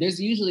 Yeah,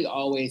 there's usually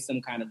always some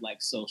kind of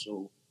like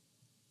social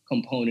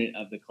component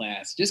of the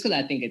class, just because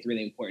I think it's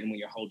really important when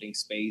you're holding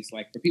space,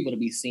 like for people to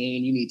be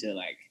seen, you need to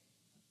like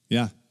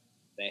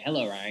say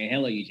hello Ryan,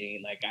 hello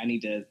Eugene, like I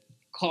need to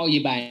call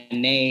you by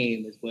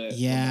name is what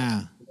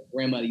my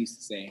grandmother used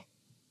to say.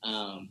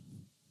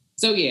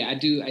 So I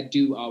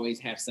do always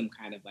have some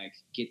kind of like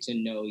get to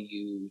know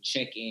you,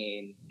 check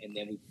in, and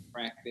then we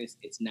practice.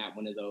 It's not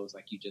one of those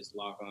like you just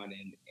log on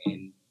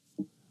and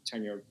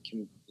turn your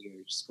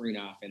screen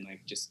off and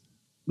like just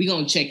we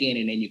gonna check in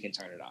and then you can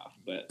turn it off.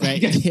 But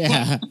make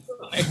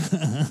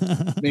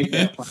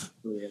that part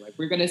clear. Like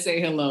we're gonna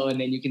say hello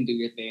and then you can do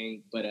your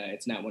thing, but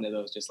it's not one of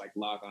those just like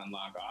log on,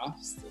 log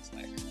off. So it's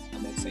like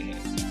I'm gonna say hey.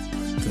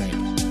 Great.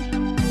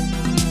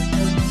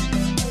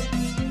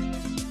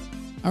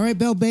 All right,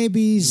 Bell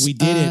Babies. We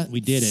did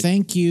it.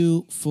 Thank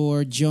you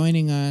for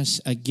joining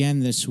us again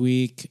this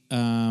week.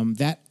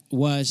 That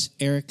was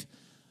Eric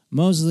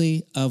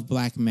Mosley of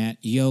Black Mat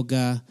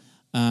Yoga.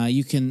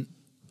 You can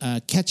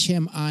catch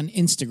him on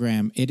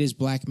Instagram. It is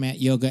Black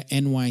Mat Yoga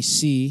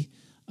NYC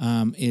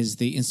is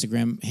the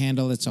Instagram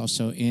handle. It's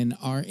also in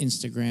our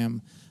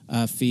Instagram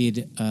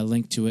feed,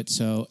 link to it.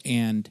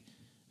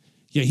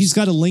 He's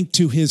got a link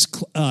to his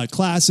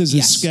classes,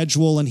 his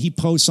schedule, and he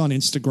posts on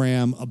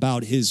Instagram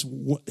about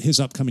his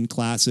upcoming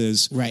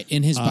classes. Right.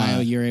 In his bio,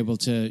 you're able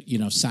to,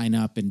 sign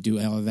up and do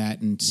all of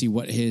that and see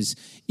what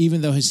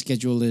even though his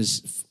schedule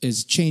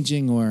is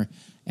changing, or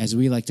as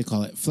we like to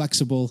call it,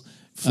 flexible,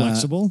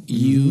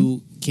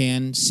 you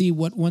can see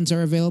what ones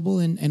are available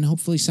and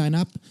hopefully sign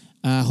up.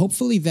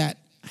 Hopefully that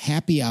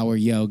happy hour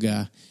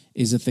yoga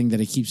is a thing that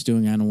he keeps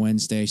doing on a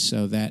Wednesday,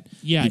 so that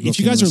if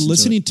you guys are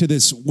listening to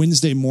this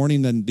Wednesday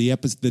morning, then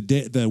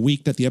the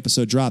week that the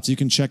episode drops, you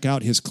can check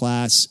out his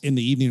class in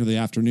the evening or the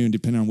afternoon,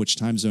 depending on which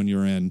time zone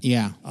you're in.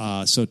 Yeah.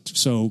 So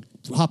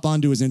hop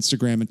onto his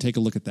Instagram and take a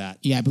look at that.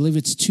 Yeah, I believe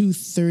it's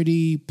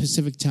 2:30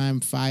 Pacific time,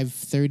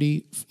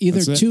 5:30,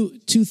 either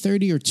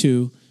 2:30 or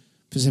 2.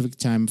 Pacific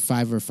time,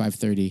 5 or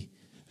 5:30.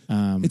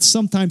 It's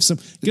sometimes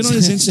get on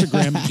his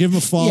Instagram, give him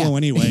a follow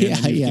anyway.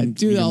 Yeah,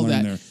 do all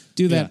that. There.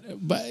 Do that. Yeah.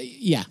 But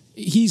yeah,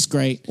 he's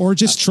great. Or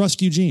just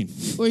trust Eugene.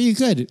 Or you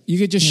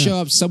could just show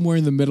up somewhere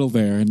in the middle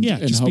there and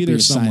just hope be there you're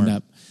signed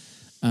up.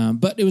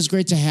 But it was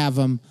great to have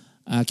him.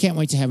 Can't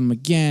wait to have him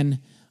again.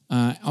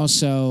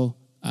 Also,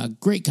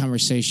 great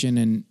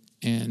conversation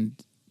and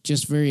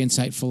just very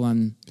insightful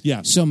on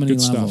so many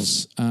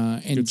levels.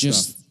 And good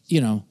just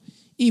stuff.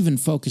 Even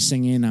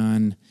focusing in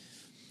on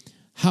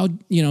how,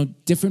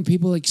 different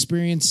people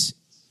experience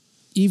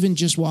even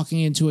just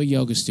walking into a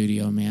yoga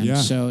studio, man. Yeah.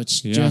 So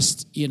it's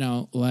just,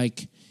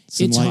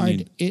 it's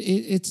hard.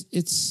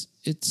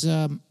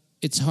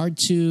 It's hard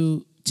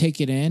to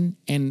take it in.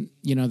 And,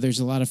 there's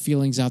a lot of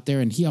feelings out there.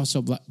 And he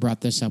also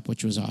brought this up,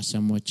 which was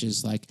awesome, which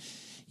is like,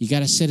 you got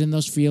to sit in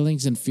those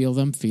feelings and feel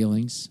them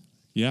feelings.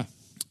 Yeah.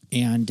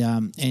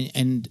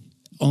 And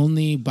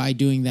only by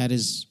doing that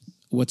is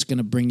what's going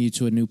to bring you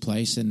to a new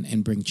place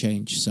and bring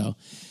change. So,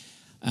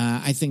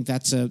 I think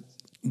that's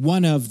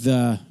one of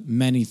the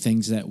many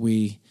things that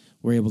we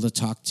were able to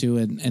talk to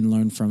and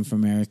learn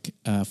from Eric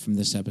from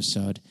this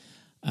episode.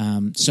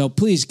 So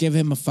please give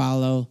him a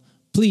follow.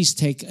 Please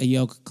take a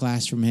yoga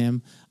class from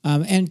him,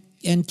 and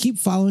keep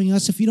following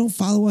us. If you don't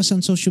follow us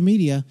on social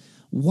media,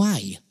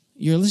 why?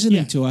 You're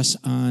listening to us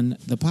on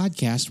the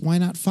podcast. Why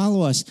not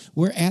follow us?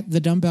 We're at the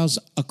Dumbbells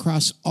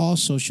across all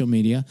social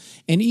media,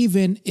 and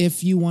even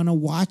if you want to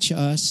watch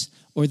us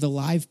or the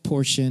live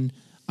portion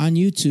on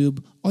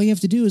YouTube, all you have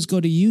to do is go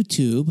to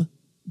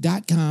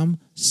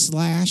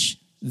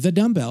youtube.com/the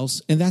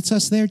Dumbbells, and that's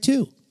us there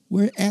too.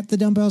 We're at the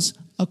Dumbbells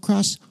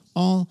across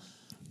all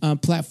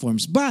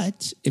platforms.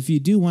 But if you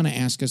do want to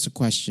ask us a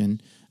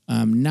question,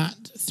 not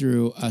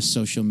through a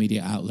social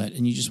media outlet,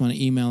 and you just want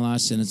to email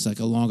us and it's like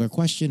a longer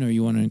question, or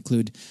you want to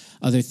include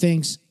other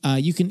things,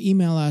 you can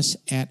email us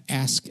at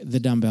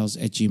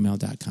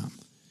askthedumbbells@gmail.com.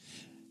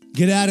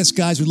 Get at us,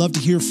 guys. We'd love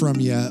to hear from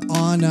you.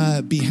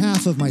 On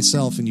behalf of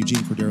myself and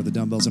Eugene Cordero of the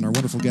Dumbbells and our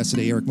wonderful guest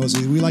today, Eric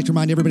Mosley, we'd like to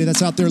remind everybody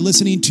that's out there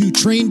listening to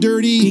Train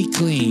Dirty, Eat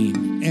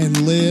Clean,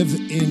 and Live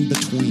in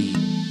Between.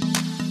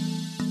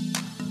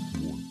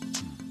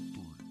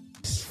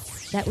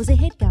 That was a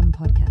HeadGum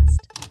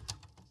podcast.